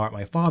corruption, thou art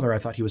my father, I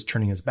thought he was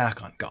turning his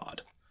back on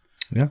God.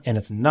 Yeah. And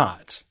it's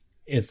not.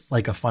 It's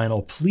like a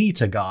final plea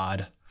to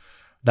God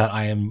that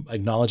I am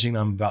acknowledging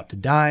that I'm about to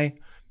die.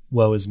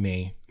 Woe is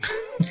me.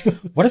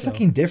 What a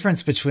fucking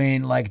difference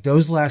between like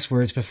those last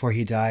words before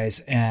he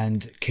dies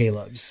and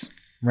Caleb's,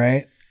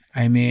 right?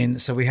 I mean,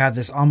 so we have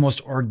this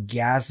almost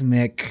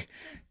orgasmic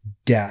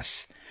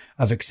death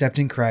of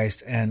accepting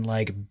Christ and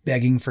like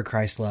begging for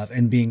Christ's love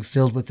and being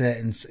filled with it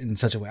in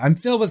such a way. I'm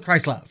filled with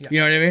Christ's love. You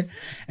know what I mean?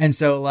 And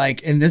so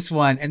like in this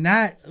one, and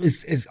that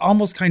is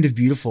almost kind of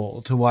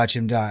beautiful to watch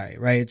him die,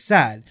 right? It's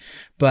sad,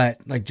 but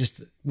like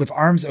just with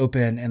arms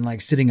open and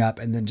like sitting up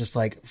and then just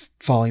like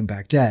falling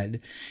back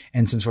dead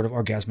and some sort of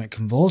orgasmic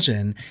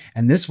convulsion.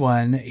 And this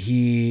one,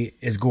 he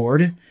is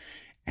gored,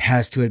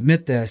 has to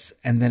admit this,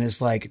 and then is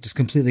like just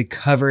completely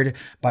covered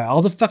by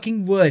all the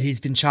fucking wood he's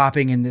been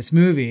chopping in this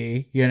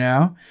movie, you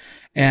know?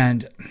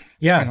 And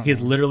yeah,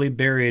 he's literally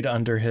buried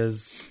under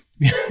his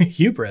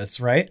hubris,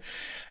 right?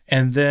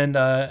 And then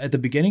at the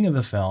beginning of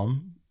the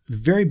film,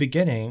 very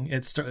beginning,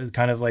 it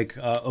kind of like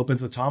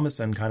opens with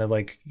Thomasin kind of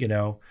like, you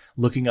know,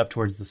 looking up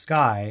towards the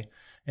sky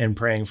and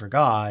praying for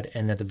God.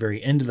 And at the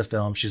very end of the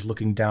film, she's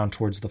looking down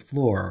towards the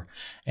floor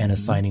and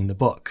assigning the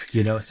book,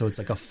 you know? So it's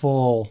like a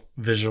full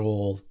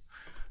visual,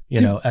 you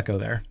know, echo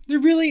there. There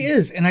really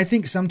is. And I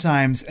think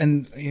sometimes,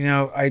 and, you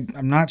know,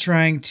 I'm not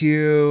trying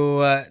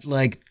to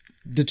like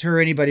deter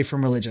anybody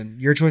from religion.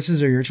 Your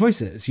choices are your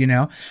choices, you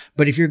know,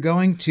 but if you're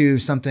going to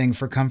something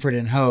for comfort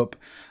and hope,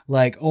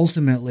 like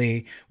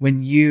ultimately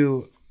when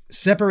you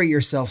separate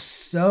yourself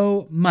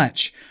so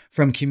much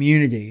from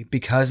community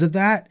because of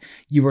that,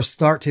 you will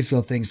start to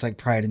feel things like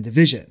pride and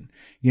division.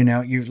 You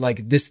know, you're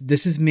like, this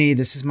is me.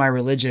 This is my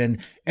religion.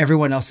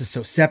 Everyone else is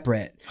so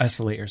separate.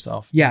 Isolate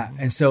yourself. Yeah.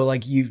 And so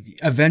like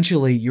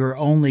eventually you're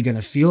only going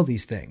to feel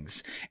these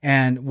things.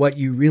 And what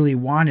you really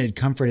wanted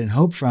comfort and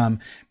hope from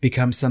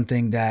becomes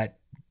something that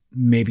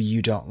maybe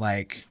you don't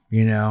like,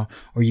 you know,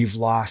 or you've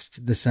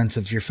lost the sense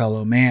of your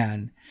fellow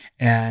man.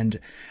 And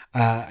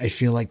I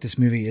feel like this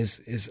movie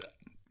is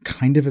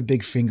kind of a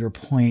big finger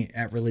point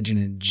at religion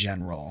in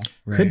general.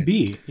 Right? Could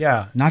be.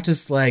 Yeah. Not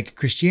just like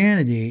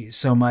Christianity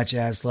so much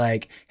as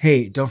like,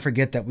 hey, don't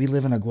forget that we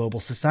live in a global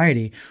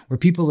society where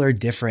people are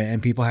different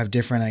and people have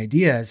different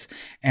ideas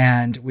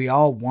and we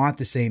all want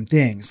the same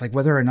things. Like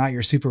whether or not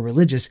you're super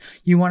religious,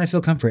 you want to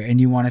feel comfort and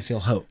you want to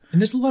feel hope.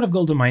 And there's a lot of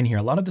gold to mine here.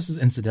 A lot of this is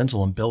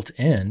incidental and built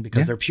in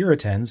because they're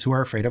Puritans who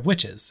are afraid of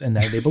witches and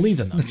they believe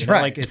in them. That's you know?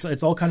 right. Like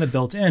it's all kind of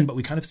built in, but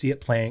we kind of see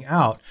it playing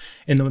out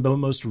in the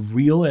most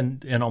real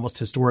and almost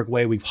historic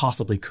way we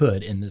possibly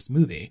could in this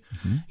movie,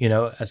 you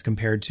know, as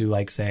compared to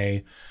like,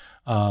 say,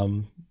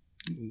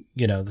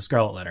 you know, the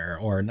Scarlet Letter,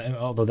 or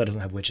although that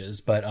doesn't have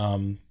witches, but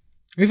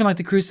or even like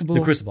the Crucible.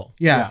 The Crucible.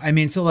 Yeah. I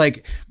mean, so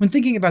like when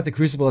thinking about the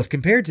Crucible as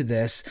compared to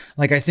this,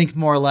 like I think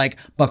more like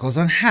buckles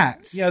on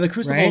hats. Yeah, the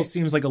Crucible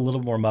seems like a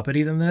little more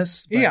Muppety than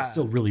this, but it's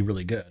still really,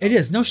 really good. It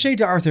is. No shade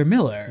to Arthur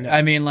Miller. No.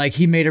 I mean, like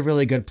he made a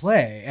really good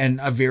play and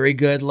a very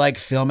good like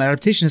film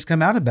adaptation has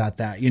come out about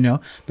that, you know?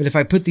 But if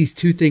I put these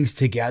two things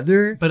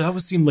together. But it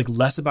always seemed like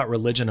less about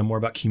religion and more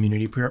about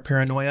community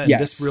paranoia. Yes.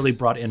 And this really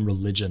brought in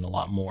religion a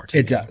lot more to me.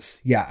 It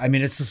does. Yeah. I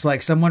mean, it's just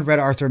like someone read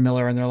Arthur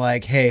Miller and they're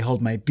like, hey,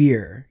 hold my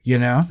beer, you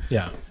know?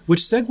 Yeah. Which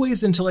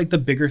segues into like the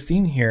bigger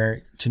theme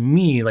here. To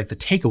me, like the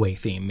takeaway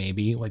theme,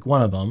 maybe like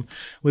one of them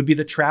would be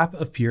the trap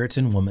of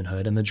Puritan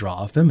womanhood and the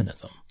draw of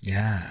feminism.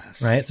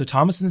 Yes. Right. So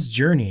Thomasin's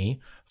journey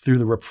through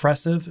the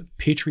repressive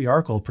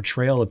patriarchal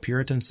portrayal of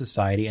Puritan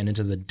society and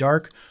into the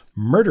dark,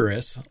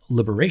 murderous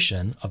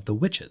liberation of the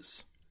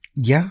witches.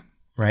 Yeah.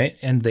 Right.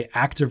 And the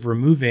act of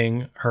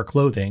removing her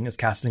clothing is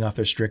casting off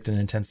their strict and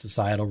intense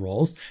societal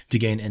roles to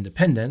gain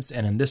independence.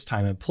 And in this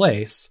time and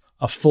place,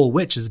 a full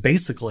witch is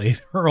basically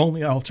her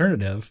only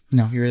alternative.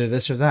 No, you're either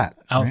this or that.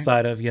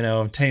 Outside of, you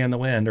know, Tay in the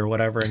Wind or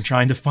whatever, and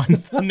trying to find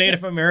the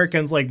Native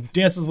Americans like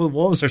Dances with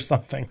Wolves or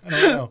something. I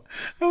don't know.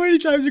 How many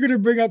times are you going to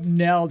bring up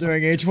Nell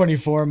during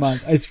A24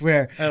 month? I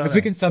swear. If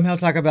we can somehow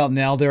talk about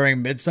Nell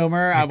during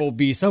Midsummer, I will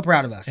be so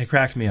proud of us. It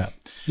cracked me up.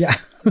 Yeah.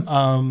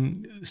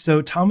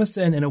 So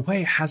Thomasin, in a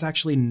way, has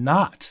actually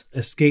not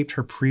escaped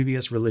her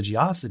previous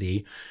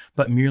religiosity,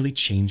 but merely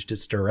changed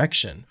its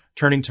direction,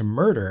 turning to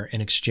murder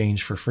in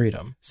exchange for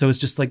freedom. So it's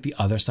just like the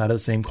other side of the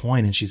same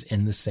coin, and she's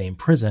in the same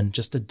prison,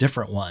 just a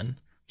different one.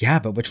 Yeah,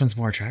 but which one's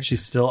more attractive?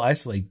 She's still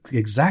isolated.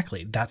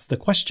 Exactly. That's the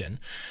question.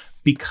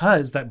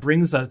 Because that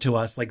brings to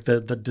us like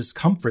the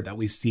discomfort that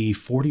we see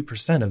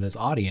 40% of this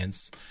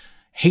audience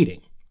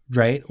hating,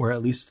 right? Or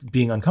at least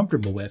being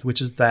uncomfortable with,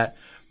 which is that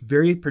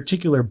very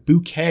particular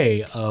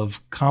bouquet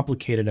of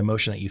complicated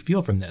emotion that you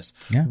feel from this.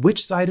 Yeah.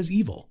 Which side is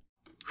evil?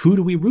 Who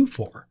do we root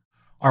for?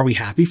 Are we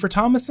happy for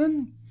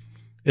Thomasin?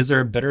 Is there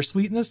a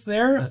bittersweetness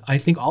there? I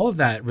think all of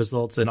that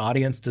results in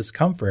audience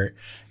discomfort,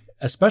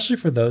 especially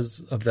for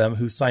those of them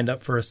who signed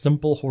up for a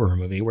simple horror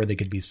movie where they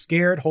could be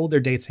scared, hold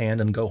their date's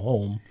hand, and go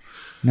home.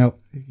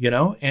 Nope. You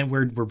know, and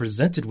we're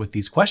presented with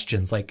these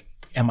questions like,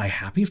 am I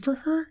happy for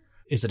her?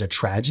 Is it a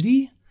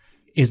tragedy?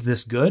 Is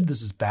this good?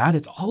 This is bad?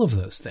 It's all of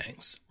those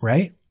things,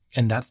 right?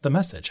 And that's the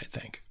message, I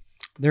think.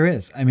 There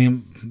is. I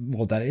mean,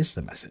 well, that is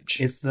the message.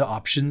 It's the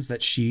options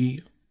that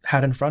she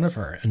had in front of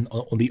her and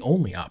the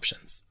only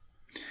options.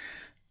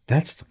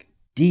 That's fucking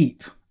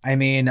deep. I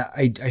mean,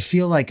 I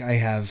feel like I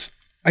have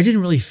I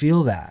didn't really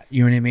feel that.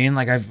 You know what I mean?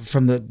 Like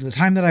from the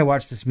time that I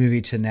watched this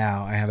movie to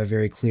now, I have a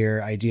very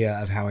clear idea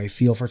of how I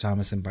feel for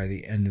Thomasin by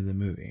the end of the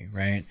movie,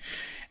 right?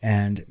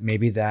 And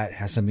maybe that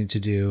has something to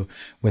do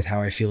with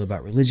how I feel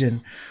about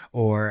religion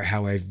or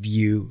how I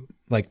view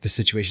like the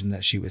situation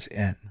that she was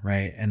in,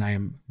 right? And I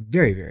am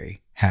very,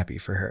 very happy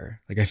for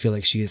her. Like I feel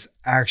like she is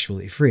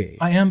actually free.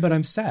 I am, but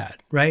I'm sad,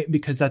 right?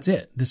 Because that's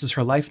it. This is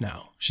her life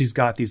now. She's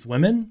got these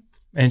women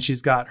and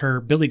she's got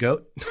her billy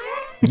goat.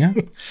 Yeah.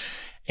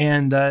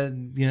 And,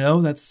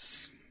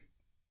 that's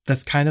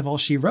kind of all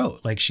she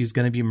wrote. Like she's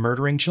going to be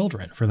murdering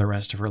children for the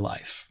rest of her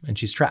life and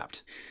she's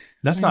trapped.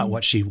 That's not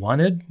what she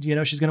wanted.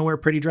 She's going to wear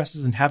pretty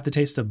dresses and have the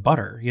taste of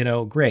butter.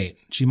 Great.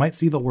 She might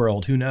see the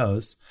world. Who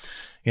knows?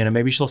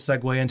 Maybe she'll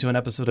segue into an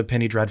episode of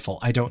Penny Dreadful.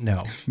 I don't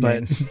know.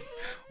 But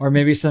or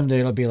maybe someday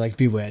it'll be like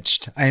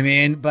Bewitched. I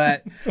mean,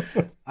 but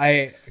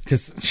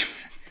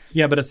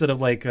yeah, but instead of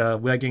like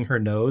wagging her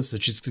nose,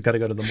 she's got to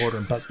go to the mortar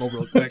and pestle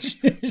real quick.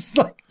 Just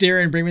like,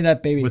 Darren, bring me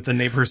that baby. With the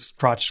neighbor's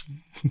crotch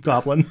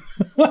goblin.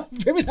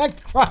 Bring me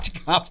that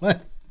crotch goblin.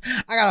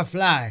 I gotta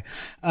fly.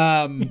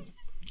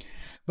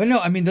 But no,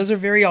 I mean, those are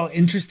very all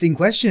interesting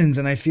questions.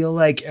 And I feel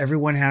like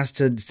everyone has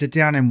to sit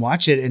down and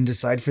watch it and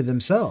decide for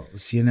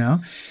themselves,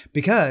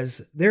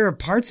 because there are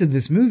parts of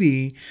this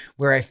movie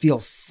where I feel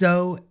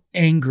so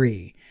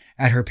angry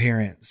at her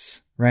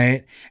parents.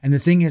 Right. And the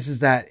thing is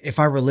that if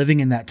I were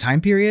living in that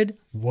time period,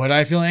 would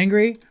I feel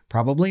angry?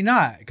 Probably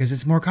not, because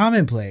it's more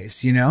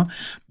commonplace.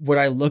 Would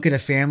I look at a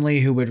family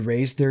who would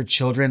raise their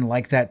children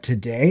like that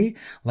today?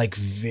 Like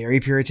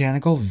very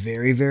puritanical,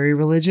 very, very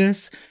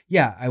religious.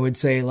 Yeah, I would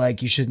say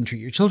like you shouldn't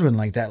treat your children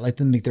like that. Let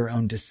them make their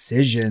own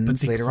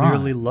decisions later on. But they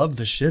clearly love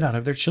the shit out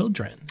of their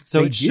children.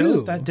 So it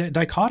shows that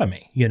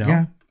dichotomy,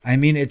 Yeah. I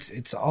mean,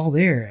 it's all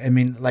there. I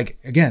mean, like,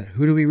 again,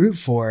 who do we root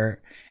for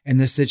in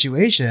this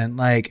situation?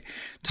 Like,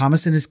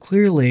 Thomasin is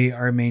clearly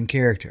our main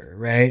character,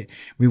 right?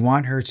 We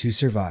want her to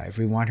survive.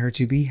 We want her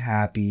to be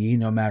happy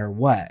no matter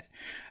what.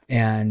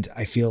 And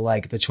I feel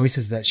like the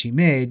choices that she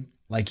made,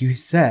 like you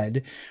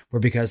said, were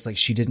because like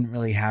she didn't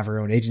really have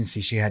her own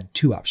agency. She had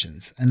two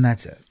options and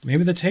that's it.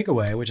 Maybe the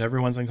takeaway, which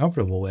everyone's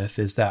uncomfortable with,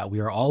 is that we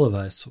are all of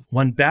us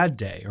one bad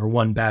day or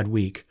one bad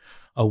week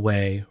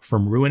away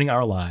from ruining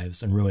our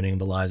lives and ruining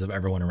the lives of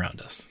everyone around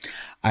us.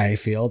 I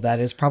feel that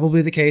is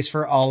probably the case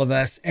for all of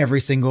us every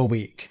single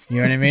week. You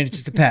know what I mean? It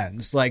just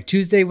depends. Like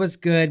Tuesday was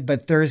good,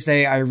 but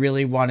Thursday I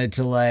really wanted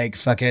to like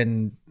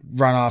fucking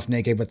run off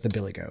naked with the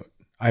billy goat.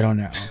 I don't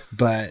know.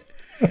 But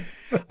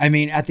I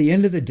mean, at the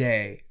end of the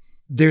day,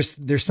 there's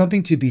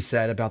something to be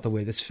said about the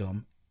way this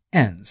film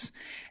ends.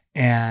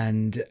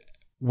 And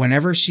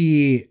whenever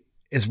she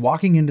is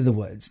walking into the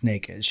woods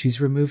naked, she's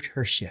removed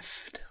her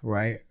shift,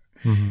 right?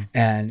 Mm-hmm.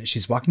 And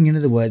she's walking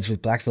into the woods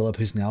with Black Phillip,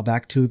 who's now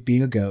back to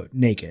being a goat,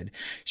 naked.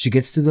 She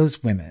gets to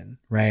those women,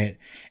 right?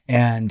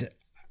 And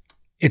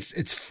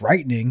it's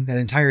frightening. That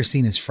entire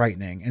scene is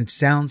frightening and it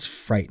sounds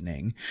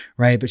frightening,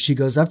 right? But she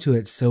goes up to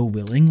it so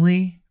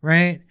willingly,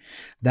 right?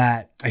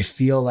 That I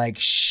feel like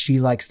she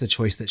likes the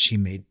choice that she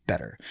made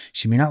better.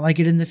 She may not like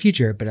it in the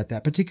future, but at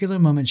that particular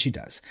moment she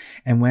does.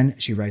 And when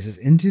she rises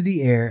into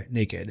the air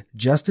naked,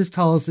 just as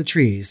tall as the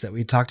trees that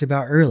we talked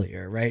about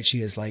earlier, right?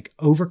 She has like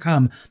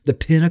overcome the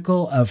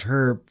pinnacle of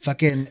her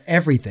fucking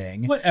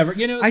everything. Whatever,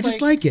 I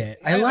just like it.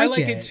 I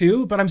like it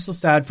too, but I'm still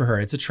sad for her.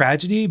 It's a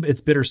tragedy, but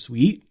it's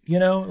bittersweet,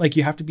 like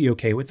you have to be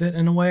okay with it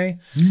in a way.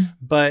 Mm.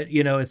 But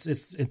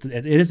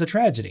it is a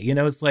tragedy.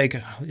 It's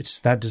like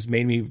that just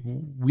made me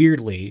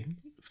weirdly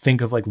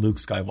think of like Luke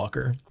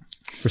Skywalker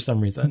for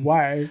some reason.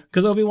 Why?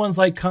 Because Obi-Wan's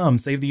like, come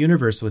save the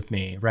universe with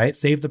me, right?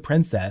 Save the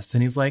princess.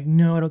 And he's like,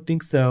 no, I don't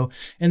think so.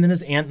 And then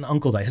his aunt and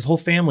uncle die. His whole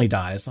family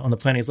dies on the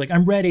planet. He's like,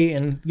 I'm ready.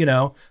 And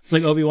it's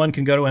like Obi-Wan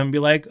can go to him and be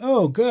like,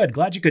 oh, good.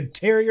 Glad you could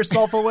tear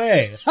yourself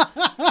away.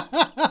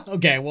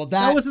 Okay, well,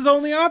 that was his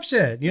only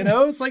option.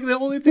 It's like the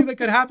only thing that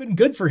could happen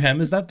good for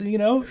him is that,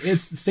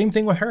 it's the same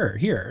thing with her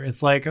here.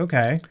 It's like,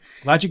 okay,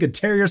 glad you could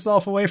tear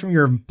yourself away from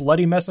your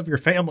bloody mess of your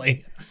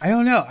family. I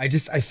don't know. I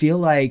feel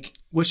like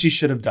what she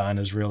should have done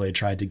is really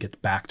tried to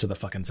get back to the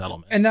fucking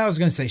settlement. And that I was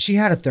going to say, she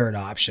had a third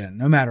option,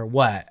 no matter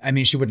what. I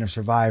mean, she wouldn't have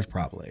survived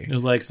probably. It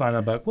was like, sign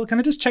up, well, can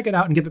I just check it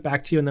out and give it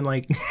back to you? And then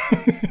like,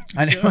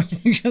 I know,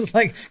 just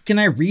like, can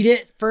I read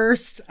it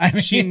first? I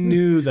mean, she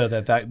knew though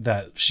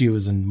that she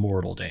was in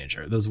mortal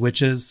danger. Those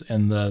witches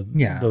and the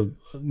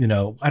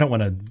I don't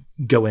want to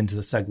go into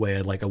the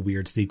segue of like a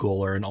weird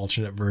sequel or an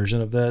alternate version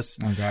of this.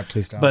 Oh God,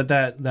 please don't. But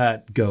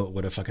that goat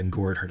would have fucking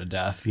gored her to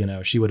death.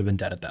 She would have been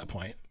dead at that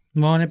point.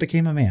 Well, and it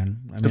became a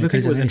man. Because I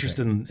think it was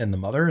interested in the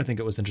mother. I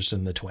think it was interested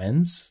in the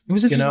twins. It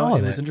was interested in all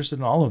of it. It was interested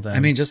in all of them. I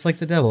mean, just like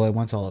the devil, it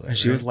wants all of it. And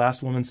she was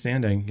last woman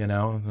standing,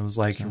 It was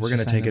like, we're going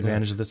to take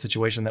advantage of this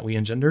situation that we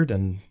engendered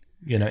and,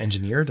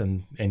 engineered,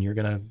 and you're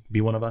going to be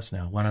one of us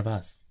now. One of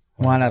us.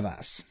 One of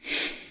us.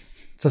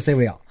 So say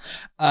we all.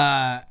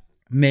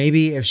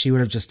 Maybe if she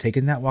would have just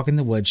taken that walk in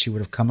the woods, she would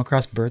have come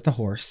across Bert the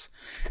horse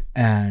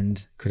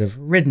and could have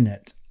ridden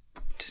it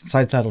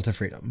side saddle to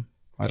freedom.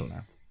 I don't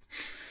know.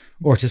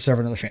 Or to serve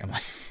another family.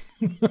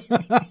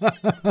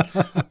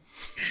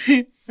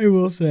 I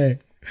will say,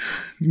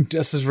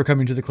 Just as we're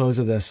coming to the close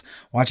of this,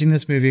 watching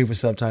this movie with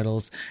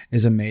subtitles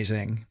is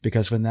amazing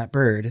because when that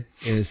bird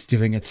is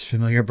doing its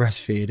familiar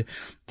breastfeed,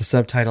 the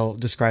subtitle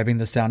describing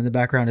the sound in the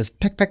background is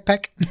peck, peck,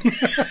 peck.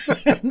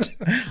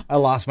 I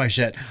lost my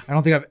shit. I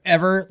don't think I've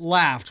ever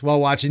laughed while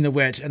watching The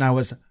Witch, and I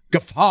was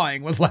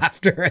guffawing with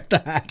laughter at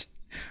that.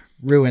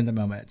 Ruined the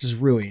moment. Just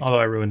ruined. Although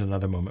I ruined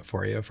another moment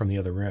for you from the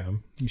other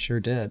room. You sure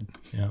did.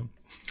 Yeah.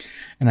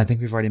 And I think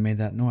we've already made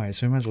that noise,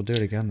 so we might as well do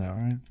it again, though,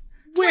 right?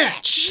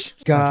 Witch!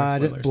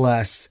 God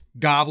bless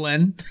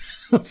Goblin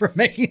for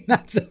making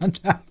that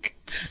soundtrack.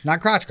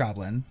 Not Crotch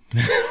Goblin.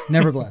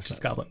 Never bless Just us.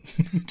 Goblin.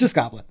 Just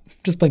Goblin.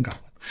 Just plain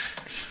Goblin.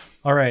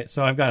 All right,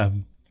 so I've got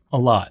a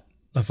lot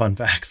of fun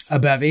facts. A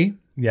bevy.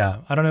 Yeah,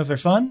 I don't know if they're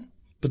fun,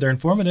 but they're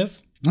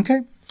informative.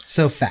 Okay.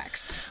 So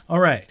facts. All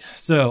right.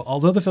 So,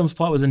 although the film's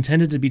plot was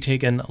intended to be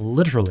taken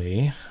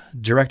literally,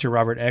 director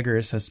Robert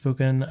Eggers has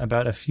spoken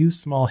about a few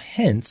small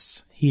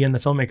hints he and the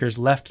filmmakers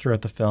left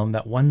throughout the film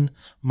that one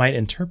might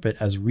interpret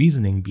as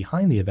reasoning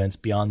behind the events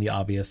beyond the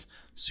obvious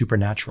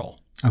supernatural.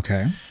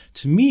 Okay.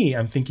 To me,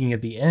 I'm thinking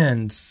at the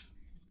end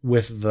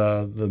with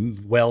the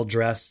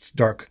well-dressed,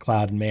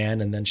 dark-clad man,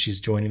 and then she's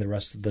joining the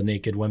rest of the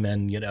naked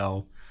women,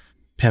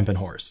 pimp and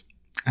whores.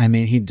 I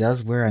mean, he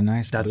does wear a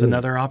nice That's boot.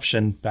 another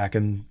option back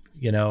in,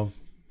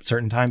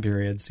 certain time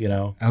periods,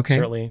 Okay.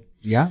 Certainly.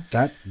 Yeah,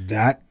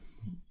 that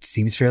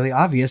seems fairly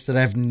obvious that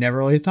I've never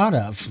really thought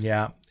of.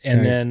 Yeah.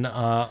 And then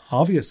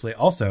obviously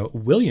also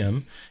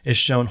William is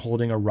shown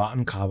holding a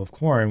rotten cob of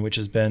corn, which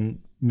has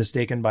been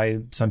mistaken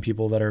by some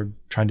people that are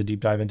trying to deep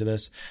dive into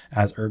this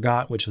as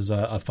ergot, which is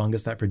a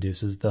fungus that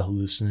produces the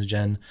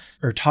hallucinogen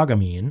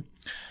ertogamine,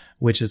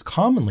 which is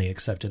commonly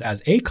accepted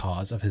as a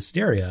cause of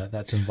hysteria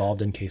that's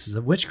involved in cases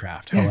of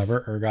witchcraft. Yes.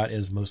 However, ergot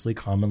is mostly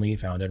commonly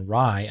found in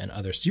rye and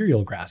other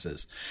cereal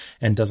grasses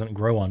and doesn't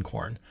grow on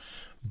corn.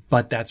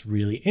 But that's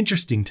really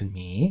interesting to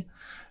me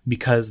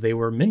because they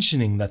were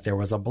mentioning that there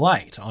was a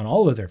blight on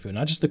all of their food,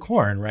 not just the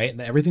corn, right?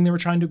 Everything they were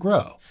trying to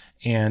grow.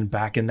 And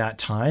back in that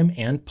time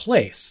and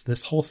place,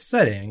 this whole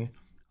setting,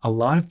 a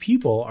lot of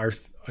people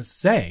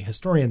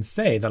historians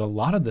say that a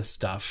lot of this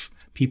stuff,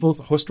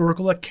 people's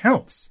historical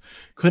accounts,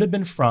 could have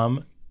been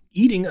from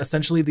eating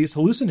essentially these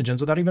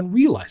hallucinogens without even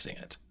realizing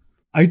it.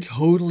 I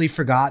totally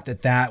forgot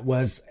that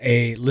was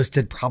a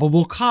listed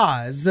probable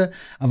cause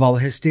of all the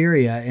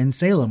hysteria in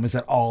Salem, was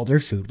that all their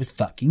food was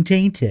fucking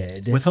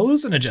tainted. With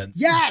hallucinogens.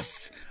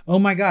 Yes! Oh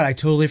my God, I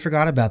totally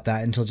forgot about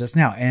that until just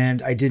now.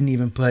 And I didn't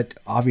even put,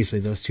 obviously,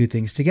 those two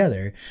things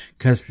together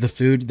because the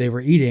food they were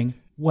eating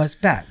was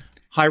bad.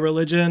 High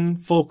religion,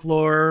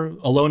 folklore,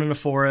 alone in a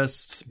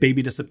forest,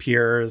 baby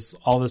disappears,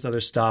 all this other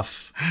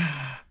stuff,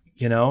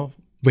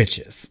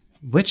 Witches.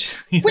 Witch.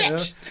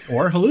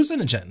 Or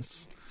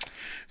hallucinogens.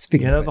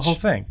 Speaking of which, the whole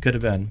thing could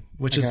have been,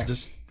 which is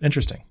just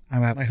interesting. I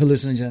have my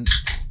hallucinogen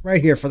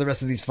right here for the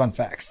rest of these fun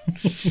facts.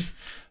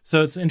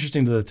 So it's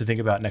interesting to think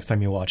about next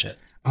time you watch it.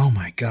 Oh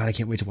my God, I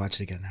can't wait to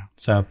watch it again now.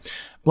 So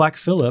Black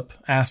Phillip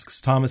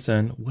asks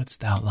Thomason,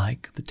 "Wouldst thou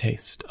like the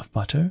taste of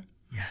butter?"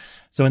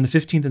 Yes. So in the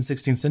 15th and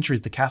 16th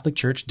centuries, the Catholic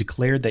Church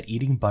declared that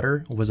eating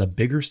butter was a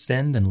bigger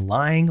sin than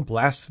lying,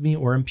 blasphemy,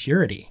 or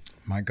impurity.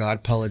 My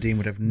God, Paula Deen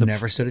would have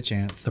never stood a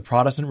chance. The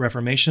Protestant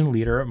Reformation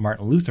leader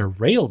Martin Luther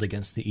railed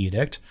against the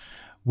edict,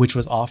 which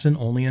was often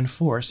only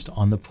enforced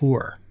on the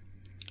poor.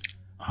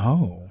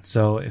 Oh.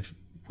 So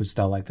 "Wouldst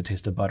thou like the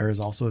taste of butter" is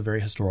also a very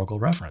historical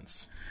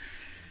reference.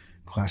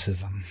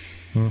 Classism.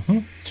 Mm-hmm.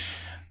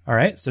 All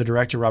right. So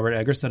director Robert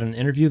Eggers said in an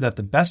interview that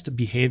the best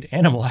behaved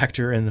animal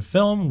actor in the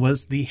film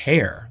was the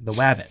hare, the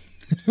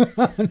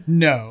wabbit.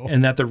 No.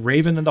 And that the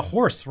raven and the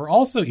horse were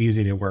also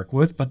easy to work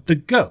with, but the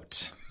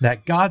goat,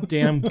 that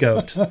goddamn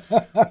goat,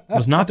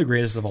 was not the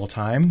greatest of all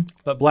time,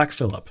 but Black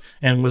Phillip,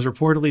 and was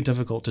reportedly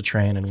difficult to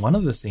train. And one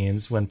of the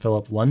scenes when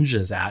Philip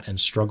lunges at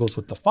and struggles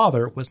with the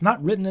father was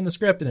not written in the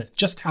script, and it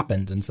just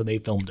happened, and so they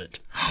filmed it.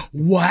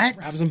 What?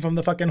 Grabs him from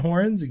the fucking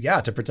horns?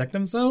 Yeah, to protect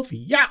himself?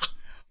 Yeah.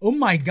 Oh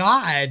my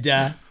God.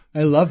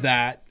 I love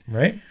that.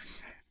 Right?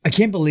 I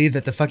can't believe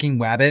that the fucking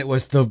rabbit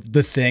was the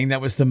thing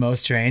that was the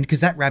most trained, because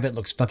that rabbit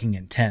looks fucking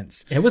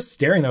intense. It was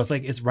staring. I was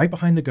like, it's right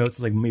behind the goats.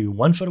 It's like maybe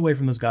 1 foot away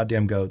from those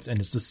goddamn goats, and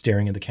it's just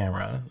staring at the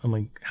camera. I'm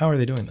like, how are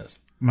they doing this?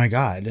 My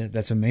God,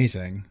 that's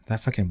amazing.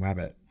 That fucking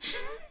rabbit.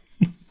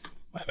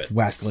 Rabbit.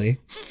 Wascally.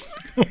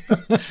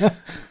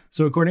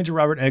 So according to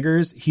Robert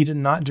Eggers, he did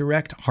not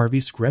direct Harvey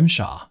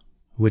Scrimshaw,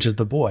 which is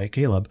the boy,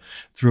 Caleb,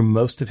 through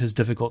most of his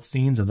difficult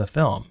scenes of the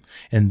film.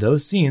 In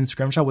those scenes,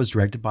 Scrimshaw was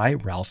directed by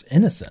Ralph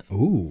Ineson.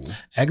 Ooh.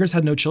 Eggers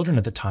had no children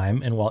at the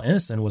time, and while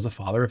Ineson was a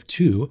father of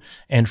 2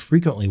 and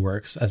frequently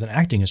works as an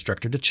acting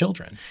instructor to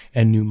children,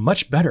 and knew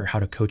much better how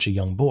to coach a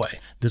young boy.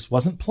 This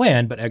wasn't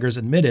planned, but Eggers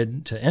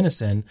admitted to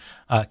Ineson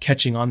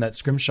catching on that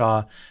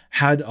Scrimshaw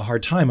had a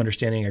hard time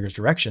understanding Eggers'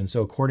 direction.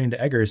 So according to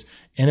Eggers,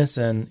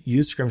 Ineson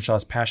used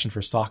Scrimshaw's passion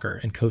for soccer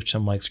and coached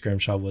him like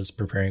Scrimshaw was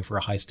preparing for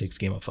a high-stakes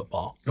game of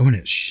football. Oh, and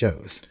it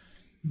shows.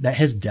 That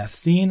his death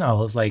scene, I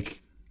was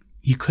like,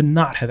 you could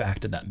not have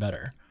acted that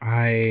better.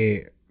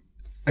 I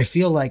I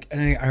feel like,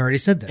 and I already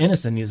said this.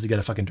 Innocent needs to get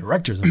a fucking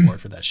director's award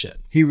for that shit.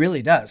 He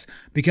really does,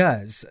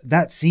 because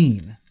that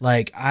scene,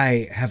 like,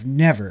 I have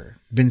never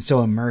been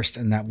so immersed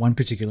in that one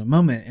particular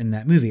moment in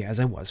that movie as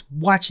I was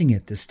watching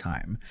it this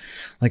time.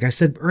 Like I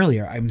said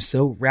earlier, I'm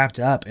so wrapped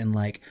up in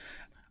like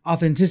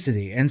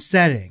authenticity and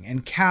setting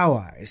and cow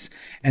eyes.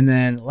 And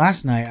then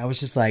last night I was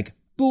just like,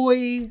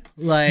 boy,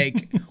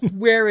 like,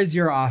 where is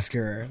your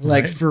Oscar?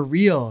 Like, Right. for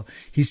real.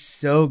 He's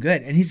so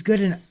good. And he's good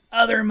in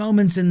other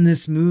moments in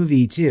this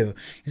movie too.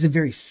 It's a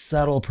very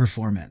subtle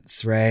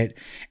performance, right?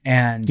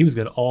 And He was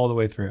good all the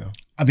way through.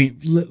 I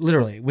mean,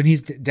 literally, when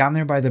he's down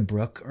there by the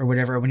brook or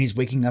whatever, when he's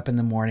waking up in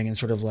the morning and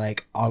sort of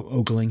like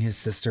ogling his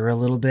sister a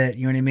little bit,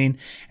 you know what I mean?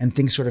 And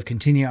things sort of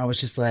continue. I was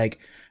just like,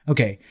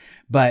 okay,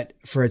 but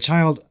for a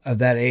child of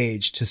that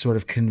age to sort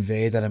of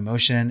convey that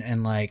emotion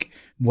and like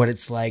what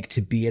it's like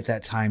to be at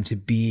that time, to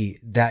be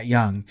that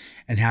young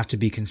and have to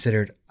be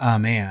considered a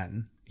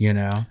man, you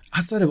know?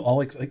 Outside of all,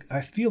 like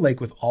I feel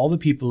like with all the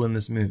people in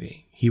this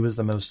movie, he was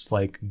the most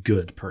like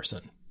good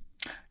person.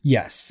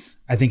 Yes.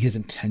 I think his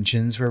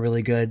intentions were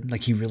really good.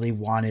 Like he really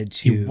wanted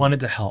to. He wanted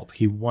to help.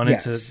 He wanted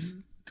Yes.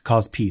 to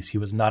cause peace. He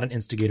was not an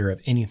instigator of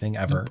anything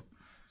ever.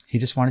 He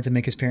just wanted to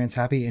make his parents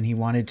happy, and he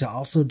wanted to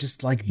also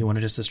just like, He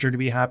wanted his sister to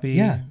be happy.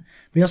 yeah.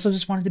 But he also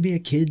just wanted to be a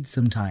kid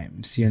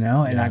sometimes, you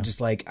know? And Yeah. I'm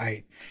just like,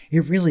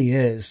 it really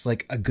is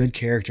like a good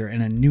character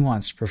and a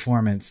nuanced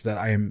performance that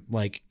I am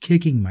like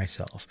kicking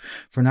myself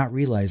for not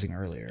realizing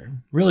earlier.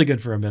 Really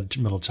good for a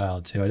middle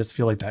child too. I just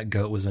feel like that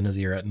goat was in his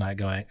ear at night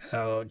going,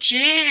 "Oh,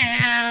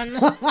 Jan."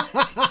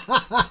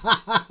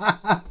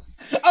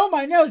 Oh,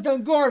 my nose,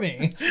 don't gore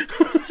me.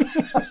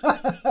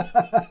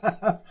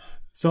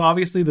 So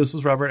obviously this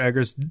was Robert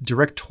Eggers'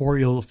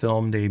 directorial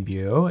film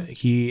debut.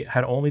 He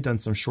had only done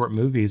some short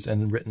movies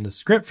and written the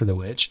script for The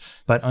Witch,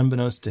 but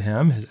unbeknownst to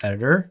him, his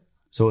editor,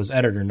 so his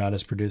editor, not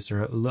his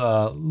producer,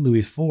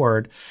 Louis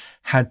Ford,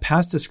 had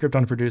passed his script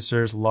on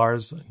producers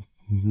Lars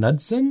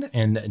Knudsen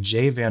and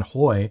Jay Van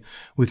Hoy,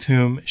 with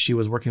whom she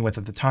was working with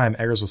at the time.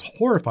 Eggers was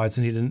horrified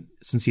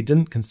since he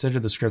didn't consider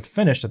the script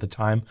finished at the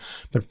time,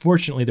 but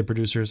fortunately the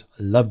producers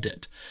loved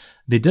it.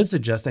 They did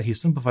suggest that he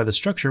simplify the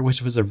structure,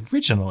 which was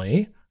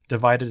originally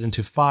divided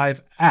into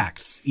 5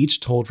 acts, each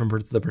told from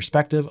the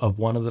perspective of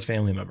one of the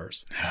family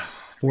members.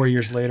 4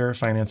 years later,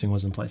 financing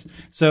was in place.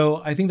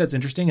 So I think that's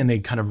interesting, and they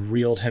kind of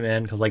reeled him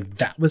in because, like,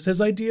 that was his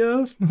idea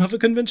of a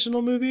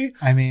conventional movie.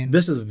 I mean,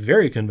 This is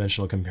very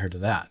conventional compared to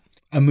that.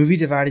 a movie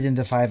divided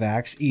into 5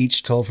 acts,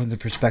 each told from the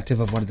perspective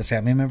of one of the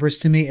family members,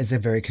 to me is a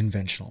very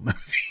conventional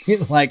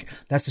movie. Like,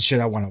 that's the shit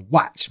I want to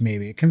watch,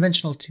 maybe.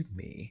 Conventional to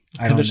me.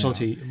 I don't Conventional know.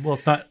 to, well,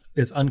 it's not,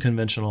 it's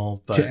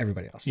unconventional, but To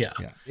everybody else. Yeah.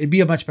 It'd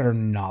be a much better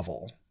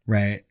novel,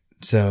 right?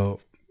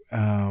 So,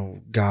 oh,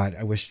 God,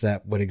 I wish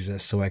that would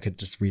exist so I could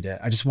just read it.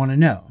 I just want to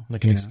know.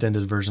 like an you know?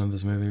 extended version of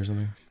this movie or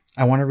something.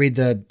 I want to read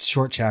the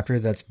short chapter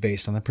that's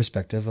based on the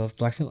perspective of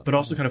Black Phillip. But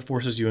also kind of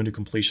forces you into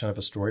completion of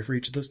a story for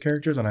each of those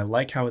characters. And I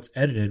like how it's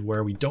edited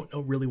where we don't know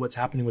really what's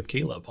happening with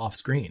Caleb off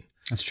screen.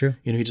 That's true.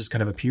 You know, he just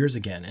kind of appears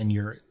again, and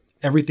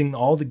everything,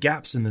 all the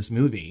gaps in this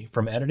movie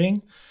from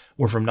editing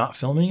or from not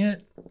filming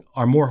it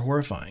are more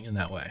horrifying in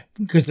that way.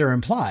 Because they're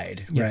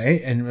implied, Yes.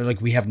 right? And we're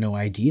like, we have no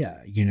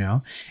idea, you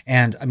know?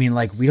 And I mean,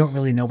 like, we don't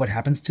really know what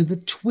happens to the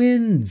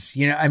twins,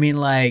 you know? I mean,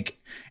 like,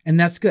 and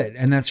that's good.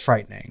 And that's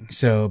frightening.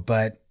 So,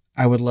 but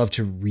I would love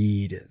to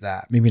read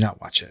that. Maybe not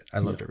watch it.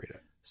 I'd love to read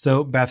it.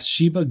 So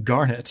Bathsheba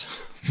Garnett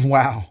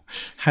Wow.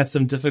 had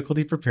some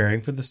difficulty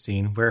preparing for the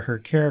scene where her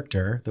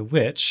character, the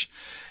witch,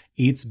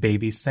 eats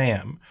baby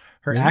Sam.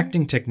 Her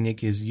acting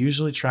technique is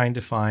usually trying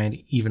to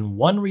find even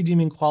one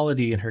redeeming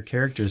quality in her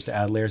characters to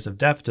add layers of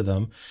depth to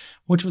them,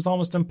 which was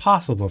almost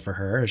impossible for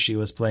her as she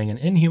was playing an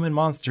inhuman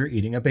monster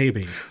eating a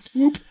baby.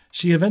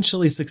 She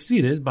eventually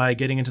succeeded by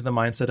getting into the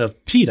mindset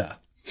of PETA,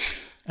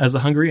 as a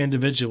hungry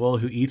individual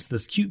who eats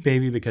this cute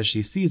baby because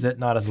she sees it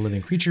not as a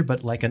living creature,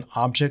 but like an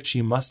object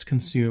she must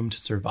consume to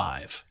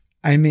survive.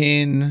 I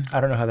mean,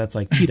 I don't know how that's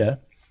like PETA.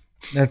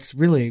 that's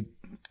really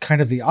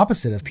kind of the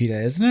opposite of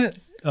PETA, isn't it?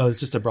 Oh, it's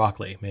just a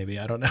broccoli, maybe.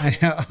 I don't know. I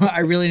know. I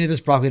really need this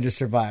broccoli to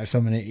survive, so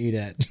I'm going to eat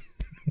it.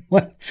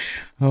 What?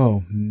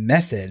 Oh,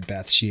 method,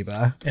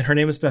 Bathsheba. And her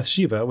name is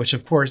Bathsheba, which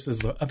of course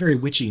is a very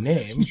witchy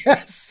name.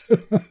 Yes.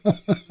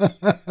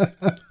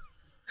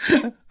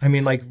 I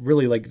mean, like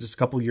really, like just a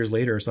couple years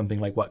later or something,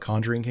 like what,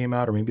 Conjuring came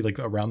out, or maybe like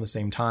around the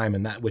same time,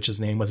 and that witch's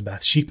name was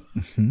Bathsheba.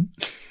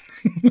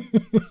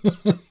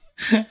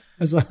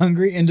 As a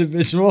hungry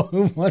individual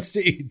who wants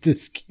to eat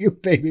this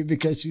cute baby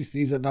because she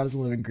sees it not as a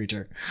living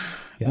creature.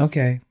 Yes.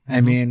 Okay. I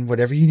mean,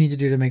 whatever you need to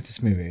do to make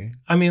this movie.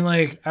 I mean,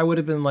 like I would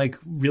have been like,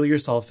 reel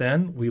yourself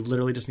in. We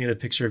literally just need a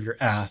picture of your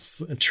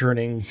ass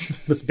churning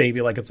this baby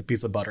like it's a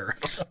piece of butter.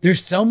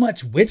 There's so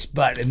much witch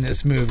butt in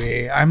this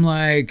movie. I'm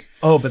like,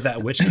 Oh, but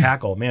that witch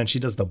cackle, man, she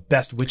does the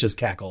best witch's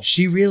cackle.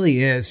 she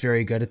really is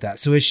very good at that.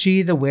 So is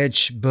she the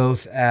witch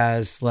both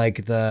as like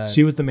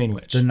She was the main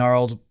witch. the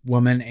gnarled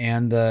woman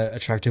and the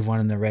attractive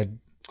one in the red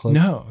cloak?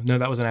 No,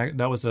 that was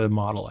that was a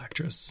model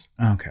actress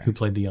Okay. who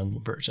played the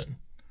young version.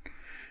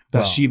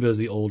 Bathsheba is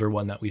the older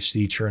one that we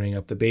see churning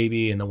up the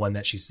baby, and the one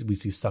that we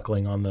see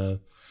suckling on the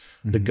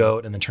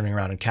goat and then turning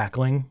around and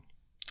cackling.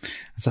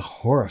 It's a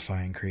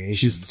horrifying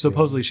creation.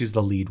 Supposedly she's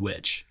the lead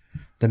witch.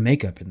 The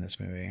makeup in this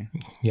movie.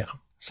 Yeah.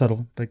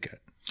 Subtle, but good.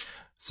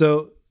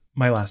 So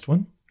my last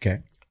one. Okay.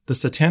 The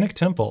Satanic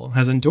Temple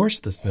has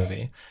endorsed this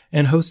movie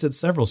and hosted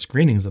several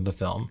screenings of the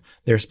film.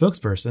 Their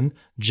spokesperson,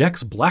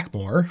 Jex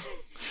Blackmore,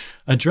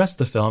 addressed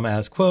the film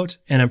as, quote,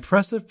 an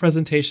impressive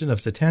presentation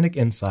of satanic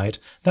insight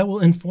that will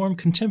inform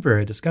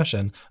contemporary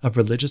discussion of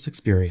religious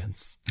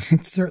experience.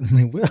 It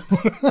certainly will.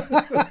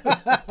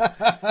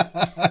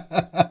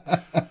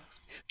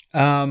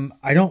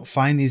 I don't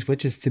find these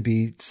witches to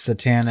be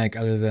satanic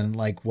other than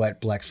like what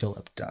Black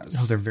Phillip does.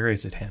 Oh, they're very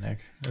satanic.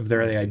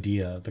 They're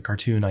the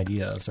cartoon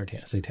idea of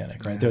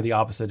satanic, right? Yeah. They're the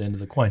opposite end of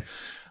the coin.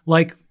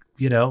 Like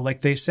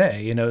they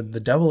say, the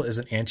devil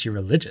isn't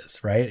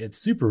anti-religious, right? It's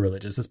super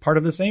religious. It's part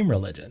of the same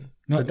religion.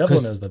 No, the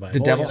devil knows the Bible. The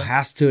devil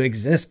has to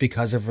exist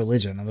because of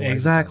religion. Otherwise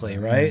exactly,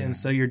 right? Yeah. And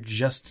so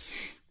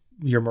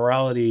your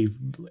morality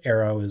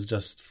arrow is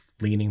just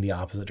leaning the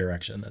opposite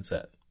direction. That's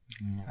it.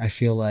 I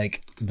feel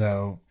like,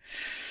 though,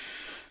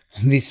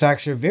 these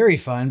facts are very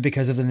fun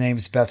because of the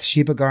names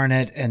Bathsheba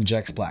Garnett and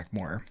Jex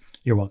Blackmore.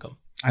 You're welcome.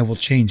 I will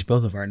change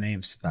both of our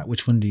names to that.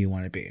 Which one do you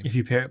want to be? If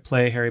you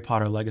play Harry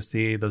Potter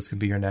Legacy, those can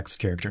be your next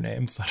character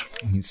names.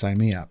 Sign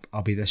me up.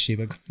 I'll be the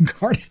Sheba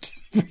Garnett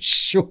for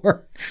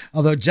sure.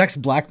 Although Jex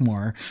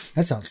Blackmore,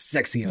 that sounds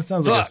sexy. That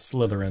sounds like a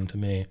Slytherin to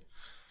me.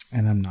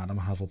 And I'm not. I'm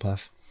a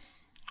Hufflepuff.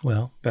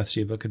 Well,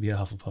 Bathsheba could be a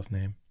Hufflepuff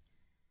name.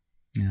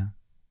 Yeah,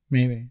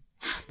 maybe.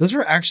 Those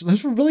were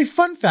really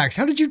fun facts.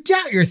 How did you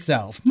doubt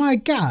yourself? My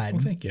God.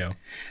 Well, thank you.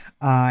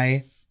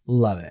 I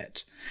love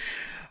it.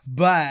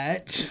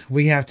 But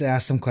we have to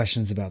ask some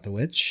questions about The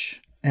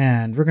Witch.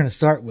 And we're going to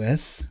start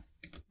with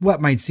what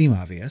might seem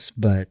obvious,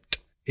 but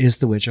is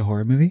The Witch a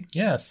horror movie?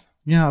 Yes.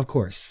 Yeah, of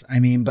course. I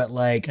mean, but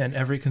like... in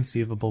every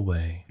conceivable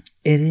way.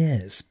 It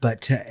is,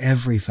 but to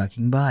every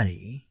fucking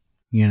body,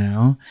 I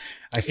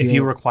feel... if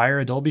you require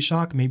a Dolby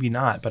shock, maybe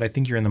not, but I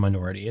think you're in the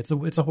minority. It's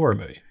a horror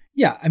movie.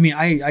 Yeah, I mean,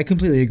 I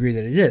completely agree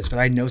that it is, but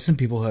I know some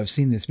people who have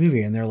seen this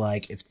movie and they're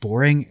like, it's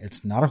boring.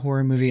 It's not a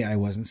horror movie. I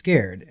wasn't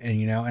scared.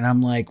 And, and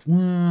I'm like,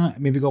 well,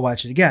 maybe go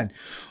watch it again.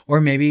 Or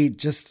maybe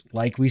just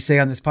like we say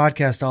on this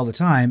podcast all the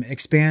time,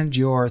 expand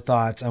your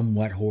thoughts on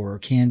what horror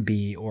can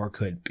be or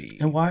could be.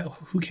 And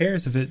who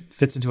cares if it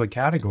fits into a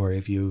category,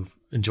 if you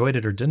enjoyed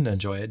it or didn't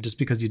enjoy it? Just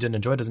because you didn't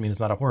enjoy it doesn't mean it's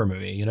not a horror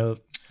movie,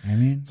 I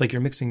mean, it's like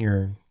you're mixing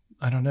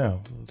I don't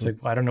know. It's like,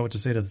 I don't know what to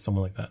say to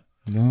someone like that.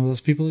 None of those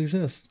people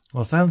exist.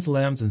 Well, Silence of the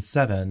Lambs and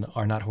Seven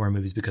are not horror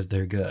movies because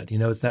they're good.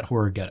 It's that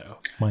horror ghetto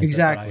mindset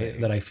exactly.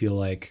 that I feel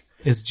like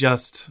is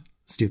just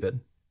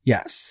stupid.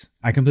 Yes,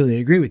 I completely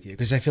agree with you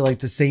because I feel like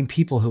the same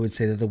people who would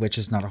say that The Witch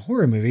is not a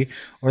horror movie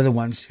are the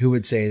ones who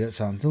would say that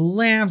Silence of the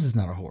Lambs is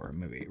not a horror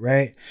movie,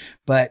 right?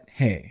 But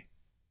hey,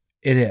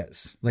 it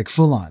is. Like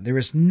full on. There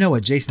is no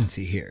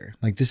adjacency here.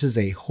 Like this is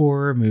a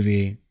horror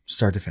movie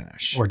start to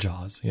finish. Or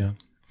Jaws, yeah.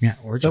 Yeah,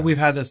 or Jaws. But we've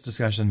had this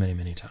discussion many,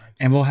 many times.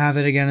 And we'll have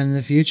it again in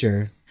the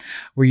future.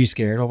 Were you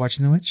scared while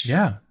watching The Witch?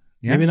 Yeah.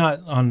 Maybe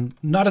not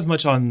as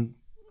much on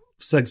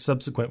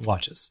subsequent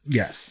watches.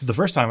 Yes. The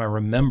first time I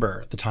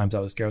remember the times I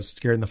was scared. I was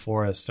scared in the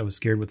forest. I was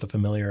scared with the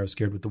familiar. I was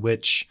scared with the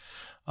witch.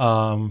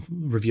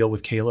 Reveal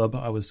with Caleb.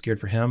 I was scared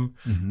for him.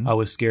 Mm-hmm. I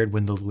was scared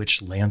when the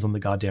witch lands on the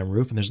goddamn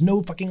roof and there's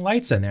no fucking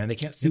lights in there and they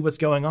can't see what's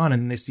going on.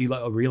 And then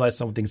they realize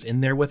something's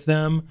in there with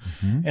them.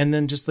 Mm-hmm. And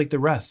then just like the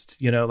rest,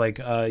 you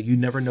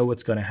never know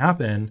what's going to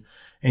happen.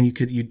 And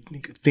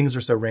things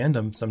are so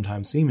random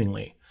sometimes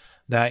seemingly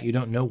that you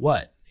don't know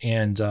what.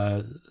 And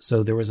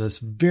so there was this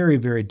very,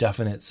 very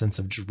definite sense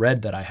of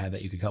dread that I had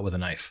that you could cut with a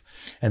knife.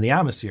 And the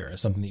atmosphere is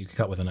something that you could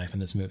cut with a knife in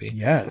this movie.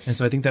 Yes. And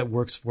so I think that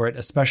works for it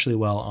especially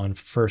well on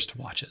first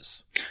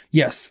watches.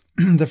 Yes.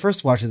 The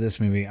first watch of this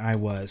movie, I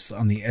was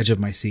on the edge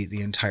of my seat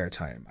the entire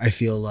time. I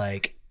feel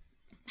like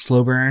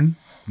slow burn,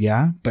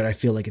 yeah, but I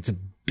feel like it's a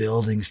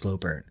building slow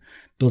burn.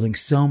 Building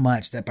so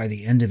much that by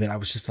the end of it, I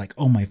was just like,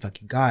 oh my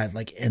fucking God,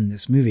 like end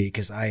this movie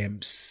because I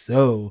am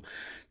so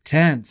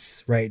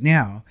tense right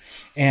now.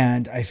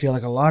 And I feel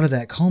like a lot of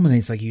that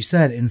culminates, like you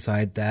said,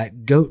 inside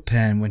that goat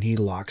pen when he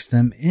locks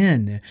them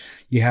in.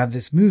 You have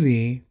this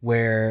movie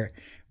where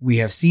we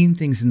have seen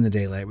things in the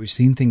daylight, we've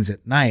seen things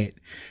at night,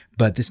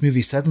 but this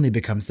movie suddenly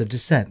becomes The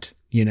Descent,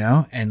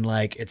 and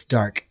like it's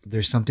dark.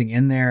 There's something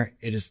in there.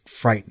 It is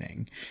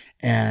frightening.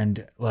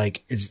 And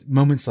like it's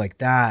moments like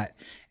that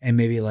and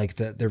maybe like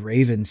the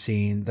Raven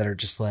scene that are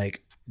just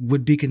like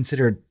would be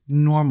considered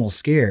normal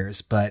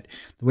scares, but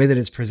the way that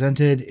it's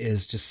presented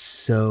is just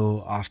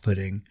so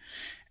off-putting.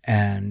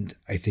 And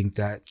I think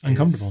that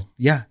uncomfortable.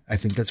 I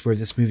think that's where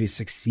this movie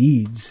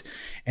succeeds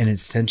in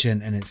its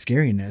tension and its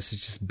scariness.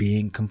 It's just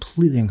being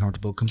completely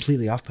uncomfortable,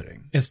 completely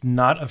off-putting. It's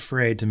not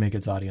afraid to make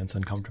its audience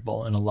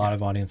uncomfortable. And a lot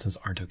of audiences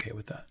aren't okay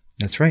with that.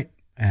 That's right.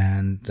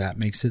 And that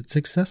makes it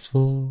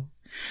successful.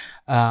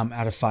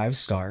 Out of 5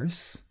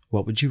 stars,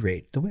 what would you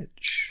rate The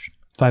Witch?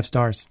 5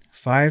 stars.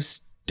 5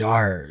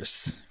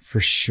 stars for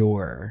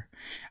sure.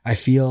 I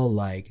feel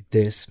like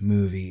this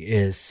movie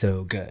is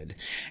so good.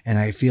 And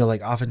I feel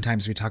like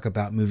oftentimes we talk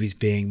about movies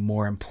being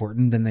more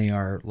important than they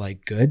are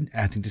like good.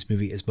 And I think this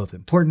movie is both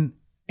important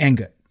and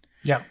good.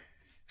 Yeah.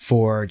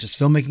 For just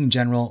filmmaking in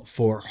general,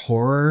 for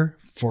horror,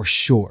 for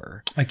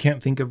sure. I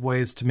can't think of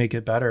ways to make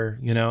it better.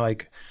 You know,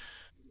 like,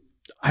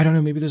 I don't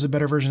know, maybe there's a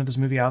better version of this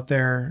movie out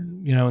there,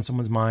 you know, in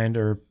someone's mind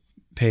or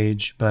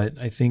page, but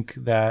I think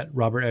that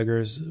Robert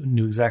Eggers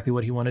knew exactly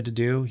what he wanted to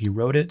do. He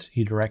wrote it,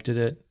 he directed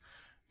it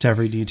to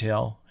every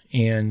detail,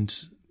 and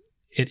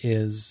it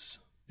is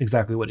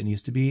exactly what it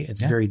needs to be.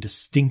 It's very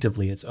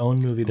distinctively its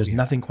own movie. There's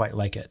nothing quite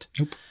like it.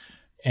 Nope.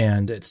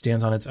 And it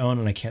stands on its own,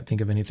 and I can't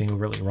think of anything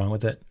really wrong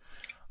with it.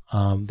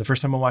 The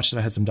first time I watched it,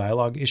 I had some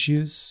dialogue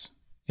issues,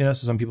 you know,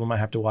 so some people might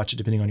have to watch it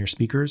depending on your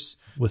speakers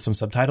with some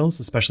subtitles,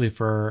 especially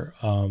for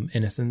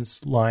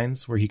Innocent's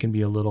lines where he can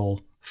be a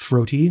little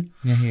throaty.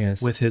 Yeah, he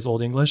is. With his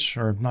Old English,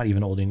 or not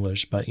even Old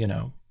English, but, you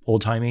know,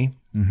 old timey.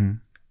 Mm-hmm.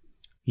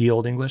 Ye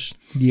Old English.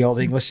 Ye Old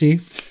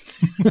Englishy.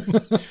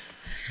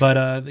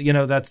 But, you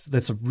know,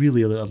 that's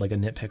really like a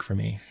nitpick for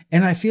me.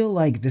 And I feel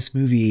like this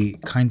movie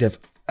kind of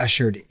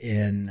ushered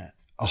in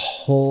a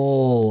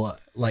whole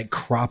like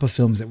crop of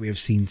films that we have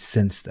seen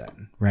since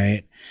then,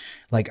 right?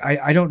 Like,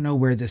 I don't know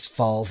where this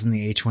falls in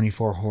the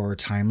A24 horror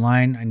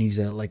timeline. I need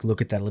to like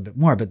look at that a little bit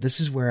more, but this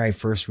is where I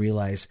first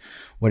realized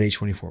what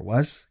A24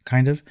 was,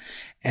 kind of.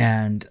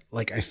 And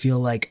like, I feel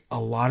like a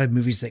lot of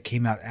movies that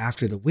came out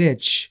after The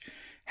Witch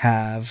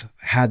have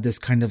had this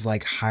kind of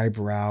like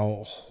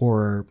highbrow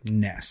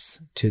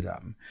horror-ness to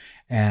them.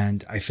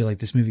 And I feel like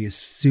this movie is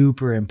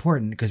super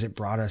important because it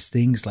brought us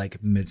things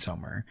like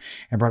Midsommar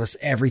and brought us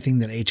everything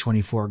that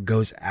A24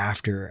 goes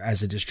after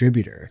as a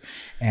distributor.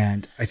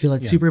 And I feel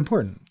like it's super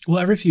important. Well,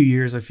 every few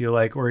years, I feel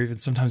like, or even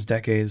sometimes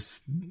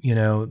decades, you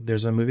know,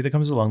 there's a movie that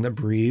comes along that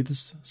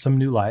breathes some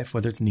new life,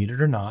 whether it's needed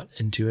or not,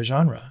 into a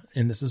genre.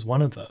 And this is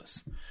one of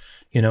those.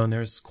 You know, and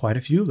there's quite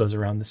a few of those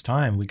around this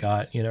time. We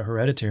got, you know,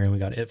 Hereditary, and we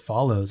got It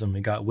Follows, and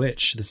we got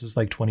Witch. This is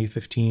like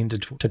 2015 to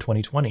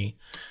 2020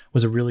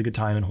 was a really good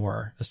time in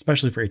horror,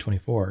 especially for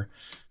A24.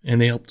 And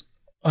they helped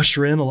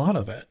usher in a lot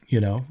of it, you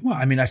know. Well,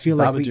 I mean, I feel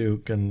like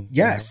Babadook and...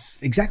 Yes,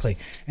 exactly.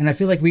 And I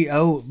feel like we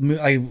owe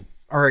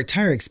our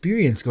entire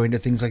experience going to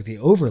things like The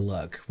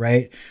Overlook,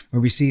 right?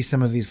 Where we see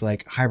some of these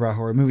like highbrow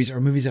horror movies or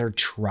movies that are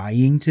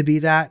trying to be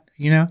that,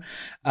 you know,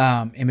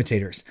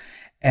 imitators.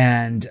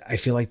 And I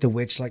feel like The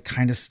Witch like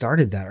kind of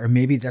started that, or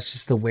maybe that's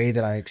just the way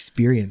that I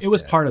experienced it. It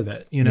was part of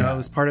it, you know, it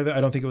was part of it.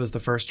 I don't think it was the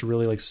first to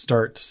really like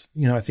start,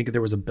 you know, I think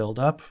there was a build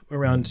up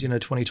around, you know,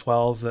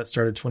 2012 that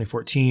started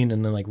 2014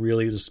 and then like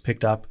really just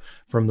picked up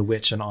from The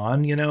Witch and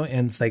on, you know,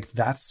 and it's like,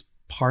 that's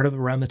part of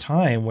around the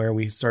time where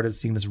we started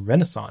seeing this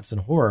renaissance in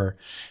horror,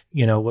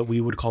 you know, what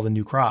we would call the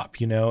new crop,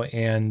 you know,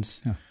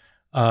 and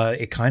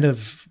it kind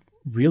of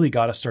really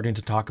got us starting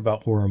to talk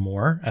about horror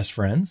more as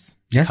friends.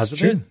 Yes, because of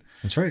true. it.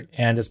 That's right.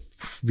 And it's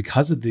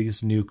because of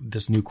this new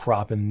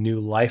crop and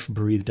new life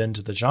breathed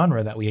into the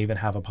genre that we even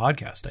have a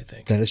podcast, I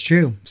think. That is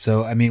true.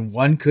 So, I mean,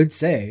 one could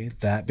say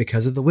that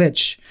because of The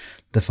Witch,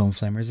 the Foam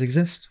Flammers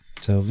exist.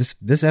 So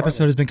this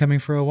episode has been coming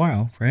for a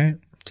while, right?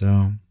 So,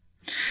 all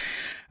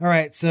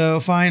right. So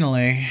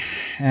finally,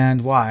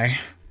 and why?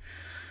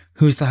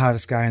 Who's the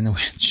hottest guy in The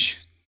Witch?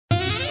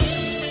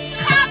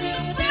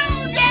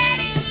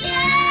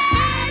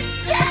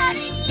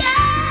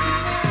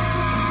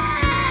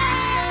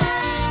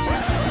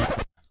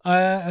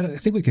 I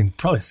think we can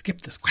probably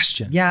skip this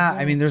question. Yeah,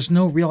 I mean, there's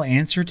no real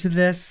answer to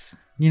this,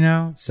 you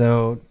know?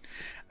 So,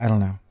 I don't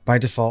know. By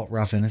default,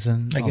 Ralph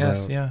Ineson. I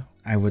guess, yeah.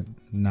 I would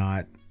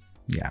not,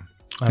 yeah.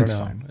 I don't it's know.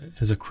 Fine.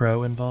 Is a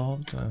crow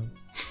involved? You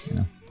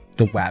know,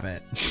 the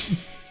wabbit.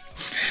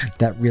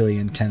 That really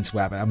intense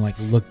wabbit. I'm like,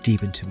 look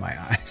deep into my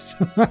eyes.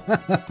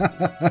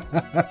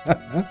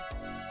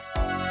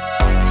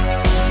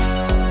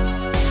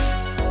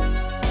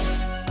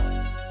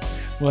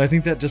 Well, I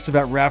think that just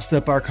about wraps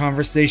up our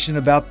conversation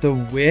about The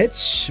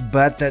Witch,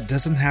 but that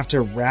doesn't have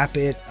to wrap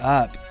it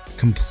up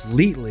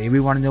completely. We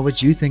want to know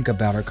what you think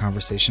about our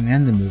conversation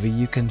and the movie.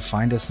 You can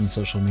find us on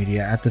social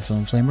media at The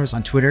Film Flamers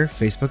on Twitter,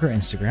 Facebook, or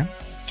Instagram.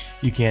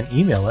 You can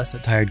email us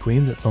at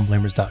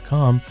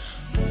tiredqueens@filmflamers.com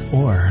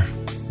or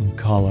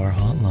call our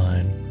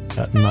hotline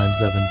at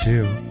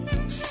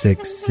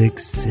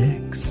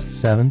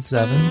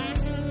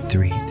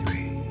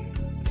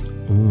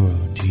 972-666-7733. Ooh,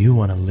 do you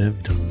want to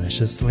live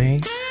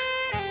deliciously?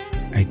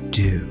 I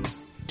do.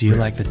 Do you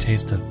like the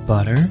taste of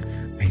butter?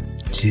 I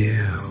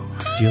do.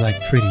 Do you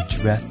like pretty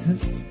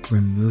dresses?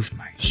 Remove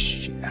my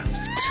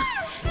shaft.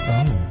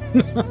 Oh.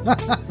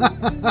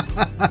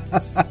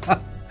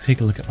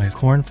 Take a look at my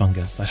corn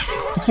fungus. Is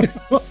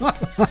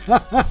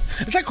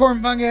that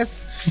corn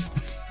fungus?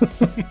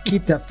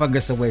 Keep that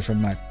fungus away from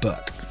my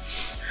book.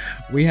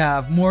 We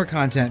have more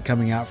content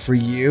coming out for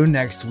you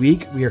next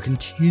week. We are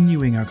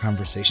continuing our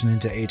conversation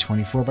into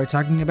A24 by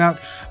talking about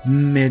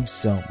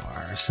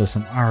Midsommar. So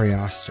some Ari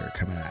Aster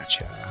coming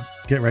at you.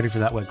 Get ready for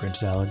that wet Grinch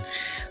salad.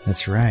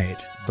 That's right.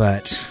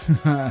 But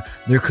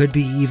there could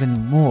be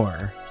even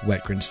more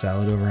Wet Grinch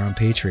Salad over on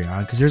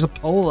Patreon because there's a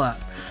poll up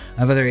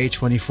of other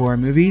A24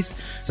 movies.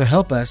 So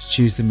help us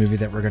choose the movie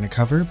that we're going to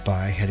cover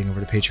by heading over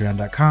to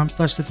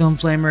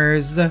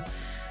patreon.com/thefilmflamers.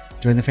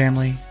 Join the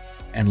family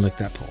and lick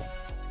that poll.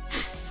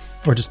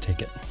 Or just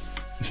take it.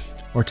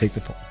 Or take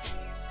the poll,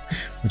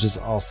 which is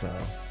also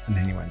an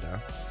innuendo.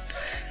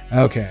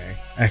 Okay,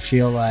 I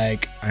feel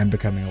like I'm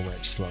becoming a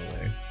witch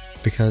slowly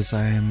because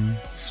I'm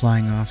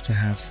flying off to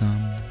have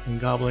some... And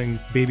gobbling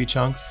baby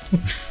chunks.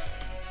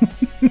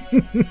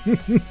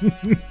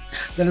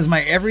 That is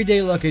my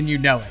everyday look and you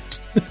know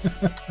it.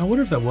 I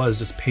wonder if that was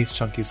just paste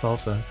chunky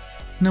salsa.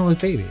 No,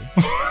 it's baby.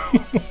 I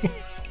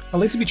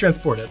like to be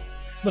transported.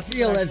 Let's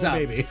feel as up.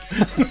 Baby.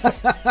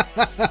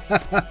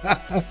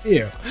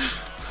 Ew.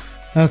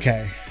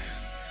 Okay,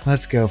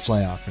 let's go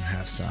fly off and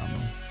have some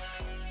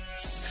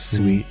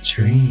sweet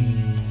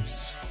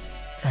dreams.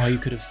 Oh, you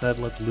could have said,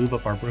 let's lube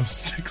up our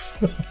broomsticks.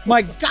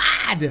 My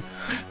God,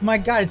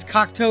 it's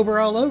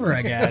Cocktober all over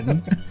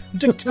again.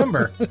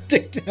 Dicktember.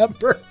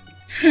 Dicktember.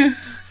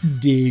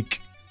 Deek.